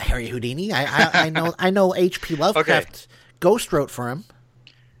 I knew about Harry Houdini. I know H.P. Lovecraft ghost wrote for him.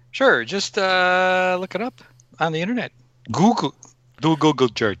 Sure, just look it up on the internet. Google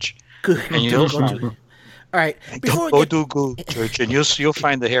search. And you'll find. All right, before go to Google search, and you'll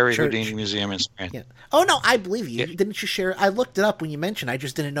find the Harry Houdini Museum in Scranton. Yeah. Oh no, I believe you. Yeah. Didn't you share? I looked it up when you mentioned. I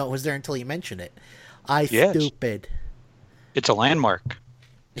just didn't know it was there until you mentioned it. Stupid. It's a landmark.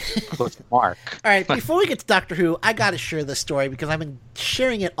 Mark. All right, before we get to Doctor Who, I got to share this story because I've been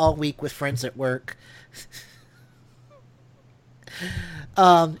sharing it all week with friends at work.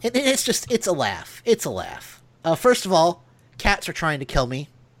 It's a laugh. It's a laugh. First of all, cats are trying to kill me,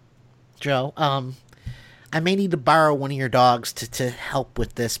 Joe. I may need to borrow one of your dogs to help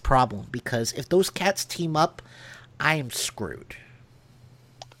with this problem because if those cats team up, I am screwed.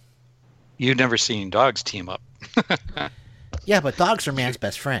 You've never seen dogs team up. Yeah, but dogs are man's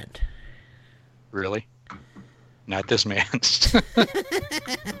best friend. Really? Not this man's.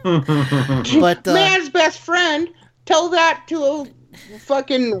 But man's best friend? Tell that to a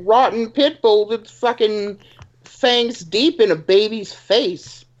fucking rotten pit bull that's fucking fangs deep in a baby's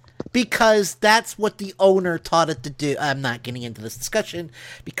face. Because that's what the owner taught it to do. I'm not getting into this discussion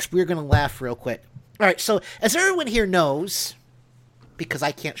because we're going to laugh real quick. All right, so as everyone here knows, because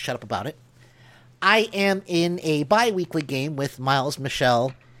I can't shut up about it, I am in a bi-weekly game with Miles,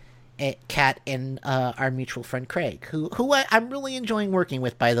 Michelle, Kat, and our mutual friend Craig, who I'm really enjoying working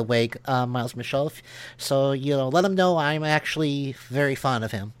with, by the way, Miles, Michelle. So, let him know I'm actually very fond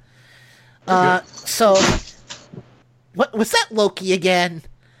of him. So, what was that, Loki again?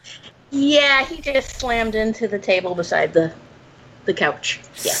 Yeah, he just slammed into the table beside the couch.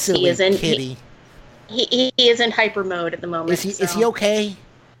 Yes, Silly he is in kitty. He is in hyper mode at the moment. Is he okay?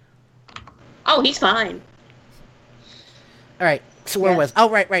 Oh, he's fine. All right. So where was? Oh,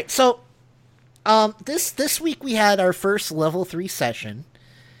 right. So, this week we had our first level 3 session.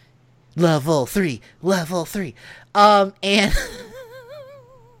 Level 3. And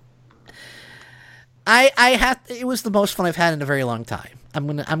it was the most fun I've had in a very long time. I'm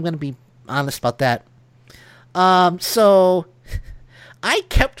gonna be honest about that. So I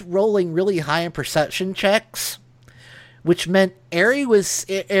kept rolling really high in perception checks, which meant Ari,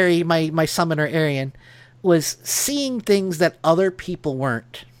 my summoner Arian, was seeing things that other people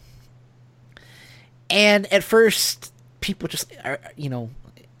weren't. And at first, people just,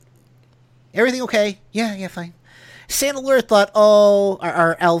 everything okay? Yeah, fine. Sandalure thought,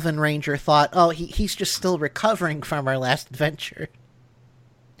 our Elven Ranger thought, he's just still recovering from our last adventure.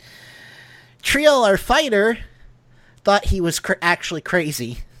 Triel, our fighter, thought he was actually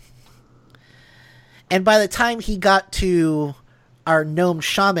crazy. And by the time he got to our gnome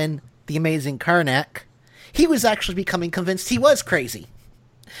shaman, the amazing Karnak, he was actually becoming convinced he was crazy.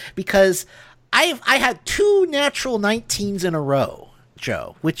 Because I had 2 natural 19s in a row,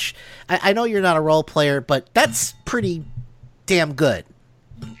 Joe, which I know you're not a role player, but that's pretty damn good.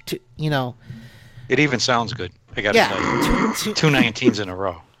 It even sounds good. I gotta tell you. 2 19s in a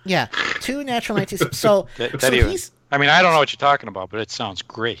row. Yeah, 2 natural 19s. So, I mean, I don't know what you're talking about, but it sounds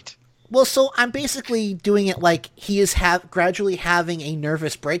great. Well, so I'm basically doing it like he is gradually having a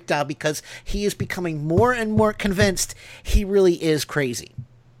nervous breakdown because he is becoming more and more convinced he really is crazy.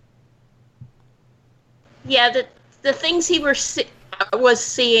 Yeah, the things he was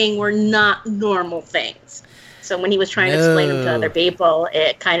seeing were not normal things. So when he was trying to explain them to other people,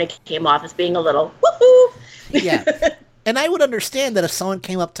 it kind of came off as being a little woohoo. Yeah. And I would understand that if someone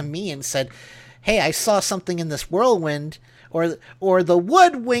came up to me and said, "Hey, I saw something in this whirlwind," or the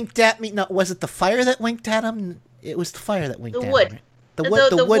wood winked at me. No, was it the fire that winked at him? It was the fire that winked at him. Right? The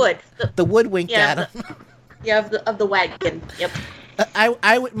wood winked at him. Of the wagon. Yep.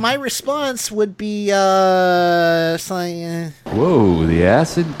 My response would be something. Whoa! The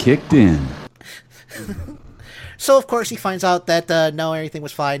acid kicked in. So of course he finds out that no, everything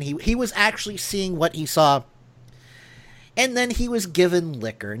was fine. He was actually seeing what he saw. And then he was given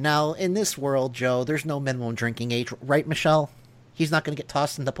liquor. Now, in this world, Joe, there's no minimum drinking age. Right, Michelle? He's not going to get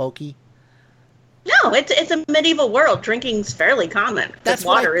tossed in the pokey? No, it's a medieval world. Drinking's fairly common. That's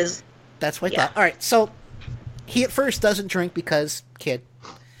what I thought. All right, so he at first doesn't drink because kid.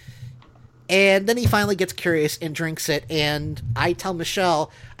 And then he finally gets curious and drinks it. And I tell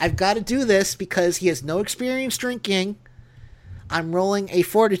Michelle, I've got to do this because he has no experience drinking. I'm rolling a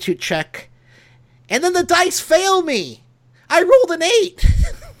fortitude check. And then the dice fail me. I rolled an 8.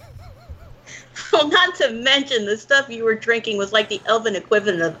 Well, not to mention the stuff you were drinking was like the elven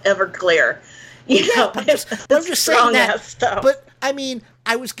equivalent of Everclear. I'm just saying that. Stuff. But, I mean,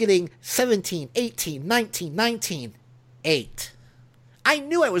 I was getting 17, 18, 19, 8. I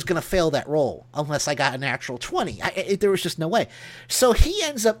knew I was going to fail that roll unless I got a natural 20. There was just no way. So he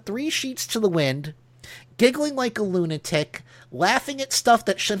ends up 3 sheets to the wind, giggling like a lunatic, laughing at stuff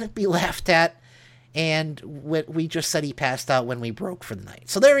that shouldn't be laughed at, and we just said he passed out when we broke for the night.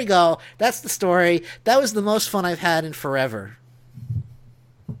 So there we go. That's the story. That was the most fun I've had in forever.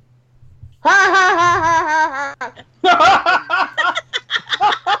 Ha ha ha ha ha!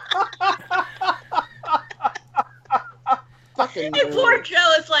 And poor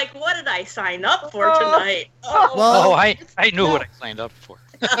Joe is like, what did I sign up for tonight? I knew what I signed up for.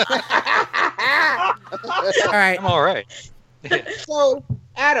 All right. I'm all right. So,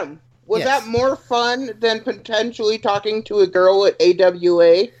 Adam, was that more fun than potentially talking to a girl at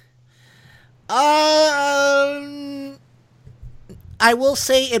AWA? I will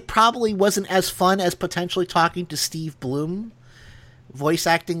say it probably wasn't as fun as potentially talking to Steve Blum, voice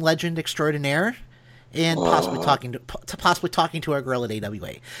acting legend extraordinaire, and possibly talking to a girl at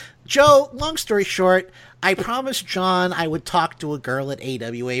AWA. Joe, long story short, I promised John I would talk to a girl at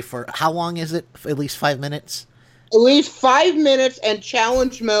AWA for how long is it? At least 5 minutes? At least 5 minutes, and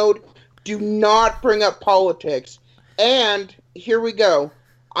challenge mode, do not bring up politics. And here we go.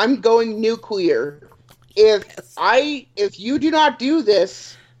 I'm going nuclear. If you do not do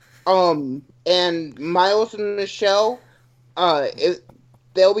this, and Miles and Michelle,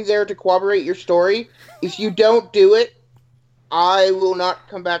 they'll be there to corroborate your story. If you don't do it, I will not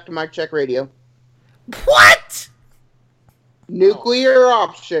come back to Mike Check Radio. What? Nuclear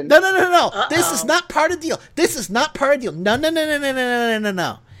option. No. Uh-oh. This is not part of the deal.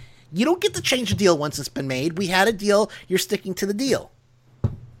 No. You don't get to change the deal once it's been made. We had a deal. You're sticking to the deal.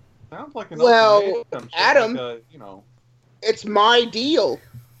 Sounds like an Adam, it's my deal.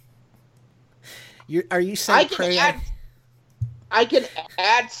 Are you saying I can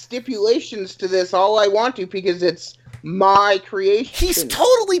add stipulations to this all I want to because it's my creation. He's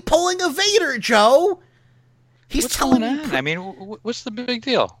totally pulling a Vader, Joe. What's going on? I mean, what's the big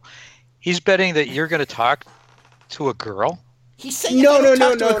deal? He's betting that you're going to talk to a girl? He's saying if you don't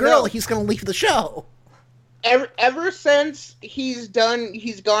talk to a girl, he's going to leave the show. Ever since he's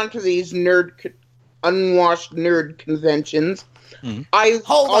gone to these unwashed nerd conventions,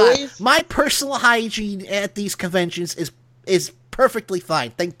 Hold on. My personal hygiene at these conventions is perfectly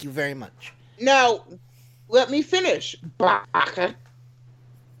fine. Thank you very much. Now, let me finish, Baka.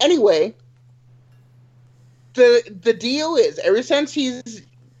 Anyway, the deal is, ever since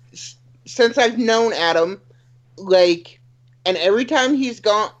I've known Adam, and every time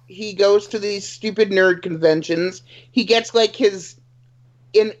he goes to these stupid nerd conventions, he gets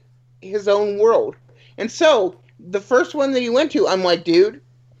in his own world. And so, the first one that he went to, I'm like, dude,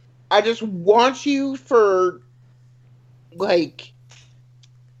 I just want you for,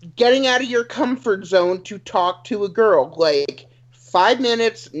 getting out of your comfort zone to talk to a girl. 5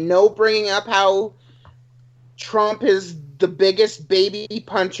 minutes, no bringing up how Trump is the biggest baby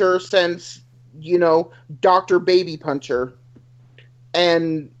puncher since, Dr. Baby Puncher.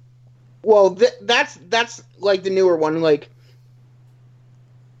 And, well, that's the newer one.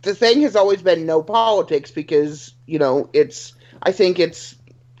 The thing has always been no politics because,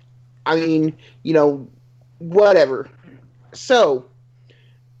 whatever. So,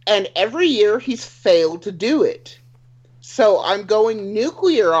 and every year he's failed to do it. So I'm going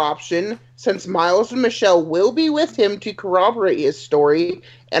nuclear option since Miles and Michelle will be with him to corroborate his story,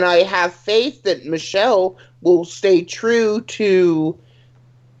 and I have faith that Michelle will stay true to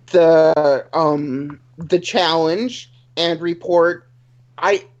the challenge and report.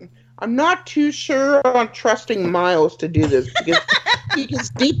 I'm not too sure on trusting Miles to do this because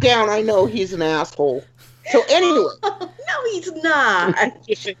deep down I know he's an asshole. So anyway, no, he's not.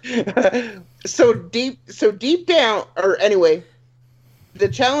 So deep down, or anyway, the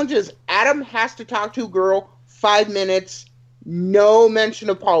challenge is Adam has to talk to a girl 5 minutes, no mention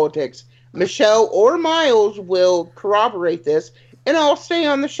of politics. Michelle or Miles will corroborate this, and I'll stay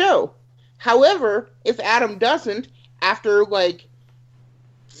on the show. However, if Adam doesn't, after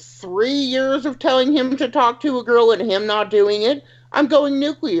 3 years of telling him to talk to a girl and him not doing it, I'm going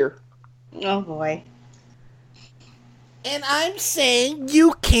nuclear. Oh boy. And I'm saying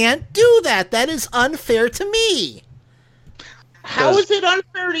you can't do that. That is unfair to me. How is it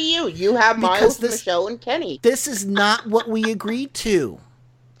unfair to you? You have Miles, Michelle, and Kenny. This is not what we agreed to.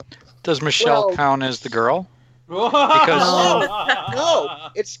 Does Michelle count as the girl? Because no,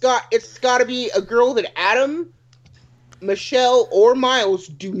 it's got to be a girl that Adam, Michelle, or Miles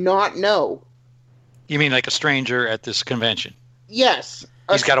do not know. You mean like a stranger at this convention? Yes.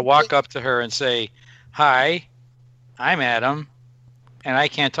 He's got to walk up to her and say, "Hi, I'm Adam, and I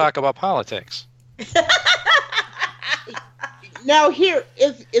can't talk about politics." Now here,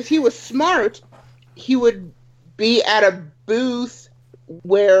 if he was smart, he would be at a booth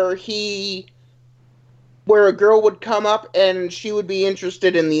where a girl would come up and she would be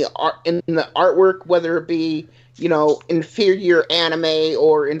interested in the artwork, whether it be, inferior anime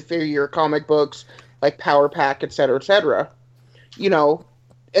or inferior comic books like Power Pack, etc., etc.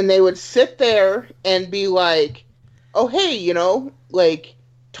 And they would sit there and be like, "Oh, hey,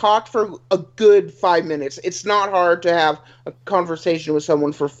 talk for a good 5 minutes." It's not hard to have a conversation with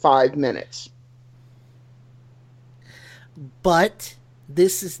someone for 5 minutes. But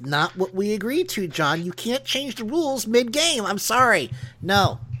this is not what we agreed to, John. You can't change the rules mid-game. I'm sorry.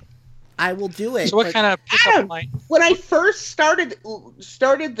 No. I will do it. So what kind of pickup line? When I first started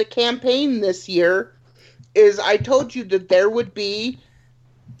the campaign this year, is I told you that there would be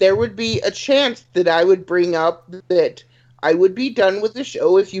a chance that I would bring up that I would be done with the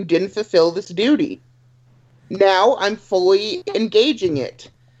show if you didn't fulfill this duty. Now I'm fully engaging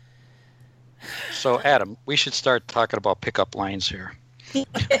it. So, Adam, we should start talking about pickup lines here.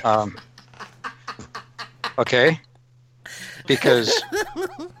 Okay? Because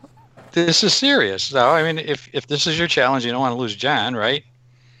this is serious. Now, I mean, if this is your challenge, you don't want to lose John, right?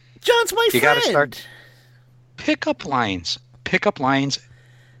 John's my friend. You got to start pickup lines. Pickup lines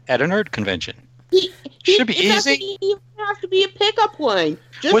at a nerd convention. Should be easy. It have to be a pickup line.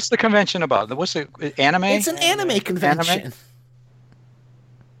 What's the convention about? What's the anime? It's an anime convention.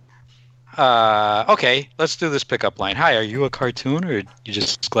 Okay, let's do this pickup line. Hi, are you a cartoon or you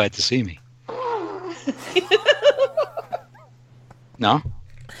just glad to see me? No?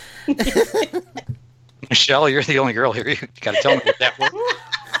 Michelle, you're the only girl here. You got to tell me what that was.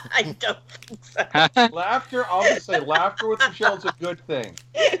 I don't think so. Laughter, I'll just say laughter with Michelle is a good thing.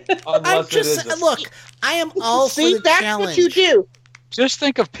 Look, I am all for the that's challenge. what you do. Just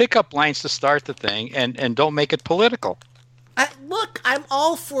think of pickup lines to start the thing and don't make it political. Look, I'm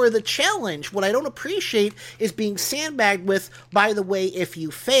all for the challenge. What I don't appreciate is being sandbagged with, by the way, if you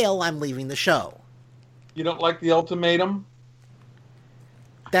fail, I'm leaving the show. You don't like the ultimatum?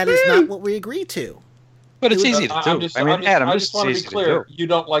 That is not what we agreed to. But it's easy to do. Adam, I just want to be clear. You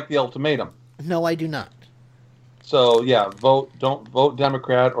don't like the ultimatum. No, I do not. So, yeah, don't vote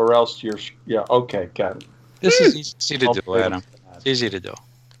Democrat or else you're... Yeah, okay, got it. This is easy to do, Adam. It's easy to do.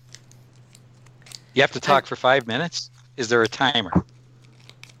 You have to talk for 5 minutes? Is there a timer?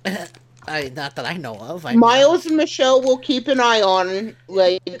 Not that I know of. Miles and Michelle will keep an eye on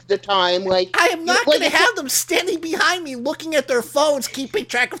the time. I am not going to have them standing behind me looking at their phones, keeping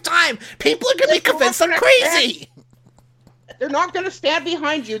track of time. People are going to be convinced I'm crazy. They're not going to stand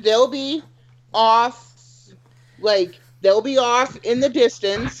behind you. They'll be off, they'll be off in the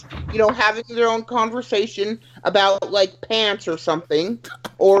distance, having their own conversation about pants or something,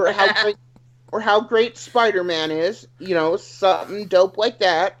 or how great Spider-Man is, something dope like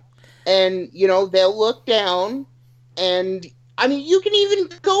that. And, they'll look down, and, you can even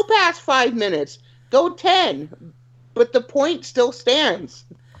go past 5 minutes. Go 10. But the point still stands.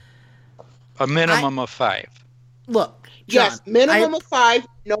 A minimum of 5. Look, John, yes, minimum of 5,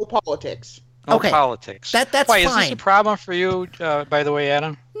 no politics. No politics. That's Why, fine. Is this a problem for you, by the way,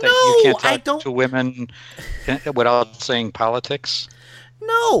 Adam? That No, you I can't talk don't- to women without saying politics?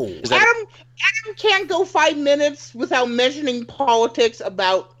 No. Adam can't go 5 minutes without mentioning politics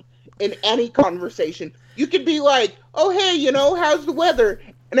in any conversation. You could be like, "Oh, hey, how's the weather?"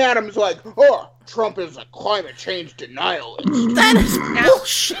 And Adam's like, "Oh, Trump is a climate change denialist." That is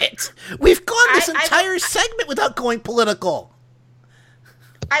bullshit. We've gone this entire segment without going political.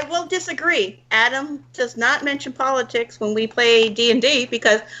 I will disagree. Adam does not mention politics when we play D&D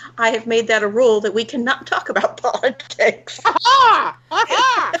because I have made that a rule that we cannot talk about politics. Aha!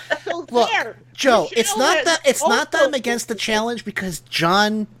 Aha! So Look, there. Joe, Michelle it's not that also- I'm against the challenge because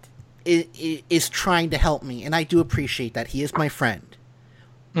John is trying to help me, and I do appreciate that. He is my friend.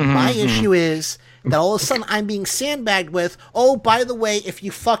 My issue is that all of a sudden I'm being sandbagged with, "Oh, by the way, if you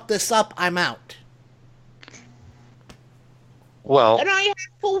fuck this up, I'm out." Well, And I have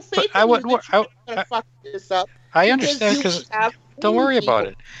full faith I in would- you that you're not gonna fuck this up. I understand you because have don't worry people.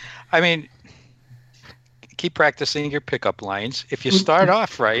 about it. Keep practicing your pickup lines. If you start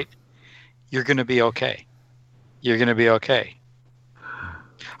off right, you're going to be okay. You're going to be okay.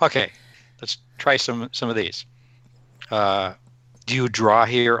 Okay, let's try some of these. Do you draw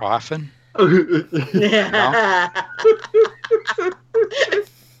here often? No?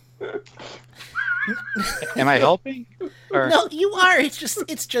 Am I helping? Or... No, you are. It's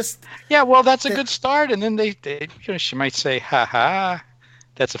just. Yeah, well, that's a good start. And then they she might say, "Ha ha,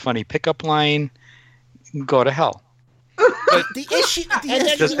 that's a funny pickup line. Go to hell." But the issue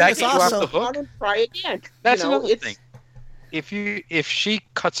does that get you off the hook? Try again. That's another thing. If she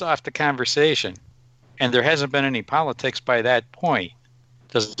cuts off the conversation, and there hasn't been any politics by that point,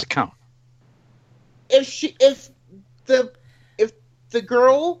 does it count? If the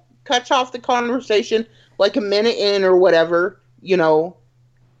girl cuts off the conversation like a minute in or whatever,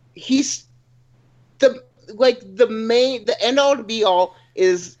 he's the end all to be all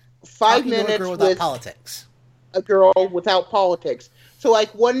is 5 minutes with politics. A girl without politics. So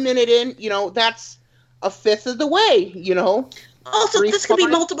 1 minute in, that's a fifth of the way, Also, this could be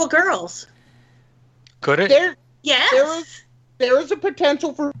multiple girls. Could it? Yes. There is a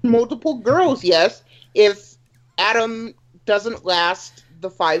potential for multiple girls, yes, if Adam doesn't last the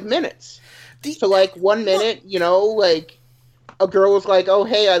 5 minutes. So 1 minute, a girl was like, "Oh,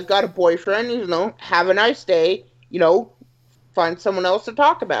 hey, I've got a boyfriend, have a nice day, find someone else to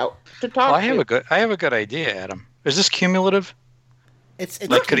talk about." I have a good idea, Adam. Is this cumulative? It's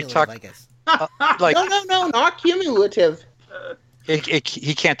could he talk? I guess. No, not cumulative.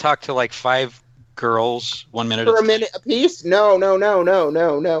 He can't talk to 5 girls 1 minute for a minute apiece. No.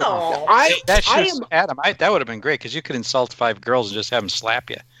 Adam. That would have been great because you could insult 5 girls and just have them slap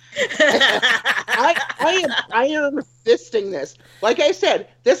you. I am fisting this. Like I said,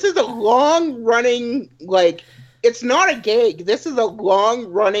 this is a long running it's not a gag. This is a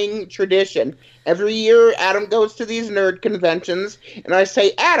long-running tradition. Every year, Adam goes to these nerd conventions, and I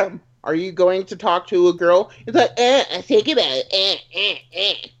say, "Adam, are you going to talk to a girl?" He's like, think about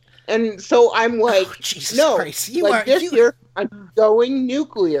it. And so I'm like, Jesus no. Christ, this year, I'm going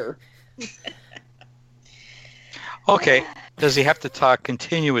nuclear. Okay. Does he have to talk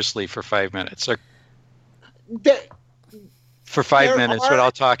continuously for 5 minutes? Or for 5 minutes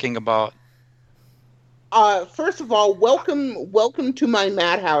without talking about... First of all, welcome to my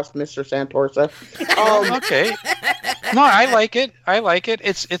madhouse, Mr. Santorsa. Okay. No, I like it.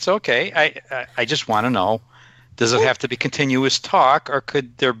 It's okay. I just want to know, does it have to be continuous talk, or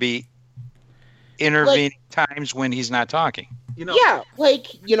could there be intervening times when he's not talking? Yeah,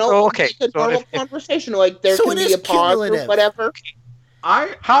 okay. a normal conversation, there can be a pause or whatever.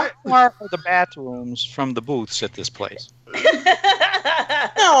 How far are the bathrooms from the booths at this place?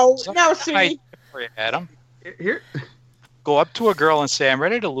 No, see. For you, Adam. Here. Go up to a girl and say, "I'm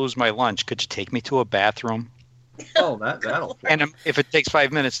ready to lose my lunch. Could you take me to a bathroom?" Oh, that'll. And if it takes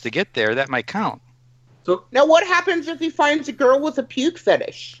 5 minutes to get there, that might count. So now, what happens if he finds a girl with a puke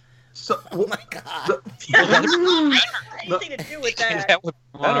fetish? Oh my God! Anything to do with that? That would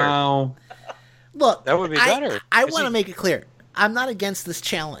be better. Wow. Look, that would be better. I want to make it clear. I'm not against this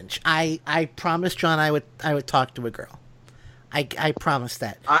challenge. I promised John I would talk to a girl. I promised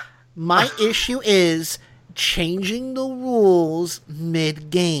that. My issue is changing the rules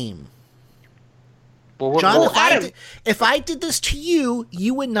mid-game. Well, John, if I did this to you,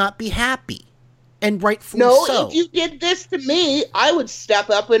 you would not be happy. And rightfully so. No, if you did this to me, I would step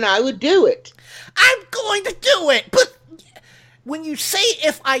up and I would do it. I'm going to do it! But when you say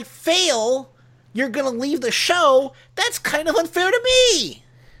if I fail, you're going to leave the show, that's kind of unfair to me.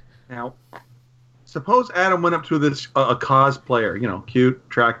 Now... Suppose Adam went up to this a cosplayer, cute,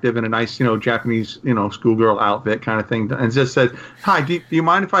 attractive, in a nice, Japanese, schoolgirl outfit kind of thing, and just said, "Hi, do you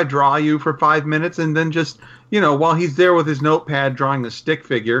mind if I draw you for 5 minutes?" And then just, while he's there with his notepad drawing the stick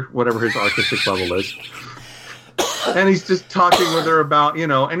figure, whatever his artistic level is, and he's just talking with her about,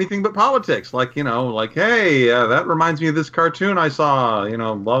 anything but politics, hey, that reminds me of this cartoon I saw,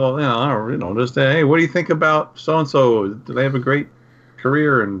 blah blah, or just hey, what do you think about so and so? Do they have a great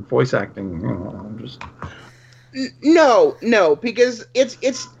career in voice acting? No, because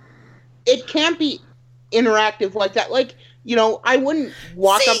it can't be interactive like that. I wouldn't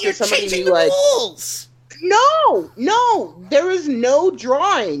walk up to somebody and be like, rules. No, there is no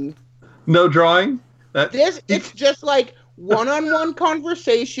drawing. No drawing? It's just one-on-one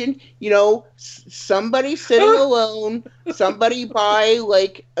conversation, somebody sitting alone, somebody by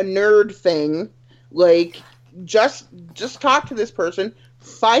a nerd thing, just talk to this person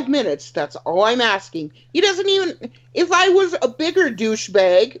 5 minutes. That's all I'm asking. He doesn't even. If I was a bigger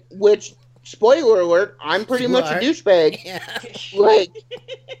douchebag, which, spoiler alert, I'm pretty much a douchebag. Yeah.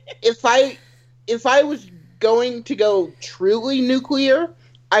 If I was going to go truly nuclear,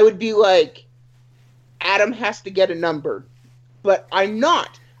 I would be like, Adam has to get a number. But I'm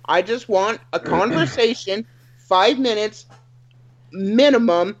not. I just want a conversation, 5 minutes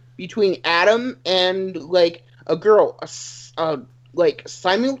minimum, between Adam and a girl,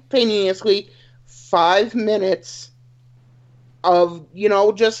 simultaneously 5 minutes of, you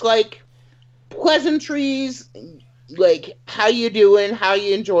know, just like pleasantries, like how you doing, how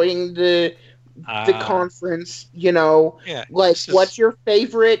you enjoying the conference, you know, like what's your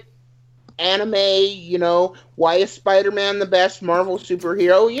favorite anime, you know, why is Spider-Man the best Marvel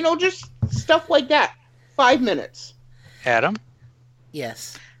superhero, you know, just stuff like that. 5 minutes. Adam?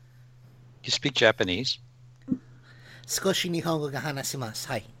 Yes. You speak Japanese? Skoshi nihongo ga hanashimasu.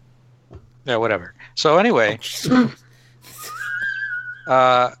 Hai. Yeah, whatever. So anyway,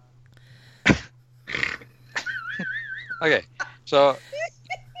 okay. So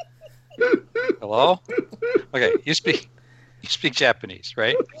hello? Okay, you speak Japanese,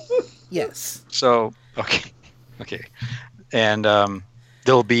 right? Yes. So okay. And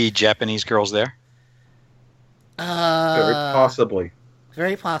there'll be Japanese girls there? Very possibly.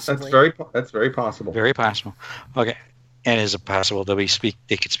 Very possibly. That's very possible. Very possible. Okay. And is it possible they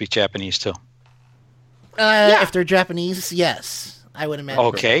could speak Japanese too? If they're Japanese, yes. I would imagine.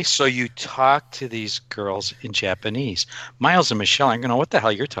 Okay, so you talk to these girls in Japanese. Miles and Michelle aren't going to know what the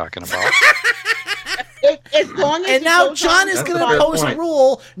hell you're talking about. As long as and now John is going to pose a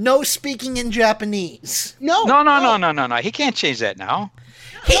rule: no speaking in Japanese. No. He can't change that now.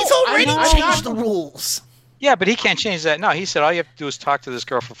 He's already changed the rules. Yeah, but he can't change that now. He said all you have to do is talk to this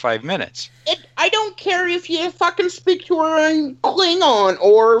girl for 5 minutes. I don't care if you fucking speak to her in Klingon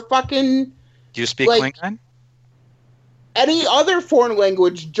or fucking... Do you speak Klingon? Any other foreign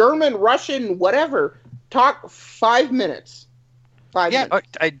language, German, Russian, whatever. Talk 5 minutes. 5 minutes.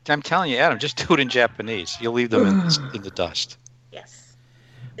 I'm telling you, Adam, just do it in Japanese. You'll leave them in the dust. Yes.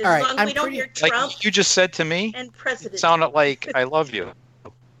 All right, long as we don't hear Trump like you just said to me, and President. It sounded like I love you.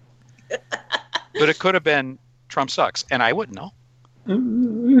 But it could have been Trump sucks, and I wouldn't know.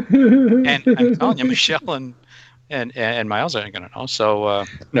 And I'm telling you, Michelle and Miles aren't going to know. So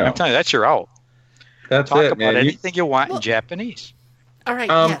no. I'm telling you, that's your out. That's Talk it, about man. anything you want in Japanese. All right.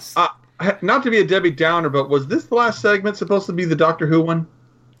 Yes. Not to be a Debbie Downer, but was this the last segment supposed to be the Doctor Who one?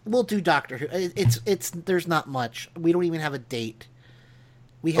 We'll do Doctor Who. It's there's not much. We don't even have a date.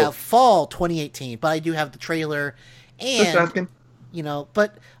 We have fall 2018, but I do have the trailer. And just asking. You know,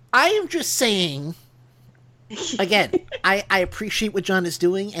 but I am just saying. Again, I appreciate what John is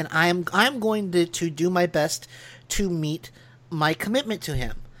doing, and I'm going to do my best to meet my commitment to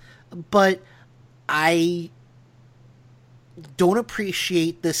him. But I don't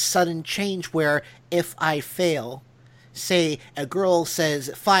appreciate this sudden change where if I fail, say a girl says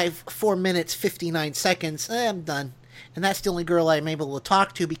 4 minutes, 59 seconds, I'm done. And that's the only girl I'm able to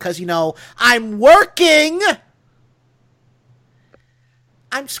talk to because, you know, I'm working!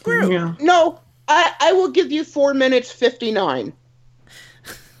 I'm screwed. Yeah. No, I will give you 4 minutes, 59.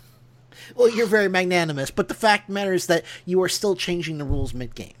 Well, you're very magnanimous, but the fact matters that you are still changing the rules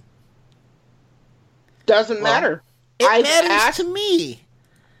mid-game. Doesn't matter. It matters to me.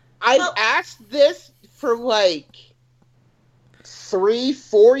 I've asked this for like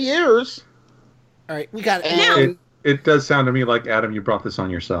 3-4 years. All right, we got it. It does sound to me like, Adam, you brought this on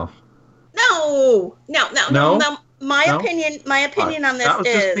yourself. No. My opinion on this that was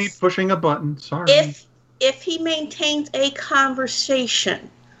is just me pushing a button. Sorry. If he maintains a conversation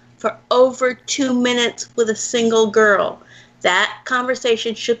for over 2 minutes with a single girl, that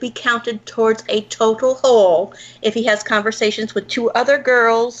conversation should be counted towards a total whole. If he has conversations with 2 other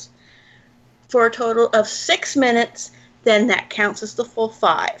girls for a total of 6 minutes, then that counts as the full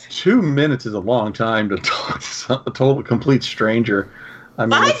 5. 2 minutes is a long time to talk to a total complete stranger. I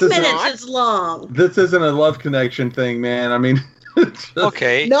mean, 5 minutes is long. This isn't a love connection thing, man. I mean,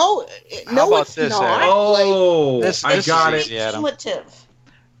 okay. No, How about it's this, not. Oh, This I got is it. easy, Adam. Cumulative.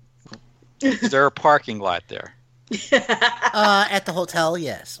 Is there a parking lot there? At the hotel,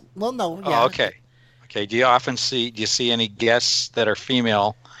 yes. Well, no. Yeah. Oh, okay. Okay. Do you see any guests that are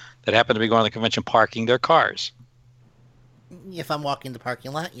female that happen to be going to the convention parking their cars? If I'm walking the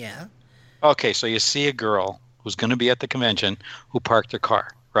parking lot, yeah. Okay, so you see a girl who's going to be at the convention who parked her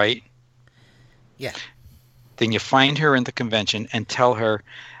car, right? Yeah. Then you find her in the convention and tell her,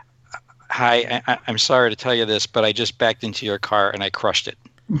 "Hi, I'm sorry to tell you this, but I just backed into your car and I crushed it."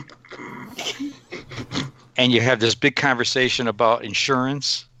 And you have this big conversation about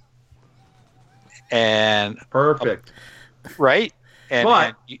insurance. And perfect, right?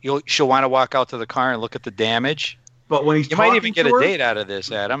 And she'll want to walk out to the car and look at the damage. But when you might even get a date out of this,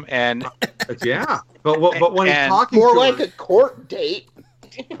 Adam. And yeah, but when he's talking more to like her, a court date.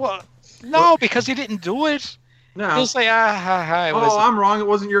 Well, no, because he didn't do it. No. Just say, hi. I'm wrong. It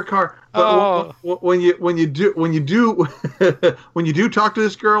wasn't your car. But when you do talk to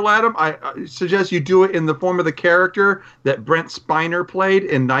this girl, Adam, I suggest you do it in the form of the character that Brent Spiner played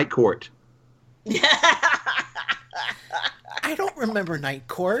in Night Court. I don't remember Night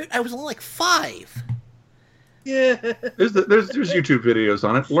Court. I was only like 5. Yeah, there's YouTube videos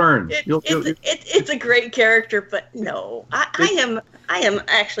on it. Learn. It's a great character, but no, I am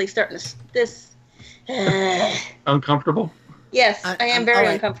actually starting this. Uncomfortable. Yes, I am very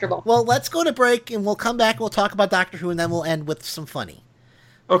uncomfortable. Well, let's go to break, and we'll come back. We'll talk about Doctor Who, and then we'll end with some funny.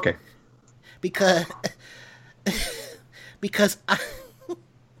 Okay. Because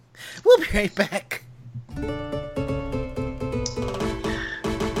we'll be right back.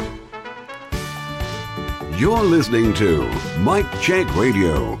 You're listening to Mike Check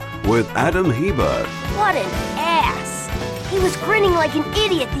Radio with Adam Heba. What an ass! He was grinning like an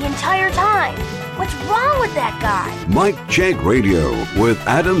idiot the entire time. What's wrong with that guy? Mike Check Radio with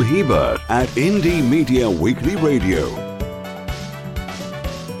Adam Heba at Indie Media Weekly Radio.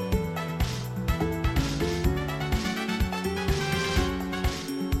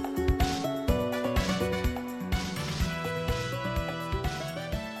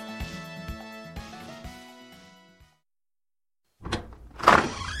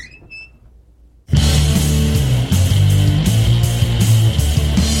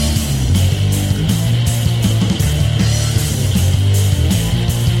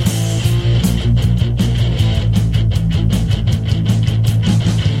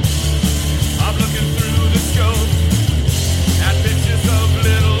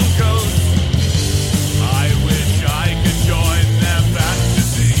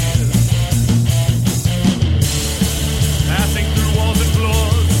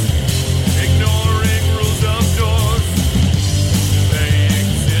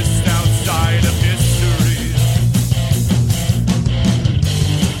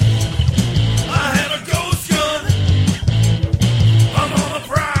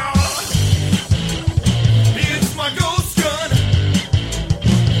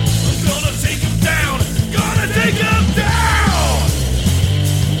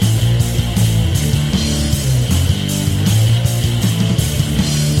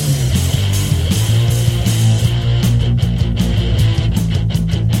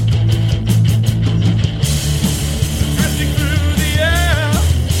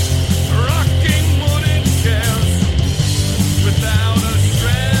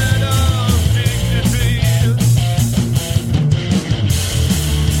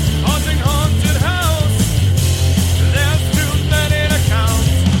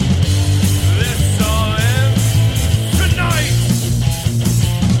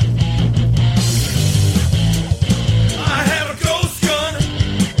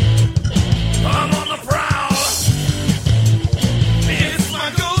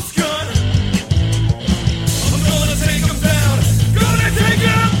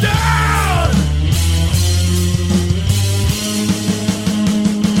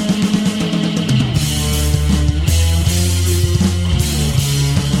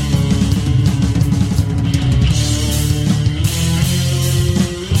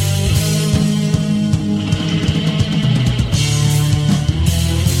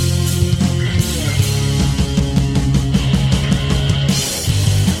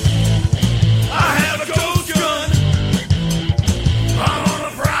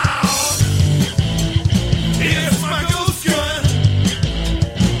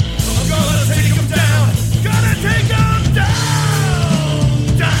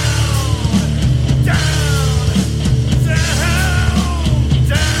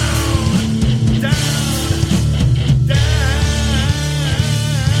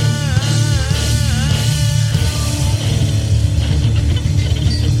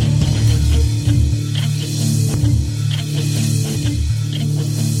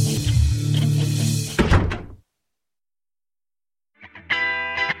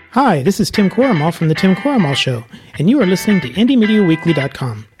 Hi, this is Tim Quormal from The Tim Quormal Show, and you are listening to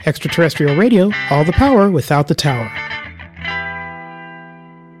IndieMediaWeekly.com. Extraterrestrial radio, all the power without the tower.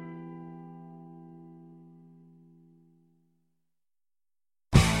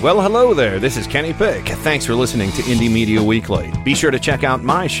 Well, hello there. This is Kenny Pick. Thanks for listening to Indie Media Weekly. Be sure to check out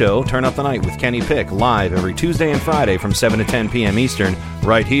my show, Turn Up the Night with Kenny Pick, live every Tuesday and Friday from 7 to 10 p.m. Eastern,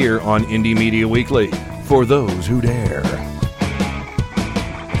 right here on Indie Media Weekly, for those who dare.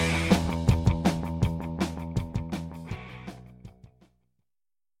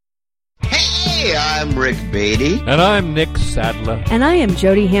 Hey, I'm Rick Beatty. And I'm Nick Sadler. And I am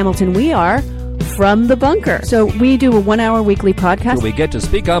Jody Hamilton. We are From the Bunker. So we do a 1-hour weekly podcast. Where we get to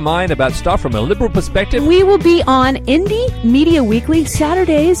speak our mind about stuff from a liberal perspective. We will be on Indie Media Weekly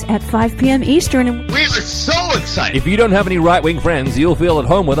Saturdays at 5 p.m. Eastern. And we are so excited. If you don't have any right-wing friends, you'll feel at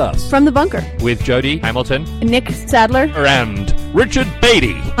home with us. From the Bunker. With Jody Hamilton. Nick Sadler. And Richard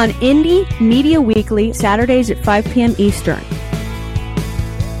Beatty. On Indie Media Weekly, Saturdays at 5 p.m. Eastern.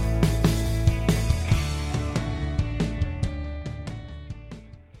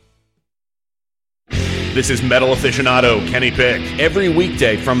 This is metal aficionado Kenny Pick. Every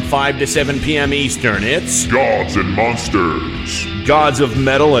weekday from 5 to 7 p.m. Eastern, it's Gods and Monsters. Gods of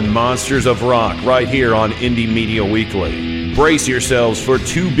Metal and Monsters of Rock, right here on Indie Media Weekly. Brace yourselves for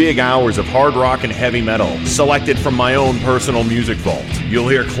 2 big hours of hard rock and heavy metal, selected from my own personal music vault. You'll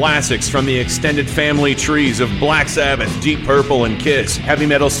hear classics from the extended family trees of Black Sabbath, Deep Purple, and Kiss, heavy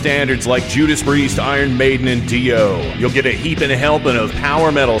metal standards like Judas Priest, Iron Maiden, and Dio. You'll get a heaping helping of power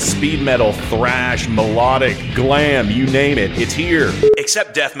metal, speed metal, thrash, melodic, glam, you name it, it's here.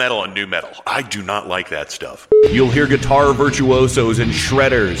 Except death metal and nu metal. I do not like that stuff. You'll hear guitar virtuosos and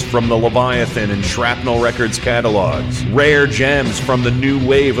shredders from the Leviathan and Shrapnel Records catalogs. Rare gems from the new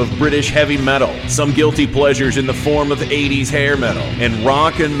wave of British heavy metal. Some guilty pleasures in the form of 80s hair metal. And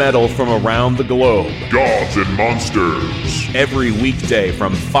rock and metal from around the globe. Gods and Monsters. Every weekday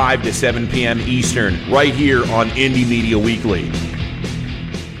from 5 to 7 p.m. Eastern, right here on Indie Media Weekly.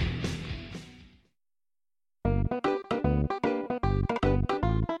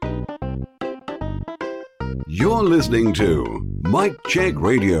 You're listening to Mike Check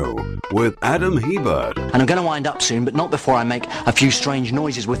Radio with Adam Hebert. And I'm going to wind up soon, but not before I make a few strange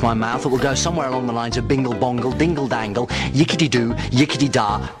noises with my mouth that will go somewhere along the lines of bingle bongle, dingle dangle, yickety doo, yickety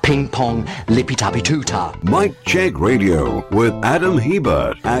da, ping pong, lippy tappy too-ta. Mike Check Radio with Adam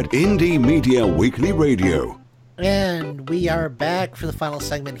Hebert at Indie Media Weekly Radio. And we are back for the final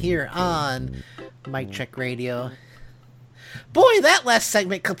segment here on Mike Check Radio. Boy, that last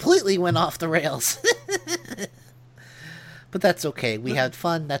segment completely went off the rails. But that's okay. We had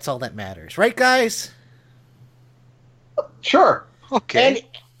fun. That's all that matters. Right, guys? Sure. Okay.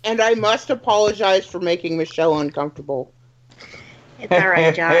 And I must apologize for making Michelle uncomfortable. It's all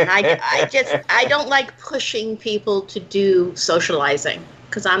right, John. I don't like pushing people to do socializing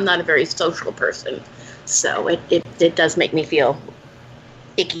because I'm not a very social person. So it does make me feel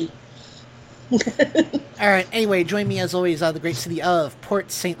icky. All right. Anyway, join me as always out of the great city of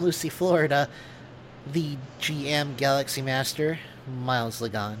Port St. Lucie, Florida, the GM Galaxy Master, Miles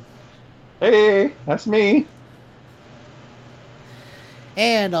Ligon. Hey, that's me.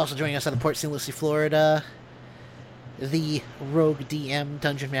 And also joining us out of Port St. Lucie, Florida, the Rogue DM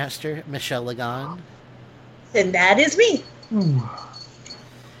Dungeon Master, Michelle Ligon. And that is me.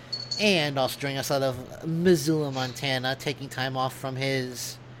 And also joining us out of Missoula, Montana, taking time off from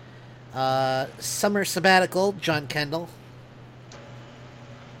his summer sabbatical, John Kendall.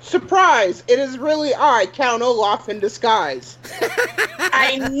 Surprise! It is really I, Count Olaf in disguise.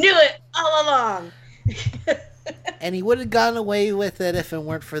 I knew it all along. And he would have gotten away with it if it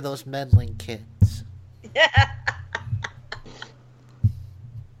weren't for those meddling kids.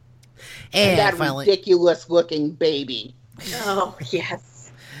 And that finally, ridiculous-looking baby. Oh,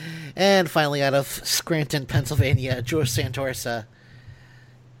 yes. And finally, out of Scranton, Pennsylvania, George Santorsa.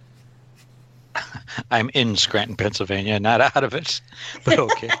 I'm in Scranton, Pennsylvania, not out of it, but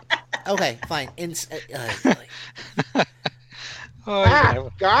okay. Okay, fine.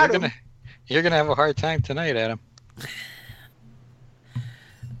 Got him. You're gonna have a hard time tonight, Adam.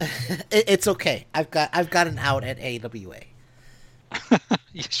 It's okay. I've got an out at AWA.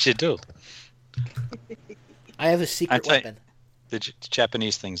 Yes, you do. I have a secret weapon. The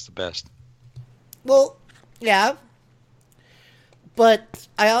Japanese thing's the best. Well, yeah. But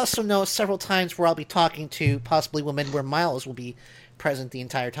I also know several times where I'll be talking to possibly women where Miles will be present the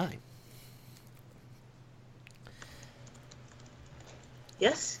entire time.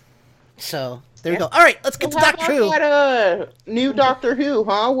 Yes. So, there we go. All right, let's get to Doctor Who. New Doctor Who,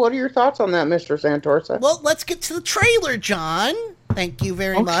 huh? What are your thoughts on that, Mr. Santorsa? Well, let's get to the trailer, John. Thank you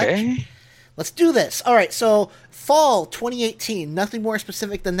very much. Let's do this. All right, so fall 2018. Nothing more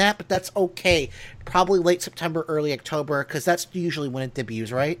specific than that, but that's okay. Probably late September, early October, because that's usually when it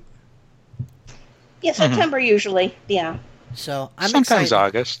debuts, right? Yeah, September usually. Yeah. So I'm sometimes excited.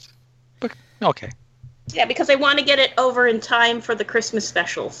 August, but okay. Yeah, because they want to get it over in time for the Christmas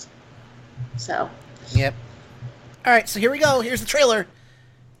specials. So. Yep. All right, so here we go. Here's the trailer.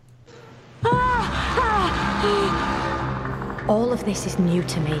 All of this is new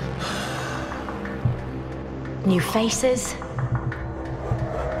to me. New faces.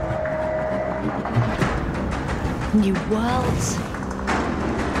 New worlds.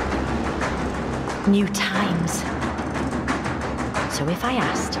 New times. So if I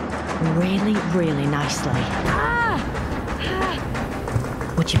asked really, really nicely,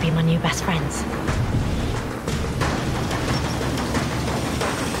 would you be my new best friends?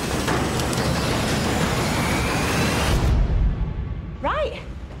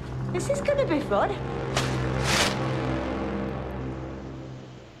 be fun.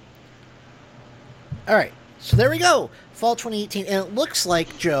 All right, so there we go. Fall 2018. And it looks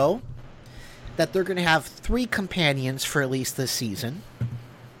like, Joe, that they're going to have 3 companions for at least this season.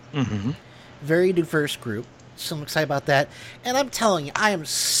 Mm-hmm. Very diverse group. So I'm excited about that. And I'm telling you, I am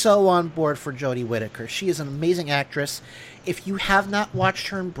so on board for Jodie Whittaker. She is an amazing actress. If you have not watched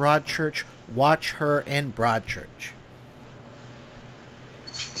her in Broadchurch, watch her in Broadchurch.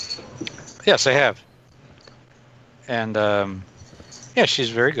 Yes, I have. And, yeah, she's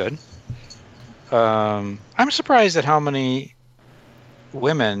very good. I'm surprised at how many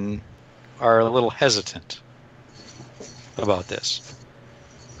women are a little hesitant about this.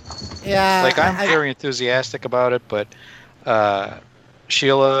 Yeah. Like, I'm very enthusiastic about it, but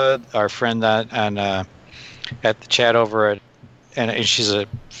Sheila, our friend at the chat over and she's a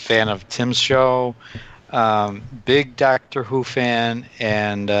fan of Tim's show, big Doctor Who fan,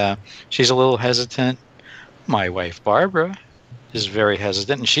 and she's a little hesitant. My wife, Barbara, is very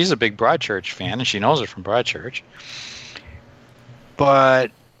hesitant, and she's a big Broadchurch fan, and she knows it from Broadchurch.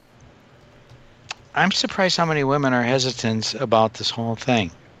 But I'm surprised how many women are hesitant about this whole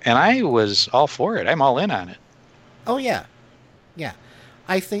thing. And I was all for it. I'm all in on it. Oh, yeah. Yeah.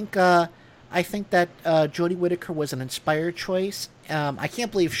 I think that Jodie Whittaker was an inspired choice. I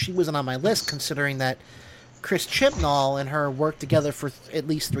can't believe she wasn't on my list, considering that Chris Chibnall and her worked together for at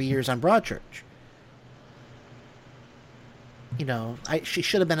least 3 years on Broadchurch. You know, she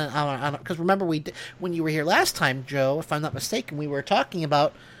should have been on because remember when you were here last time, Joe, if I'm not mistaken, we were talking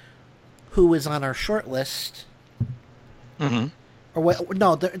about who was on our short list. Mm-hmm. Or what?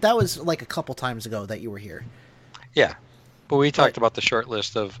 No, that was like a couple times ago that you were here. Yeah, but we talked about the short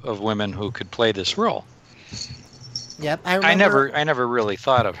list of women who could play this role. Yep, I remember. I never really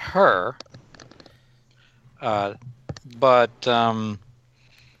thought of her, but from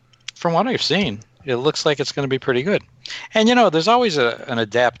what I've seen, it looks like it's going to be pretty good. And you know, there's always an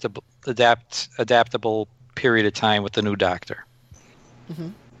adaptable period of time with the new Doctor. Mm-hmm.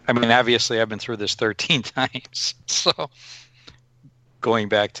 I mean, obviously, I've been through this 13 times, so going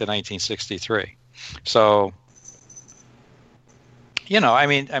back to 1963. So, you know, I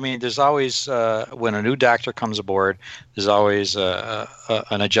mean, there's always when a new Doctor comes aboard, there's always an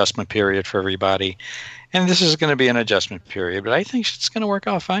adjustment period for everybody, and this is going to be an adjustment period. But I think it's going to work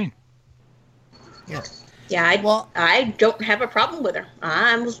out fine. Yeah. Yeah, I don't have a problem with her.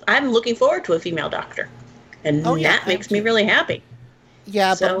 I'm looking forward to a female Doctor, and that makes me really happy.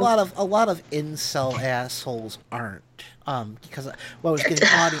 Yeah, but a lot of incel assholes aren't. Because what was getting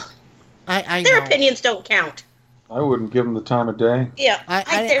audience, I their know. opinions don't count. I wouldn't give them the time of day. Yeah,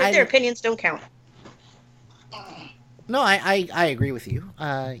 their opinions don't count. No, I agree with you.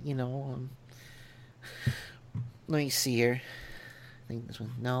 You know, let me see here. I think this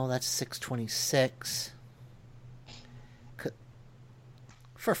one. No, that's 626.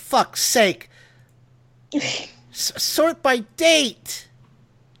 For fuck's sake! Sort by date.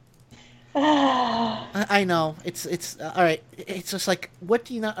 I know it's all right. It's just like, what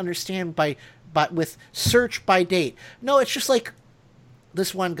do you not understand by with search by date? No, it's just like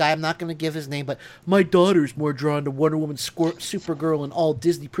this one guy. I'm not going to give his name, but my daughter's more drawn to Wonder Woman, Supergirl, and all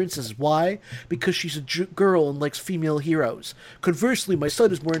Disney princesses. Why? Because she's a girl and likes female heroes. Conversely, my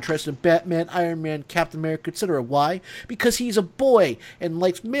son is more interested in Batman, Iron Man, Captain America, etc. Why? Because he's a boy and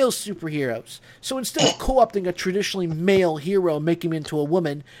likes male superheroes. So instead of co-opting a traditionally male hero and making him into a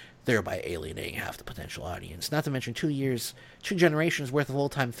woman, thereby alienating half the potential audience, not to mention 2 generations worth of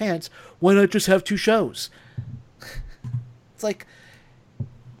old-time fans, why not just have 2 shows? It's like,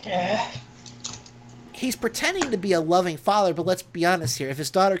 he's pretending to be a loving father, but let's be honest here. If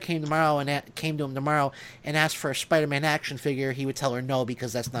his daughter came to him tomorrow and asked for a Spider-Man action figure, he would tell her no,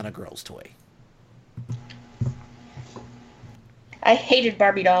 because that's not a girl's toy. I hated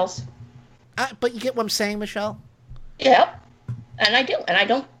Barbie dolls. But you get what I'm saying, Michelle? Yeah, and I do, and I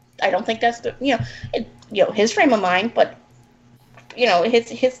don't think that's the his frame of mind, but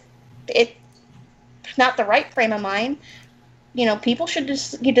it's not the right frame of mind. You know, people should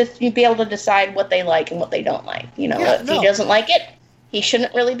just be able to decide what they like and what they don't like. You know, if he doesn't like it, he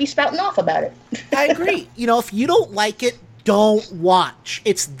shouldn't really be spouting off about it. I agree. You know, if you don't like it, don't watch.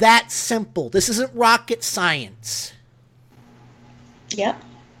 It's that simple. This isn't rocket science. Yep.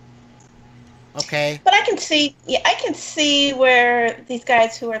 Okay. But I can see where these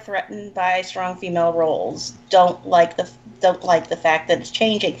guys who are threatened by strong female roles don't like the fact that it's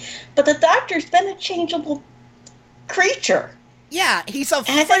changing. But the Doctor's been a changeable creature. Yeah, he's a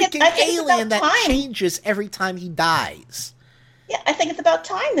freaking alien that changes every time he dies. Yeah, I think it's about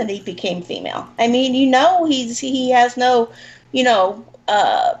time that he became female. I mean, he has no,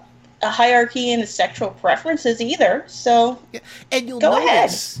 a hierarchy in sexual preferences either. So and you'll go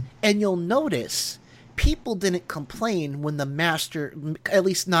notice, ahead. And you'll notice, people didn't complain when the Master, at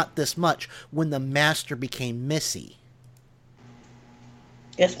least not this much, when the Master became Missy.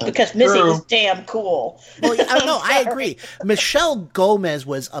 Yes, because Missy is damn cool. Well, I don't know. I agree. Michelle Gomez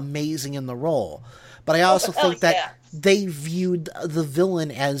was amazing in the role, but I also think that they viewed the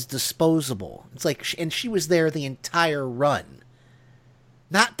villain as disposable. It's like, and she was there the entire run.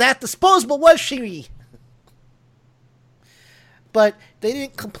 Not that disposable, was she? But they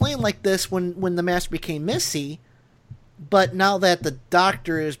didn't complain like this when the Master became Missy. But now that the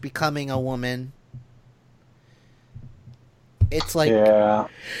Doctor is becoming a woman, it's like, yeah.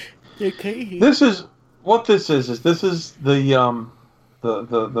 Okay. This is what this is. This is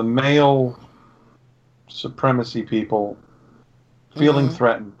the male supremacy people feeling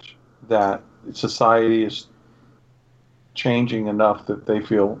threatened that society is changing enough that they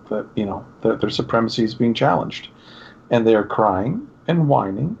feel that, you know, that their supremacy is being challenged, and they are crying and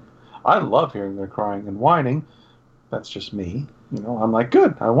whining. I love hearing they're crying and whining. That's just me, you know. I'm like,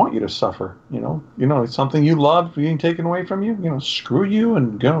 good. I want you to suffer. You know, it's something you loved being taken away from you. You know, screw you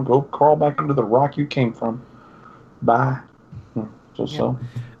and go crawl back into the rock you came from. Bye. So.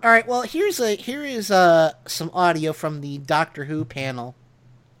 All right. Well, here is some audio from the Doctor Who panel,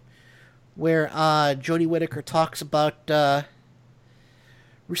 where Jodie Whittaker talks about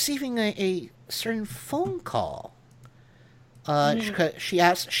receiving a certain phone call. She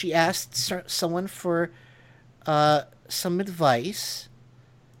asked someone for some advice,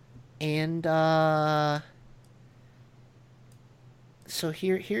 and so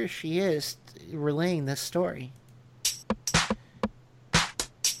here she is relaying this story.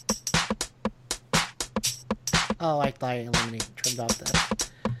 Oh, I thought I turned off that.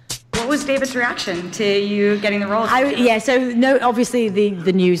 What was David's reaction to you getting the role? So no, obviously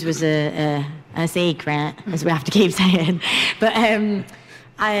the news was a secret, as we have to keep saying. But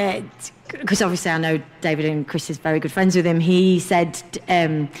because obviously I know David and Chris is very good friends with him, he said,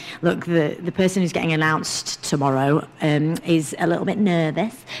 look, the person who's getting announced tomorrow is a little bit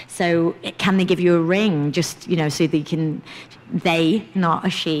nervous, so can they give you a ring, just, you know, so they, not a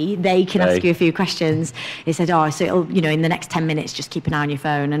she, they can ask you a few questions. He said, so it'll, you know, in the next 10 minutes, just keep an eye on your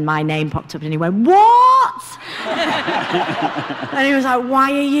phone. And my name popped up and he went, what? And he was like,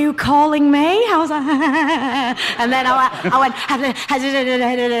 why are you calling me? I was like, and then I went,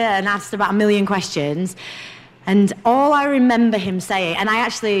 and asked about a million questions. And all I remember him saying, and I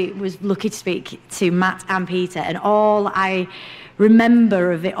actually was lucky to speak to Matt and Peter, and all I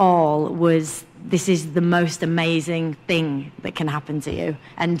remember of it all was, this is the most amazing thing that can happen to you.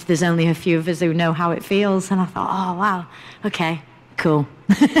 And there's only a few of us who know how it feels. And I thought, oh, wow, okay, cool.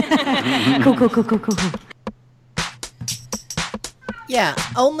 Cool. Yeah,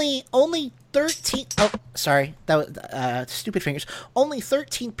 only 13... Oh, sorry, that was stupid fingers. Only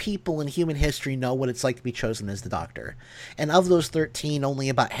 13 people in human history know what it's like to be chosen as the Doctor. And of those 13, only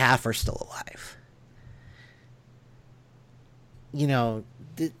about half are still alive. You know...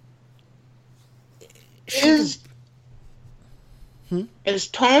 Is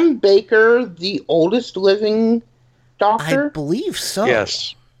Tom Baker the oldest living Doctor? I believe so.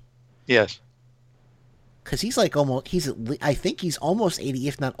 Yes. Because he's like I think he's almost 80,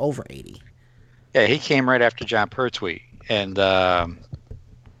 if not over 80. Yeah, he came right after John Pertwee, and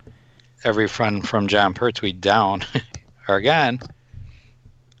every friend from John Pertwee down are gone.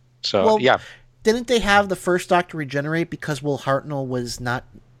 So, well, yeah. Didn't they have the first Doctor regenerate because Will Hartnell was not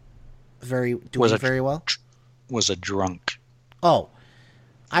very well? Was a drunk. Oh,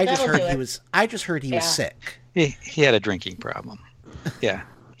 I just heard he was sick. He had a drinking problem. Yeah,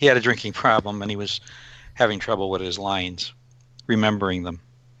 he had a drinking problem, and he was having trouble with his lines, remembering them.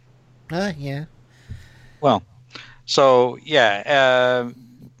 Yeah. Well, so yeah,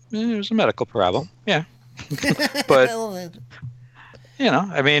 it was a medical problem. Yeah, but you know,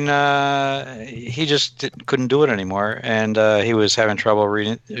 I mean, he just couldn't do it anymore, and he was having trouble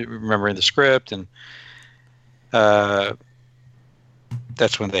remembering the script, and that's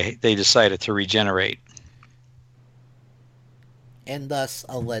when they decided to regenerate. And thus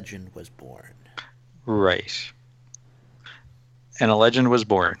a legend was born. Right. And a legend was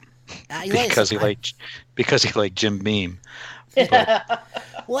born because he liked Jim Beam. But,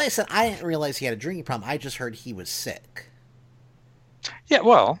 well, I said I didn't realize he had a drinking problem. I just heard he was sick. Yeah,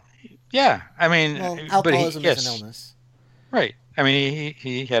 well, yeah. I mean, alcoholism is an illness. Right. I mean,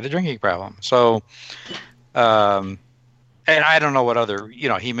 he had a drinking problem. So, and I don't know what other, you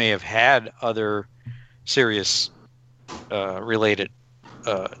know, he may have had other serious related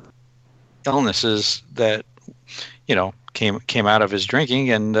illnesses that, you know, came out of his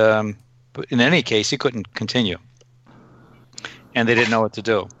drinking, and but in any case, he couldn't continue, and they didn't know what to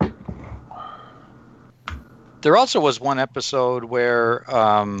do. There also was one episode where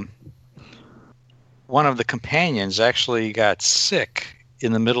one of the companions actually got sick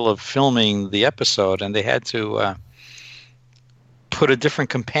in the middle of filming the episode, and they had to put a different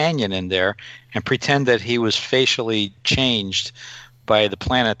companion in there and pretend that he was facially changed by the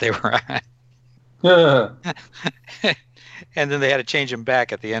planet they were on. And then they had to change him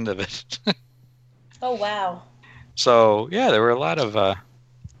back at the end of it. Oh, wow. So, yeah, there were a lot of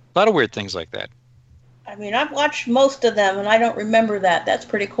weird things like that. I mean, I've watched most of them, and I don't remember that. That's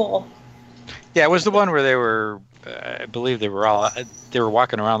pretty cool. Yeah, it was the one where they were, I believe they were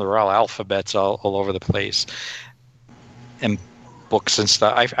walking around, they were all alphabets all over the place, and books and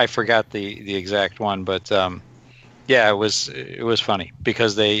stuff. I forgot the exact one, but yeah, it was funny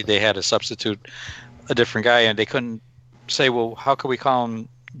because they had to substitute a different guy, and they couldn't say, well, how could we call him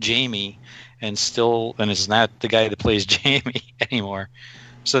Jamie, and it's not the guy that plays Jamie anymore.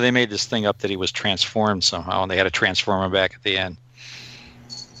 So they made this thing up that he was transformed somehow, and they had to transform him back at the end.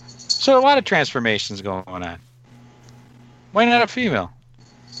 So a lot of transformations going on. Why not a female?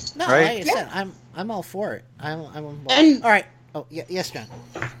 No, right? like I said, I'm all for it. I'm all right. Oh, yeah, yes, John.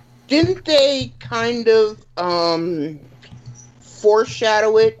 Didn't they kind of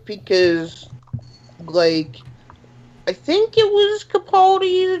foreshadow it? Because, like, I think it was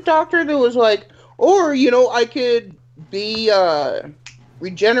Capaldi, the doctor, that was like, or, I could be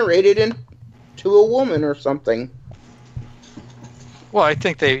regenerated into a woman or something. Well, I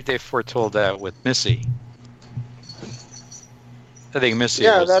think they foretold that with Missy. I think Missy.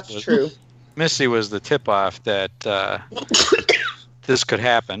 Yeah, that's true. Missy was the tip-off that this could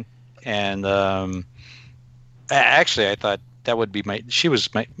happen, and actually, I thought that would be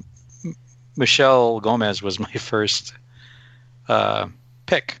Michelle Gomez was my first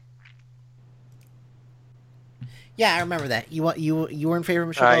pick. Yeah, I remember that. You were in favor of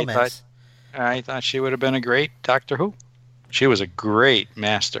Michelle Gomez. I thought she would have been a great Doctor Who. She was a great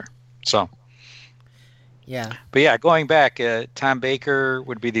master. So, yeah. But yeah, going back, Tom Baker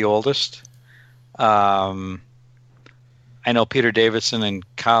would be the oldest. I know Peter Davison and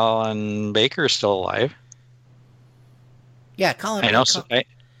Colin Baker are still alive. Yeah, Colin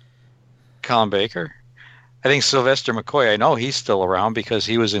Baker. I think Sylvester McCoy, I know he's still around because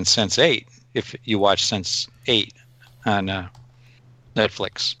he was in Sense8, if you watch Sense8 on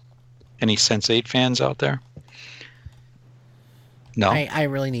Netflix. Any Sense8 fans out there? No? I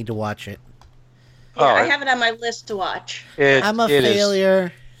really need to watch it. Yeah, I have it on my list to watch. I'm a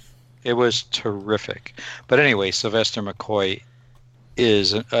failure. It was terrific. But anyway, Sylvester McCoy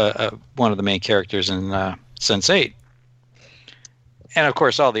is one of the main characters in Sense8. And, of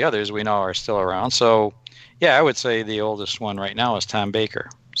course, all the others we know are still around. So, yeah, I would say the oldest one right now is Tom Baker.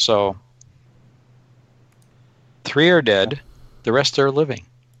 So, 3 are dead. The rest are living.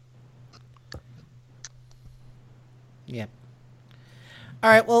 Yep. All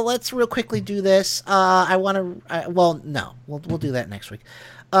right, well, let's real quickly do this. We'll do that next week.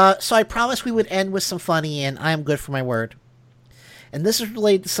 So I promised we would end with some funny, and I am good for my word. And this is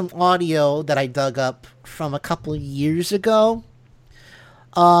related to some audio that I dug up from a couple of years ago.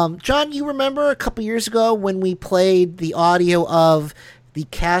 John, you remember a couple years ago when we played the audio of the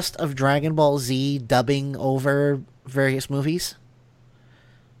cast of Dragon Ball Z dubbing over various movies?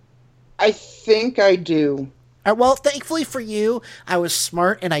 I think I do. Well, thankfully for you, I was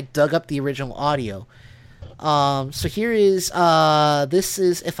smart and I dug up the original audio. So here is, this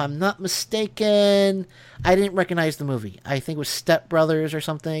is, if I'm not mistaken, I didn't recognize the movie. I think it was Step Brothers or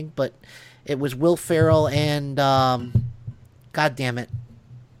something, but it was Will Ferrell and, God damn it,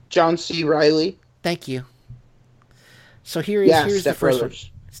 John C. Reilly. Thank you. So here's the first one.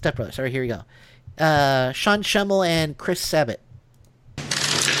 Step Brothers. Sorry, here we go. Sean Schemmel and Chris Sabat.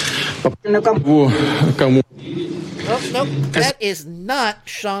 Nope. That is not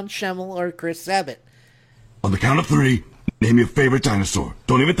Sean Schemmel or Chris Sabat. On the count of 3, name your favorite dinosaur.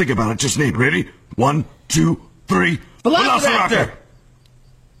 Don't even think about it. Just name. Ready? 1, 2, 3. Velociraptor!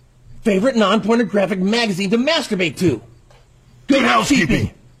 Favorite non-pornographic magazine to masturbate to. Good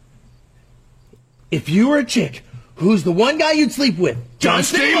housekeeping. If you were a chick, who's the one guy you'd sleep with? John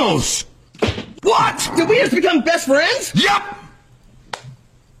Stamos! What? Did we just become best friends? Yep!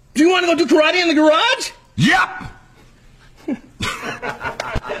 Do you want to go do karate in the garage? Yep!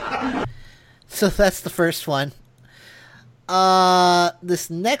 So that's the first one. This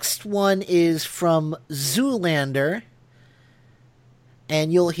next one is from Zoolander.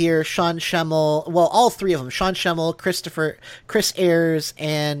 And you'll hear Sean Schemmel, well, all three of them, Sean Schemmel, Chris Ayres,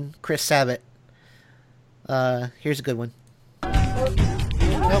 and Chris Sabat. Here's a good one.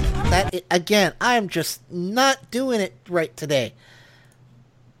 Nope. Again, I'm just not doing it right today.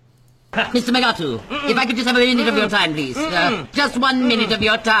 Mr. Megatu, if I could just have a minute of your time, please. Just 1 minute of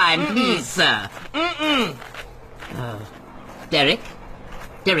your time, please, sir. Derek?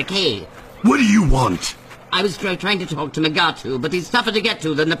 Derek, hey. What do you want? I was trying to talk to Megatu, but he's tougher to get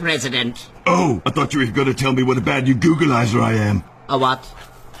to than the president. Oh, I thought you were going to tell me what a bad you Googleizer I am. A what?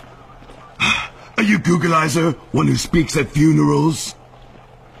 Are you Googleizer? One who speaks at funerals?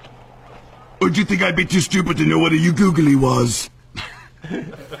 Or do you think I'd be too stupid to know what a you googly was?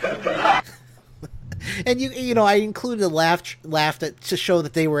 And you know, I included a laugh to show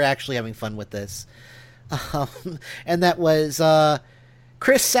that they were actually having fun with this. And that was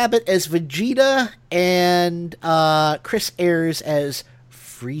Chris Sabat as Vegeta and Chris Ayers as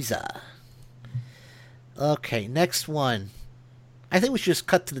Frieza. Okay, next one. I think we should just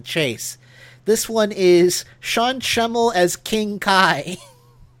cut to the chase. This one is Sean Schemmel as King Kai.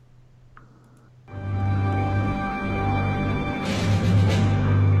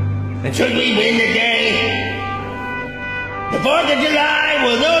 And should we win the day, the 4th of July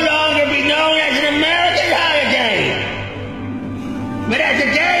will no longer be known as an American holiday, but as the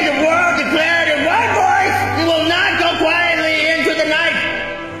day the world declared in one voice, we will not go quietly into the night.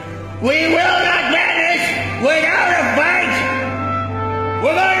 We will not vanish without a fight.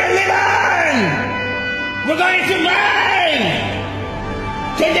 We're going to live on. We're going to survive.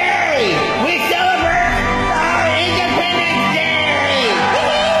 Today, we celebrate our Independence Day.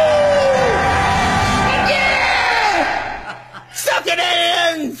 Yeah! Suck it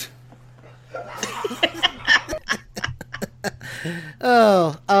in!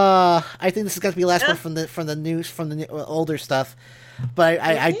 I think this is going to be the last one from the news, from the older stuff. But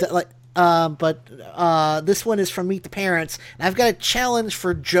this one is from Meet the Parents, and I've got a challenge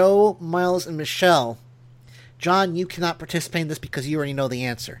for Joe, Miles, and Michelle. John, you cannot participate in this because you already know the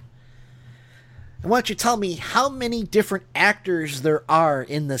answer. And why don't you tell me how many different actors there are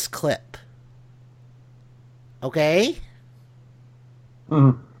in this clip? Okay?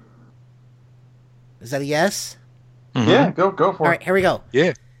 Mm-hmm. Is that a yes? Mm-hmm. Yeah, go for it. All right, here we go.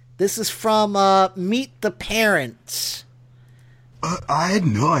 Yeah. This is from Meet the Parents. I had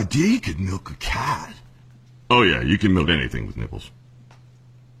no idea you could milk a cat. Oh yeah, you can milk anything with nipples.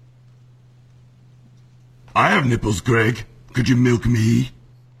 I have nipples, Greg. Could you milk me?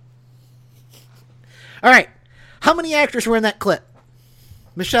 All right. How many actors were in that clip?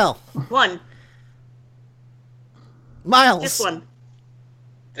 Michelle. 1. Miles. Just 1.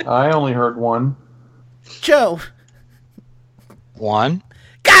 I only heard 1. Joe. 1.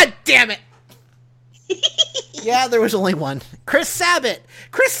 God damn it! Yeah, there was only 1. Chris Sabat.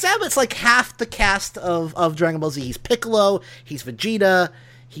 Chris Sabat's like half the cast of Dragon Ball Z. He's Piccolo, he's Vegeta,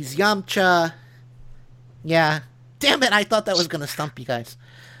 he's Yamcha. Yeah. Damn it, I thought that was going to stump you guys.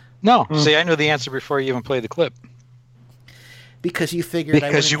 No, see, I knew the answer before you even played the clip. Because you figured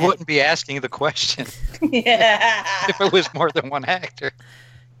Because you wouldn't be asking the question. Yeah. If it was more than 1 actor.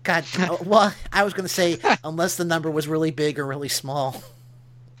 God, well, I was going to say, unless the number was really big or really small.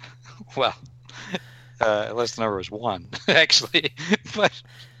 Well, unless the number was 1, actually. But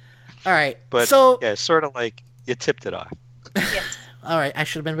all right, but so yeah, sort of like you tipped it off. All right, I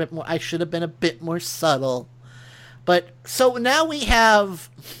should have been a bit more. I should have been a bit more subtle. But so now we have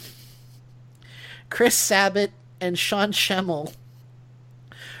Chris Sabat and Sean Schemmel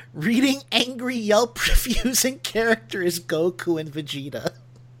reading angry Yelp reviews in character as Goku and Vegeta.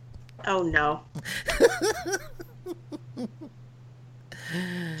 Oh no.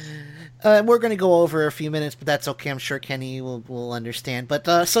 We're going to go over a few minutes, but that's okay. I'm sure Kenny will understand.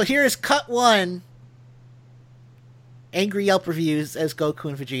 But so here's cut 1. Angry Yelp reviews as Goku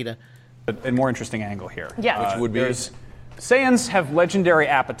and Vegeta. A more interesting angle here. Yeah. Which would be... Saiyans have legendary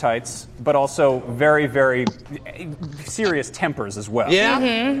appetites, but also very, very serious tempers as well. Yeah.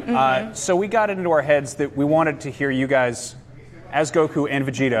 Mm-hmm, mm-hmm. So we got it into our heads that we wanted to hear you guys, as Goku and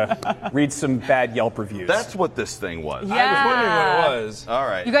Vegeta, read some bad Yelp reviews. That's what this thing was. Yeah. I was wondering what it was. All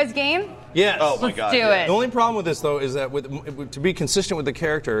right. You guys game? Yes. Oh my Let's God. do it. The only problem with this, though, is that to be consistent with the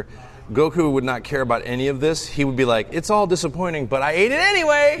character, Goku would not care about any of this. He would be like, it's all disappointing, but I ate it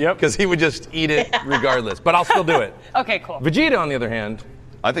anyway. Yep. Because he would just eat it regardless. But I'll still do it. Okay, cool. Vegeta, on the other hand...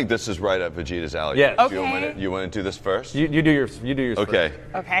 I think this is right up Vegeta's alley. Yes. Okay. You want to do this first? You do yours. Okay.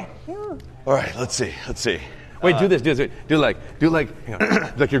 First. Okay. All right, let's see. Wait, do this. Do like hang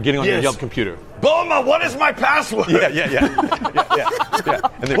on. Like you're getting on your Yelp computer. Bulma, what is my password? Yeah.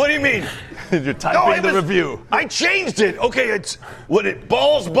 And then, what do you mean? You're typing the review. I changed it. Okay, it's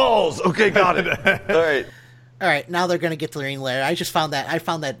balls. Okay, got it. All right, now they're going to get to their layer. I found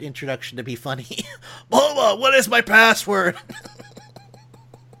that introduction to be funny. Bulma, what is my password?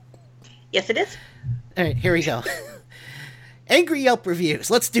 Yes, it is. All right, here we go. Angry Yelp reviews.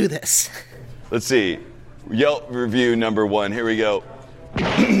 Let's do this. Let's see. Yelp review number 1. Here we go.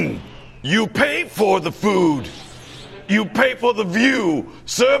 You pay for the food. You pay for the view.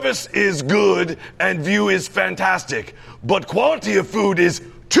 Service is good and view is fantastic. But quality of food is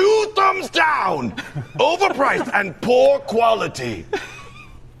 2 thumbs down. Overpriced and poor quality.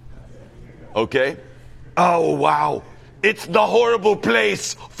 Okay? Oh, wow. It's the horrible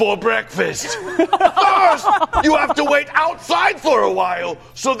place for breakfast. First, you have to wait outside for a while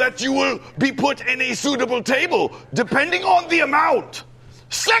so that you will be put in a suitable table, depending on the amount.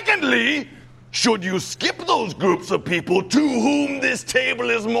 Secondly, should you skip those groups of people to whom this table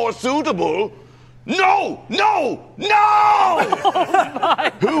is more suitable? No! No! No!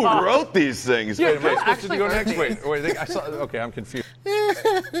 Oh Who wrote these things? Wait, am I supposed to go next? Wait, I saw. Okay, I'm confused.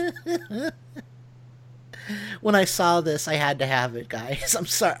 When I saw this, I had to have it, guys. I'm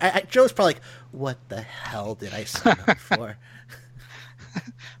sorry. Joe's probably like, what the hell did I sign up for?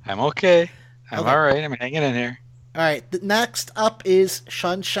 I'm okay. I'm all right. I'm hanging in here. All right. Next up is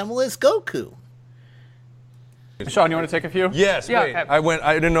Sean Schemmel Goku. Sean, you want to take a few? Yes. Yeah, wait. okay.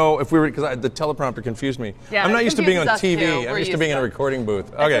 I didn't know if we were because the teleprompter confused me. Yeah, I'm not it used to being on confuses us, TV. too. I'm We're used to used being in a to- recording booth.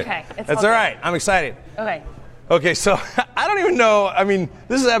 It's okay. It's That's all all right. good. I'm excited. Okay. Okay, so I don't even know. I mean,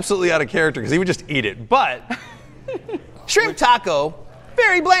 this is absolutely out of character because he would just eat it. But Shrimp taco,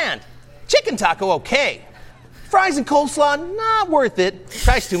 very bland. Chicken taco, okay. Fries and coleslaw, not worth it.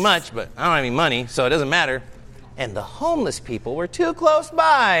 Price too much, but I don't have any money, so it doesn't matter. And the homeless people were too close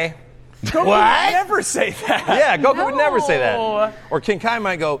by. Goku What? would never say that. Yeah, Goku would never say No. that. Or King Kai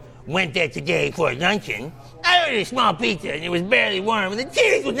might go, went there today for luncheon. I ordered a small pizza and it was barely warm and the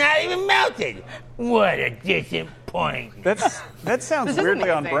cheese was not even melted. What a disappointment. That sounds This is weirdly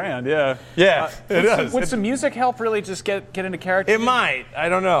on amazing. brand, yeah. Yeah, it does. Would some music help really just get into character? It might. I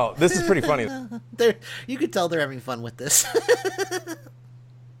don't know. This is pretty funny. You could tell they're having fun with this.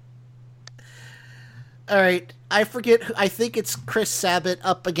 All right. I forget. I think it's Chris Sabat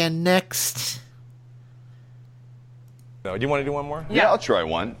up again next. No, do you want to do one more? Yeah, I'll try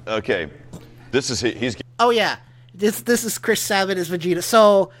one. Okay. This is he's Oh yeah, this is Chris Sabat as Vegeta.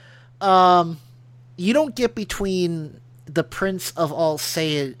 So, you don't get between the Prince of all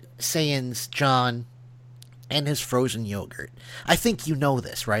Saiyans, John, and his frozen yogurt. I think you know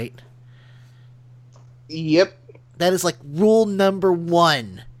this, right? Yep. That is like rule number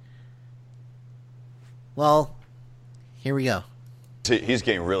 1. Well, here we go. he's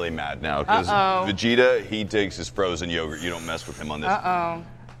getting really mad now because Uh-oh. Vegeta, he digs his frozen yogurt. You don't mess with him on this. Uh-oh.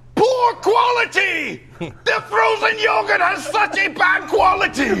 Poor quality! The frozen yogurt has such a bad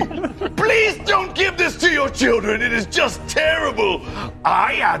quality! Please don't give this to your children. It is just terrible.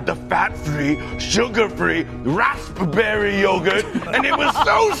 I had the fat-free, sugar-free, raspberry yogurt, and it was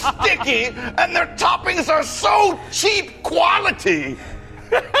so sticky, and their toppings are so cheap quality.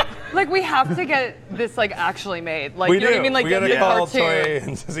 Like, we have to get this, like, actually made. Like, we you know do. what I mean? Like, we get gotta the call cartoon. Toei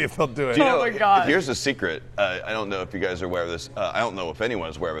and see if they'll do it. Do you know, Oh my God. Here's a secret. I don't know if you guys are aware of this. I don't know if anyone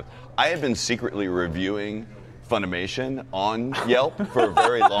is aware of it. I have been secretly reviewing Funimation on Yelp for a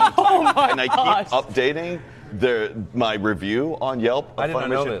very long time. Oh my and I gosh. keep updating my review on Yelp I of did not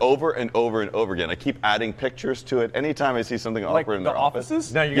know Funimation this. over and over and over again. I keep adding pictures to it anytime I see something Like awkward in the their office.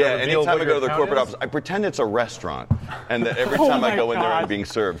 offices? Now you gotta Yeah, reveal anytime what I go your to the account corporate is? office, I pretend it's a restaurant, and that every Oh time I my go in there, God. I'm being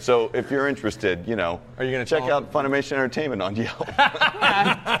served. So if you're interested, you know, Are you gonna check tell out Funimation Entertainment on Yelp.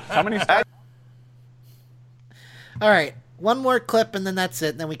 How many stars? All right, one more clip and then that's it.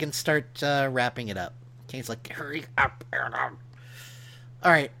 And then we can start wrapping it up. Kane's like, hurry up.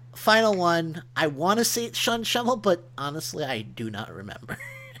 All right, final one. I want to say it's Sean Schemmel, but honestly, I do not remember.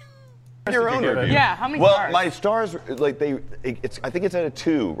 Your own review. Yeah, how many well, stars? my stars, like I think it's at a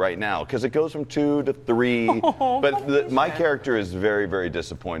 2 right now because it goes from 2 to 3. But my character is very, very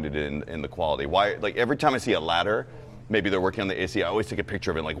disappointed in the quality. Why? Like every time I see a ladder, maybe they're working on the AC. I always take a picture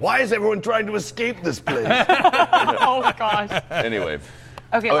of it. Like, why is everyone trying to escape this place? Oh, gosh. Anyway.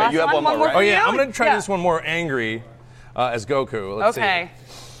 Okay, Oh, last you have one more, right? Oh yeah, for I'm you? gonna try Yeah. this one more angry as Goku. Let's Okay.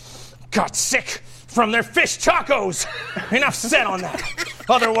 See. Got sick from their fish tacos. Enough said on that.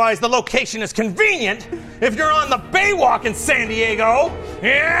 Otherwise, the location is convenient if you're on the Baywalk in San Diego.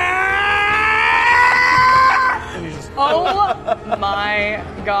 Yeah! And you just Oh, my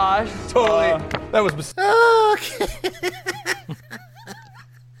gosh. totally. That was.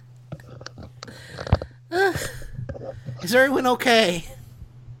 Okay. Is everyone okay?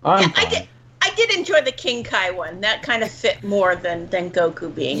 I did enjoy the King Kai one. That kind of fit more than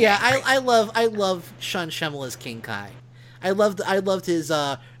Goku being. Yeah, I love Sean Schemmel as King Kai. I loved his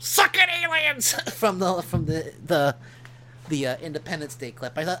 "suck it aliens" from the the Independence Day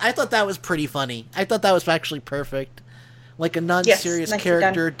clip. I thought that was pretty funny. I thought that was actually perfect. Like a non-serious nicely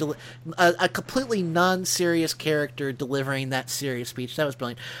character, a completely non-serious character delivering that serious speech. That was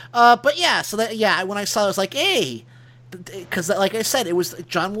brilliant. But yeah, so that when I saw it, I was like, hey, because like I said, it was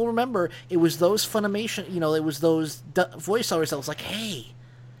John will remember. It was those Funimation, it was those voiceovers that was like, hey,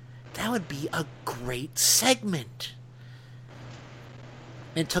 that would be a great segment.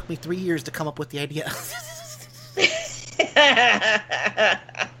 And it took me 3 years to come up with the idea.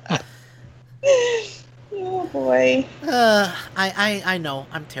 Oh boy. I know.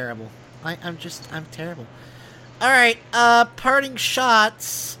 I'm terrible. I'm terrible. All right. Parting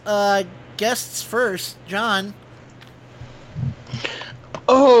shots. Guests first. John.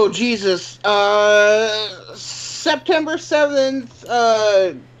 Oh Jesus. September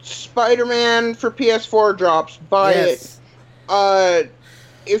 7th. Spider-Man for PS4 drops. Buy it.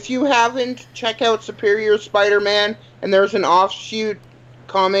 If you haven't, check out Superior Spider-Man, and there's an offshoot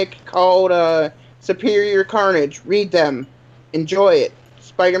comic called Superior Carnage. Read them. Enjoy it.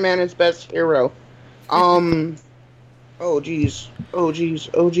 Spider-Man is best hero. Oh geez. You'll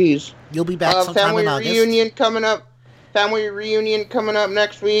be back sometime in August. Family reunion coming up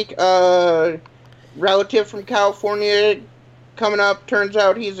next week. Relative from California coming up. Turns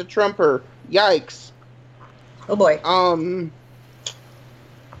out he's a Trumper. Yikes. Oh boy.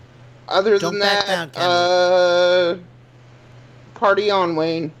 Other than that, party on,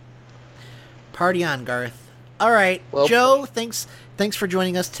 Wayne. Party on, Garth. All right, well, Joe. Thanks for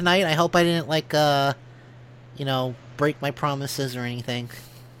joining us tonight. I hope I didn't break my promises or anything.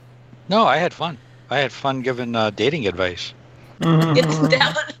 No, I had fun. I had fun giving dating advice.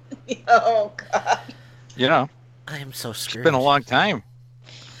 Oh God. I am so scared. It's been a long time.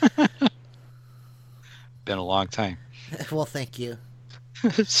 Been a long time. Well, thank you.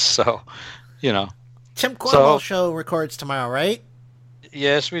 So, Tim Cornwell show records tomorrow, right?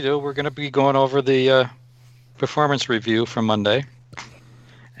 Yes, we do. We're going to be going over the performance review from Monday,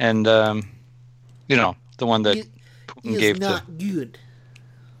 and the one that Putin gave not good.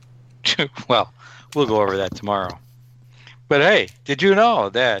 Well, we'll go over that tomorrow. But hey, did you know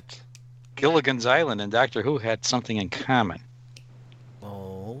that Gilligan's Island and Doctor Who had something in common?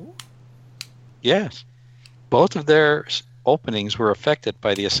 Oh. Yes, both of their openings were affected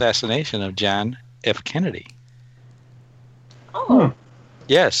by the assassination of John F. Kennedy. Oh.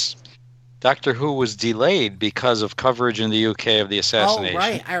 Yes. Doctor Who was delayed because of coverage in the UK of the assassination. Oh,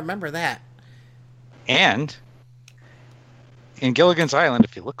 right. I remember that. And in Gilligan's Island,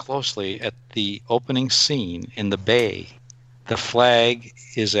 if you look closely at the opening scene in the bay, the flag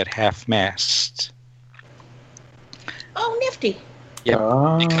is at half-mast. Oh, nifty. Yep,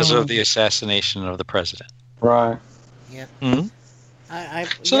 because of the assassination of the president. Right. Yeah. Mm-hmm.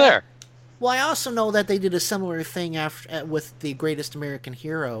 There. Well, I also know that they did a similar thing with The Greatest American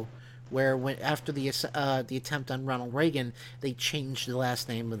Hero, where after the attempt on Ronald Reagan, they changed the last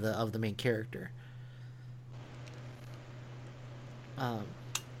name of the main character. But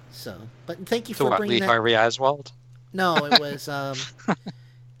thank you for bringing Lee that. Harvey Oswald? No, it was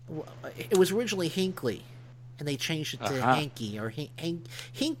it was originally Hinckley, and they changed it to Hanky or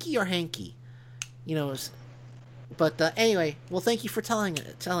Hinky or Hanky. But anyway, well, thank you for sharing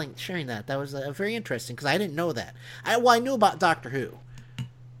that. That was very interesting because I didn't know that. I knew about Doctor Who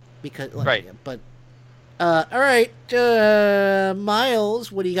because right. But all right,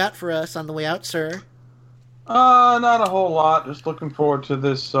 Miles, what do you got for us on the way out, sir? Not a whole lot. Just looking forward to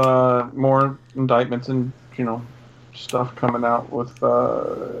this more indictments and stuff coming out with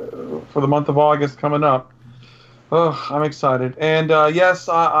for the month of August coming up. Oh, I'm excited. And yes,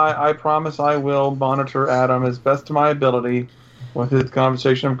 I promise I will monitor Adam as best to my ability with his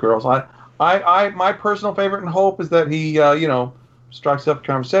conversation of girls. My personal favorite and hope is that he, strikes up a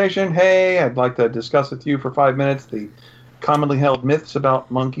conversation. Hey, I'd like to discuss with you for 5 minutes the commonly held myths about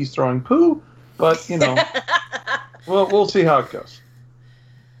monkeys throwing poo. But, we'll see how it goes.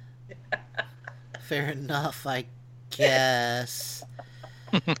 Fair enough, I guess.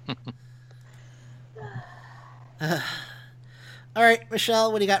 All right,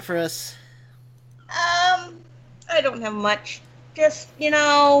 Michelle, what do you got for us? I don't have much. Just,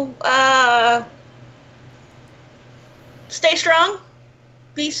 stay strong.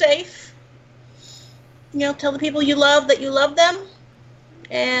 Be safe. Tell the people you love that you love them.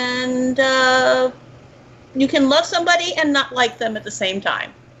 And you can love somebody and not like them at the same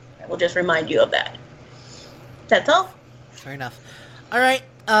time. I will just remind you of that. That's all. Fair enough. All right.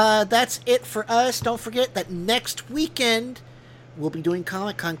 That's it for us. Don't forget that next weekend we'll be doing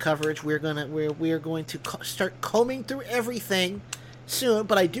Comic-Con coverage. We are going to start combing through everything soon.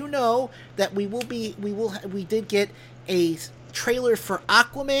 But I do know that we did get a trailer for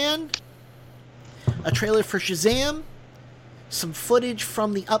Aquaman, a trailer for Shazam, some footage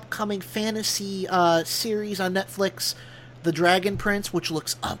from the upcoming fantasy series on Netflix, The Dragon Prince, which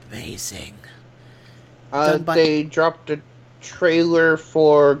looks amazing. They dropped a trailer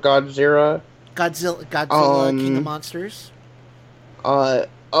for Godzilla. King of Monsters. There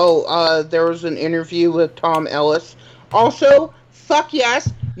was an interview with Tom Ellis. Also, fuck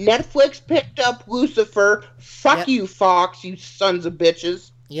yes, Netflix picked up Lucifer. Fuck you, Fox, you sons of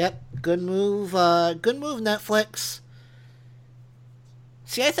bitches. Yep, good move. Good move, Netflix.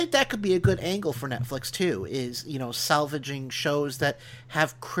 See, I think that could be a good angle for Netflix too. Is salvaging shows that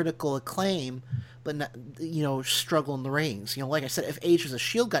have critical acclaim, but not, struggle in the ratings. Like I said, if Agents of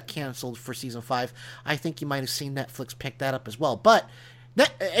S.H.I.E.L.D. got canceled for season 5, I think you might have seen Netflix pick that up as well. But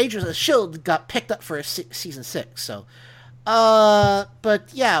Agents of S.H.I.E.L.D. got picked up for season 6, so. But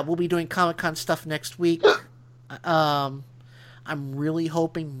yeah, we'll be doing Comic-Con stuff next week. I'm really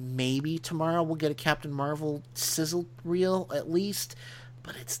hoping maybe tomorrow we'll get a Captain Marvel sizzle reel at least,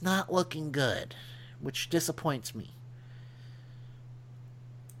 but it's not looking good, which disappoints me.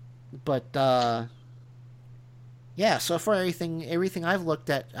 But yeah, so far everything I've looked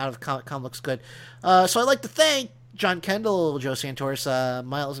at out of Comic-Con looks good. So I'd like to thank John Kendall, Joe Santorsa,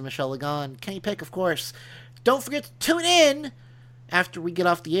 Miles and Michelle Lagan, Kenny Pick, of course. Don't forget to tune in after we get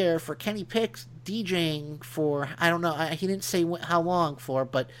off the air for Kenny Pick DJing for, I don't know, he didn't say how long for,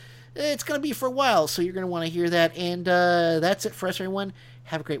 but it's going to be for a while, so you're going to want to hear that. And that's it for us, everyone.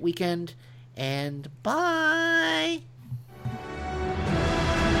 Have a great weekend, and bye!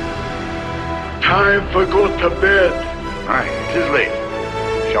 Time for go to bed. Aye, it is late.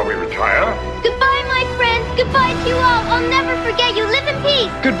 Shall we retire? Goodbye, my friends. Goodbye to you all. I'll never forget you. Live in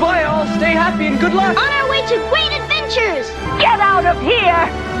peace. Goodbye, all. Stay happy and good luck. On our way to great adventures. Get out of here!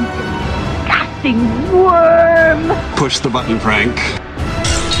 Disgusting worm! Push the button, Frank.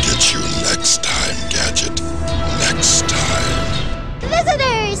 I'll get you next time, Gadget. Next time.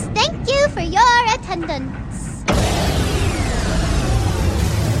 Visitors, thank you for your attendance.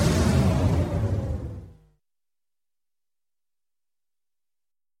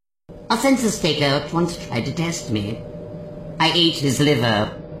 A census taker once tried to test me. I ate his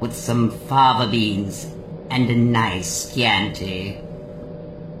liver with some fava beans and a nice Chianti.